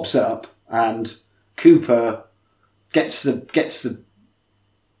 It pops up and Cooper gets the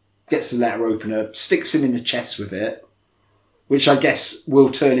letter opener, sticks him in the chest with it, which I guess will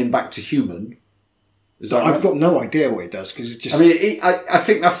turn him back to human. I've got no idea what it does because it just... I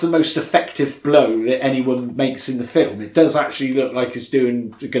think that's the most effective blow that anyone makes in the film. It does actually look like it's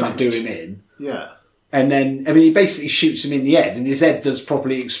going to do him in. Yeah. And then, he basically shoots him in the head and his head does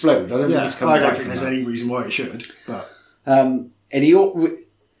properly explode. I don't think there's any reason why it should. But and he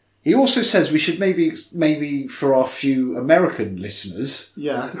also says we should maybe for our few American listeners...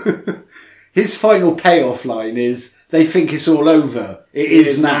 Yeah. His final payoff line is, they think it's all over. It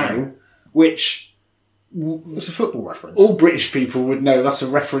is now. Which... It's a football reference. All British people would know that's a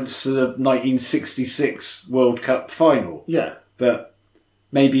reference to the 1966 World Cup final. Yeah. But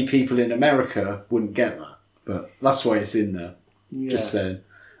maybe people in America wouldn't get that. But that's why it's in there. Yeah. Just saying.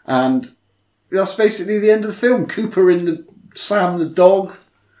 And that's basically the end of the film. Cooper and Sam the dog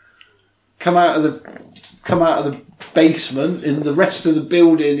come out of the basement, and the rest of the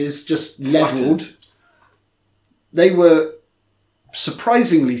building is just levelled. They were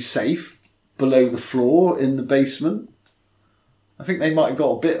surprisingly safe below the floor in the basement. I think they might have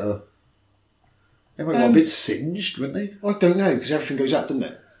got a bit singed, wouldn't they? I don't know, because everything goes up, doesn't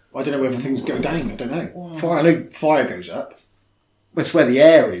it? I don't know whether things go down. I don't know. Wow. I know fire goes up. Well, it's where the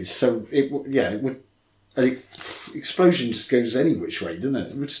air is, so it would. An explosion just goes any which way, doesn't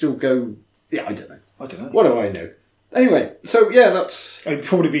it? It would still go. Yeah, I don't know. What do I know? Anyway, so yeah, that's. It'd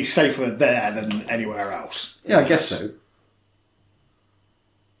probably be safer there than anywhere else. Yeah, I guess so.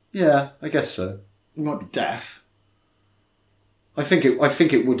 Yeah, I guess so. You might be deaf. I think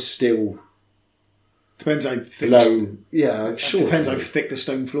it would still. Depends how thick. Low. Yeah, sure. Depends how thick the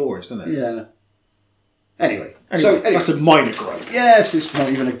stone floor is, doesn't it? Yeah. Anyway, that's a minor gripe. Yes, it's not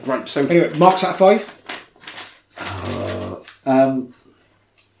even a gripe. So anyway, marks out of 5.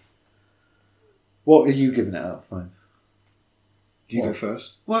 What are you giving it out of 5? Do you go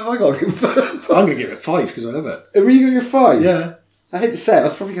first? Why have I got to go first? I'm going to give it 5 because I love it. Are you going to go 5? Yeah. I hate to say it, I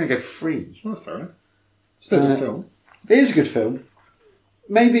was probably going to go 3. Oh, fair enough. Still a good film. It is a good film.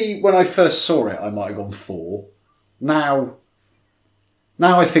 Maybe when I first saw it, I might have gone 4. Now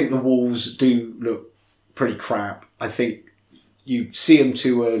I think the wolves do look pretty crap. I think you see them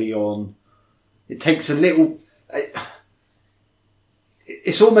too early on. It takes a little...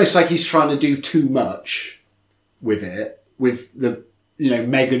 It's almost like he's trying to do too much with it. With the,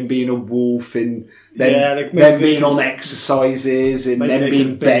 Megan being a wolf and them being on exercises and them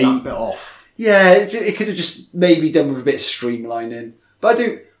being bait. That bit off. Yeah, it could have just maybe done with a bit of streamlining. But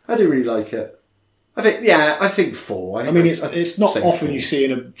I do really like it. I think 4. It's not often 4. You see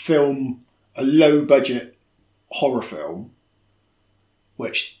in a film, a low budget horror film,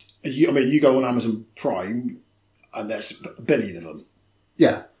 which, you go on Amazon Prime and there's a billion of them.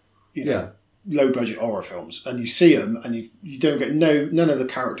 Yeah. Low budget horror films, and you see them and you don't get none of the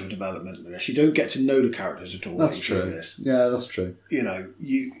character development in this. You don't get to know the characters at all. That's true. Yeah, that's true. Even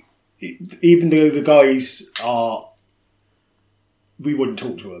though the guys are... We wouldn't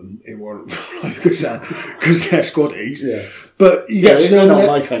talk to them in real life because they're squaddies. Yeah. But you get to know they're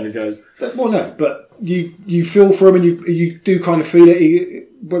not my kind of guys. But you feel for them and you do kind of feel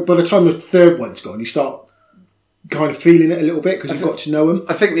it. By the time the third one's gone, you start kind of feeling it a little bit because you've got to know them.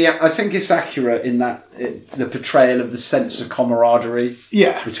 I think it's accurate in that the portrayal of the sense of camaraderie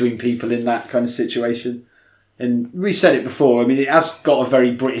between people in that kind of situation. And we said it before. It has got a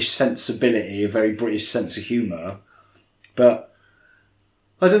very British sensibility, a very British sense of humour, but.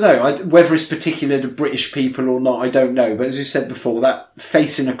 I don't know whether it's particular to British people or not. I don't know, but as you said before, that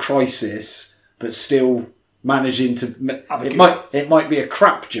facing a crisis but still managing to it might be a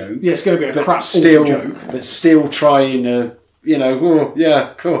crap joke. Yeah, it's going to be a crap joke, but still trying to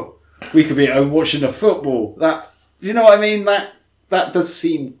cool. We could be at home watching the football. That you know what I mean? That does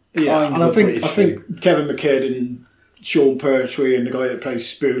seem kind of I think Kevin McKidd and Sean Pertwee and the guy that plays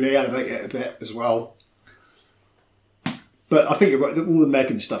Spoon, he elevated it a bit as well. But I think you're right, all the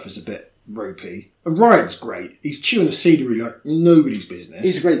Megan stuff is a bit ropey. And Ryan's great. He's chewing the scenery like nobody's business.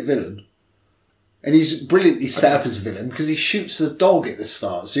 He's a great villain. And he's brilliantly set up as a villain because he shoots the dog at the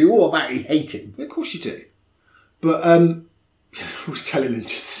start, so you automatically hate him. Of course you do. But I was telling him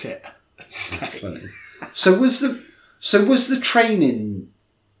to sit and stay. Funny. So was the training...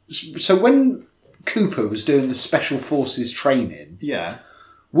 So when Cooper was doing the Special Forces training... Yeah.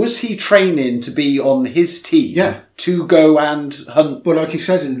 Was he training to be on his team? Yeah. To go and hunt? Well, like he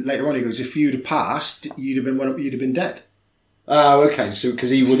says later on, he goes, if you'd have passed, you'd have been dead. Oh, okay. So because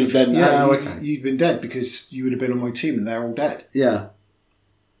he would have been... You'd been dead because you would have been on my team and they're all dead. Yeah.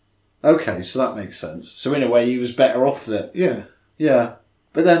 Okay, so that makes sense. So in a way, he was better off there. Yeah. Yeah.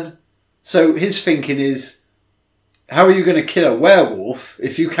 But then... So his thinking is, how are you going to kill a werewolf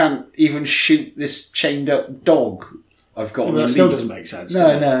if you can't even shoot this chained up dog I've got? That still doesn't make sense.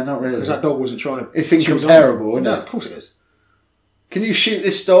 No, not really. Because that dog wasn't trying to... It's incomparable, isn't it? No, of course it is. Can you shoot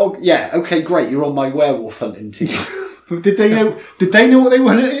this dog? Yeah, okay, great. You're on my werewolf hunting team. Did they know what they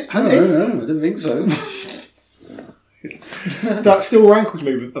wanted hunting? No, I didn't think so. That still rankles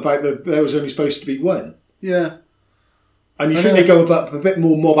me about there was only supposed to be one. Yeah. And you think they go up a bit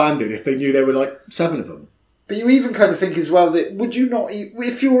more mob-handed if they knew there were like 7 of them. But you even kind of think as well that would you not...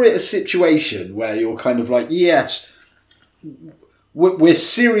 If you're in a situation where you're kind of like, yes... We're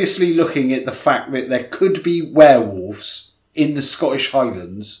seriously looking at the fact that there could be werewolves in the Scottish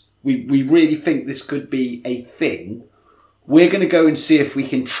Highlands. We really think this could be a thing. We're going to go and see if we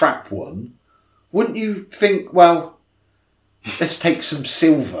can trap one. Wouldn't you think, well, let's take some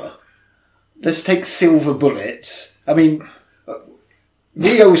silver. Let's take silver bullets. I mean,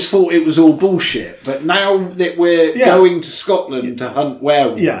 we always thought it was all bullshit, but now that we're going to Scotland to hunt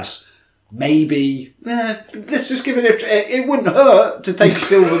werewolves... Maybe let's just give it it wouldn't hurt to take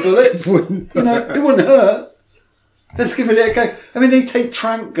silver bullets. It wouldn't hurt. Let's give it a go. I mean, they take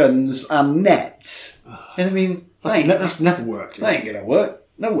trank guns and nets, and that's never worked. That ain't gonna work.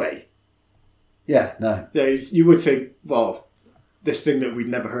 No way. Yeah, no. Yeah, you would think, well, this thing that we'd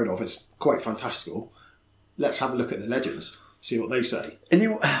never heard of is quite fantastical. Let's have a look at the legends, see what they say. And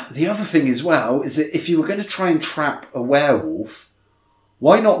the other thing as well is that if you were going to try and trap a werewolf,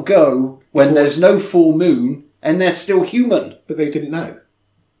 why not go when there's no full moon and they're still human? But they didn't know.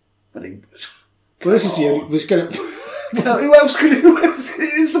 Who else could?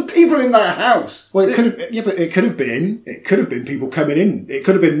 It's the people in that house. Well, it could have. Yeah, but it could have been. It could have been people coming in. It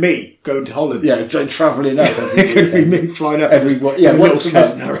could have been me going to Holland. Yeah, travelling up. It could have been me flying up once a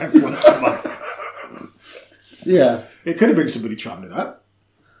month. Every once a month. Yeah, it could have been somebody travelling up.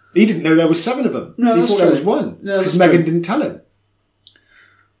 He didn't know there was 7 of them. No, he that's thought there true. was 1 No, because that's Megan true. didn't tell him.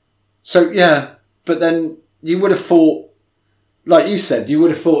 So, yeah, but then you would have thought, like you said, you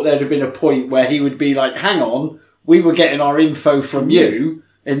would have thought there'd have been a point where he would be like, hang on, we were getting our info from you,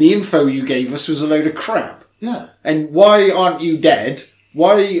 and the info you gave us was a load of crap. Yeah. And why aren't you dead?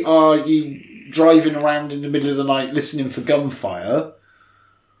 Why are you driving around in the middle of the night listening for gunfire?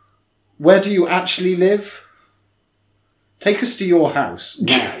 Where do you actually live? Take us to your house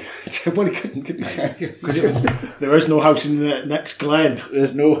now. Well, he couldn't he? Because there is no house in the next glen.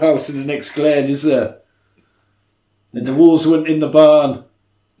 There's no house in the next glen, is there? And the wolves weren't in the barn.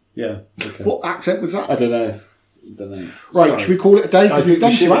 Yeah. Okay. What accent was that? I don't know. Right, Sorry. should we call it a day? Because we've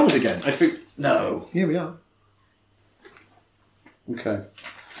done 2 hours again. I think... No. Here we are. Okay.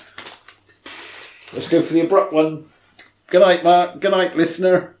 Let's go for the abrupt one. Good night, Mark. Good night,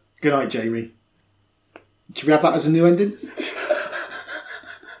 listener. Good night, Jamie. Should we have that as a new ending?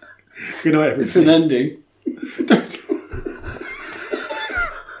 Good night, everybody. It's an ending.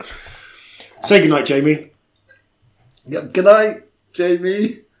 Say good night, Jamie. Good night,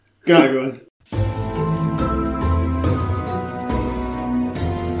 Jamie. Good night, everyone.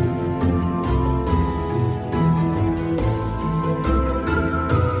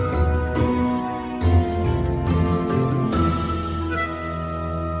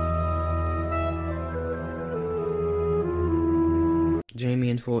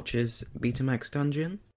 Jamie and Forge's Betamax Dungeon.